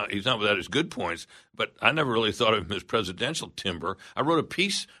he's not without his good points, but I never really thought of him as presidential timber. I wrote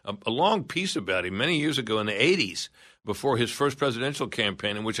a long piece about him many years ago in the 80s before his first presidential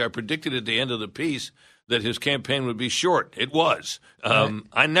campaign, in which I predicted at the end of the piece that his campaign would be short. It was.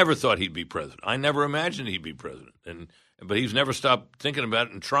 I never thought he'd be president. I never imagined he'd be president. But he's never stopped thinking about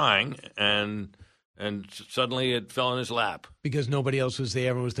it and trying, and suddenly it fell in his lap. Because nobody else was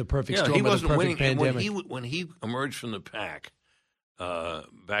there and it was the perfect storm he wasn't of the perfect winning. pandemic. When he emerged from the pack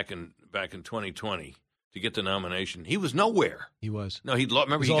back in 2020 to get the nomination, he was nowhere. He was. No, he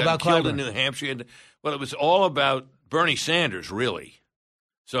got killed in New Hampshire. It was all about Bernie Sanders, really.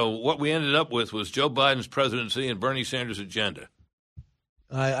 So what we ended up with was Joe Biden's presidency and Bernie Sanders' agenda.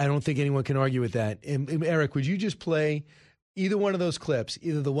 I don't think anyone can argue with that. And Eric, would you just play either one of those clips,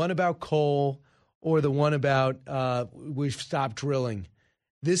 either the one about coal or the one about we've stopped drilling?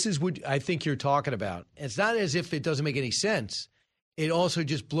 This is what I think you're talking about. It's not as if it doesn't make any sense. It also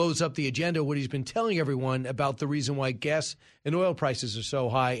just blows up the agenda, what he's been telling everyone about the reason why gas and oil prices are so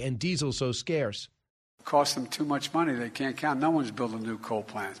high and diesel so scarce. It costs them too much money. They can't count. No one's building new coal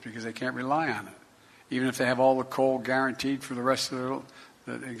plants because they can't rely on it, even if they have all the coal guaranteed for the rest of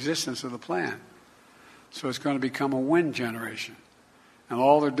the existence of the plant. So it's going to become a wind generation. And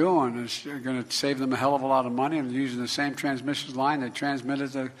all they're doing is going to save them a hell of a lot of money and using the same transmission line they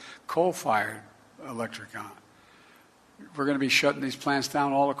transmitted the coal-fired electric on. We're going to be shutting these plants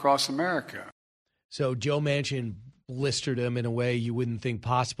down all across America. So Joe Manchin blistered him in a way you wouldn't think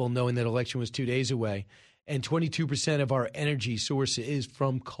possible, knowing that election was 2 days away. And 22% of our energy source is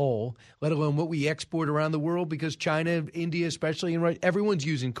from coal, let alone what we export around the world, because China, India especially, and everyone's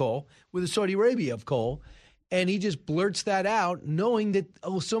using coal, with Saudi Arabia of coal. And he just blurts that out, knowing that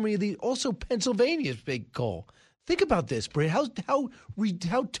so many of these, also Pennsylvania's big coal. Think about this, Britt. How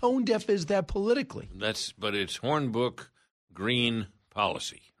tone deaf is that politically? But it's Hornbook green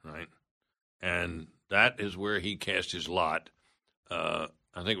policy, right? And that is where he cast his lot. I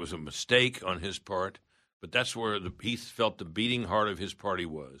think it was a mistake on his part, but that's where he felt the beating heart of his party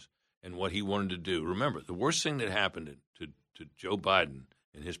was and what he wanted to do. Remember, the worst thing that happened to Joe Biden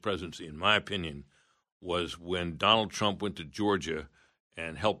in his presidency, in my opinion, was when Donald Trump went to Georgia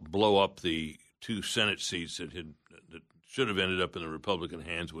and helped blow up the 2 Senate seats that should have ended up in the Republican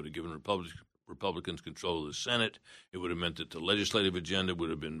hands, would have given Republicans control of the Senate. It would have meant that the legislative agenda would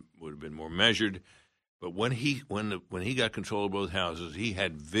have been more measured. But when he got control of both houses, he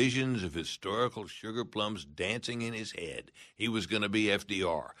had visions of historical sugar plums dancing in his head. He was going to be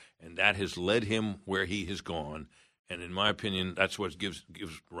FDR, and that has led him where he has gone. And in my opinion, that's what gives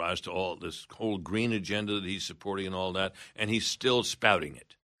rise to all this whole green agenda that he's supporting and all that, and he's still spouting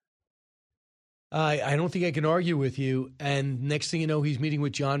it. I don't think I can argue with you. And next thing you know, he's meeting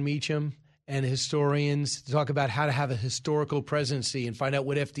with John Meacham and historians to talk about how to have a historical presidency and find out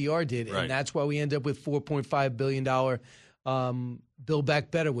what FDR did. Right. And that's why we end up with $4.5 billion Build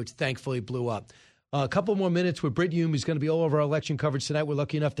Back Better, which thankfully blew up. A couple more minutes with Brit Hume. He's going to be all over our election coverage tonight. We're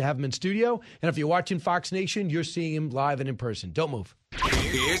lucky enough to have him in studio. And if you're watching Fox Nation, you're seeing him live and in person. Don't move.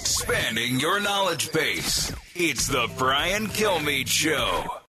 Expanding your knowledge base. It's the Brian Kilmeade Show.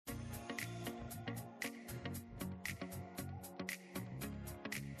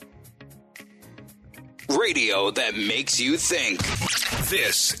 Radio that makes you think.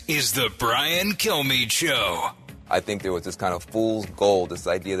 This is the Brian Kilmeade Show. I think there was this kind of fool's gold, this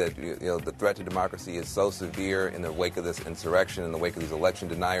idea that the threat to democracy is so severe in the wake of this insurrection, in the wake of these election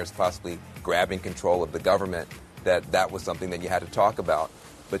deniers possibly grabbing control of the government, that was something that you had to talk about.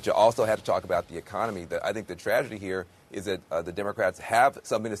 But you also had to talk about the economy. I think the tragedy here is that the Democrats have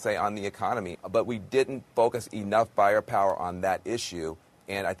something to say on the economy, but we didn't focus enough firepower on that issue,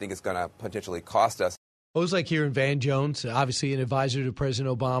 and I think it's going to potentially cost us. It was like hearing Van Jones, obviously an advisor to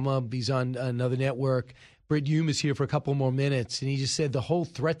President Obama. He's on another network. Brit Hume is here for a couple more minutes, and he just said the whole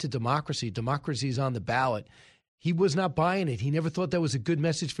threat to democracy is on the ballot. He was not buying it. He never thought that was a good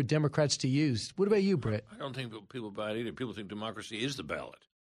message for Democrats to use. What about you, Britt? I don't think people buy it either. People think democracy is the ballot,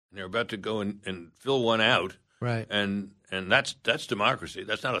 and they're about to go and fill one out. Right. And that's democracy.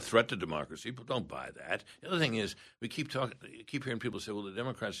 That's not a threat to democracy. People don't buy that. The other thing is we keep hearing people say, well, the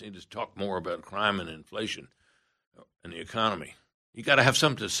Democrats need to talk more about crime and inflation and the economy. You got to have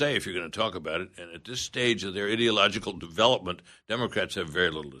something to say if you're going to talk about it. And at this stage of their ideological development, Democrats have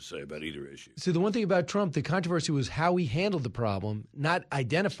very little to say about either issue. So the one thing about Trump, the controversy was how he handled the problem, not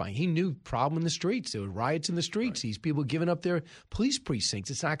identifying. He knew problem in the streets. There were riots in the streets. Right. These people giving up their police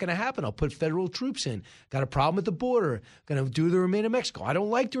precincts. It's not going to happen. I'll put federal troops in. Got a problem at the border. Going to do the Remain in Mexico. I don't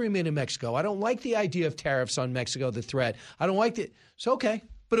like the Remain in Mexico. I don't like the idea of tariffs on Mexico, the threat. I don't like it. So, okay.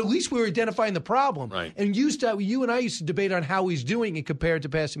 but at least we're identifying the problem. Right. And you and I used to debate on how he's doing it compared to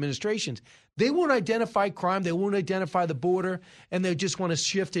past administrations. They won't identify crime. They won't identify the border, and they just want to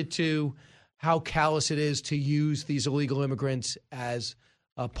shift it to how callous it is to use these illegal immigrants as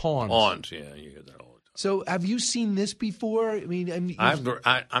pawns. Pawns, yeah, you hear that all the time. So have you seen this before? I mean,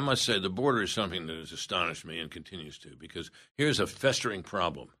 I must say the border is something that has astonished me and continues to, because here's a festering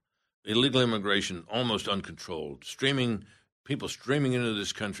problem. Illegal immigration, almost uncontrolled, people streaming into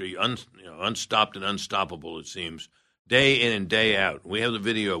this country, unstopped and unstoppable, it seems, day in and day out. We have the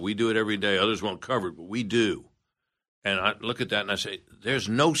video. We do it every day. Others won't cover it, but we do. And I look at that and I say, there's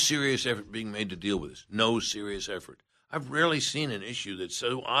no serious effort being made to deal with this. No serious effort. I've rarely seen an issue that's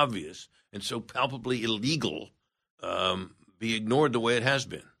so obvious and so palpably illegal be ignored the way it has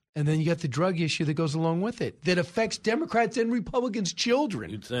been. And then you got the drug issue that goes along with it that affects Democrats and Republicans' children.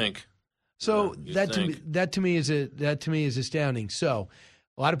 You'd think. So that to me is astounding. So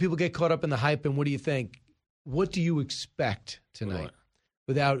a lot of people get caught up in the hype. And what do you think? What do you expect tonight?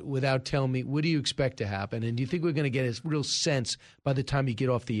 Without telling me, what do you expect to happen? And do you think we're going to get a real sense by the time you get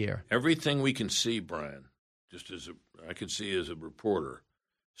off the air? Everything we can see, Brian, just as I can see as a reporter,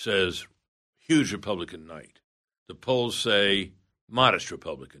 says huge Republican night. The polls say modest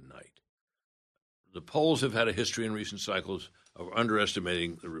Republican night. The polls have had a history in recent cycles of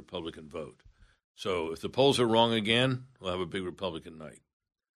underestimating the Republican vote. So if the polls are wrong again, we'll have a big Republican night.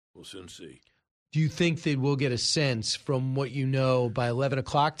 We'll soon see. Do you think that we'll get a sense from what you know by 11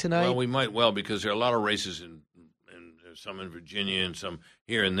 o'clock tonight? Well, we might because there are a lot of races in some in Virginia and some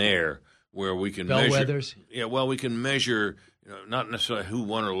here and there where we can Bellwethers. measure. Yeah, well, we can measure, not necessarily who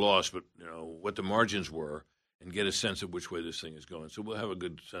won or lost, but what the margins were, and get a sense of which way this thing is going. So we'll have a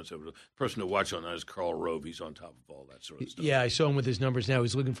good sense of it. The person to watch on that is Karl Rove. He's on top of all that sort of stuff. Yeah, I saw him with his numbers now.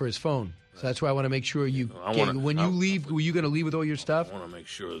 He's looking for his phone. So that's why I want to make sure when you leave, were you going to leave with all your stuff? I want to make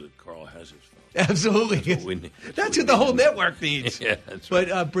sure that Karl has his phone. Absolutely. That's what we need. That's what the whole network needs. Yeah, that's right.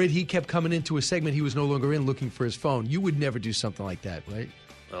 But, Britt, he kept coming into a segment he was no longer in looking for his phone. You would never do something like that, right?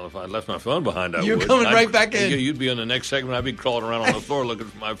 Well, if I left my phone behind, I would. You're coming right back in. You'd be on the next segment. I'd be crawling around on the floor looking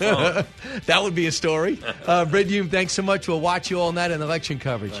for my phone. That would be a story. Britt Hume, thanks so much. We'll watch you all night in election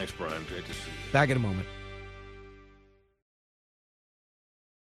coverage. Thanks, Brian. Great to see you. Back in a moment.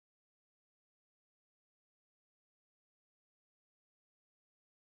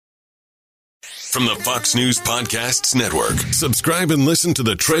 From the Fox News Podcasts Network. Subscribe and listen to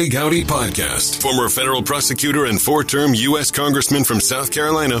the Trey Gowdy Podcast. Former federal prosecutor and 4-term U.S. Congressman from South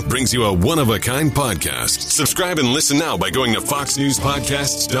Carolina brings you a one-of-a-kind podcast. Subscribe and listen now by going to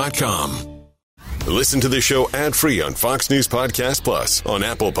foxnewspodcasts.com. Listen to the show ad-free on Fox News Podcast Plus, on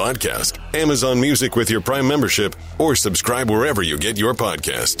Apple Podcast, Amazon Music with your Prime membership, or subscribe wherever you get your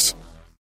podcasts.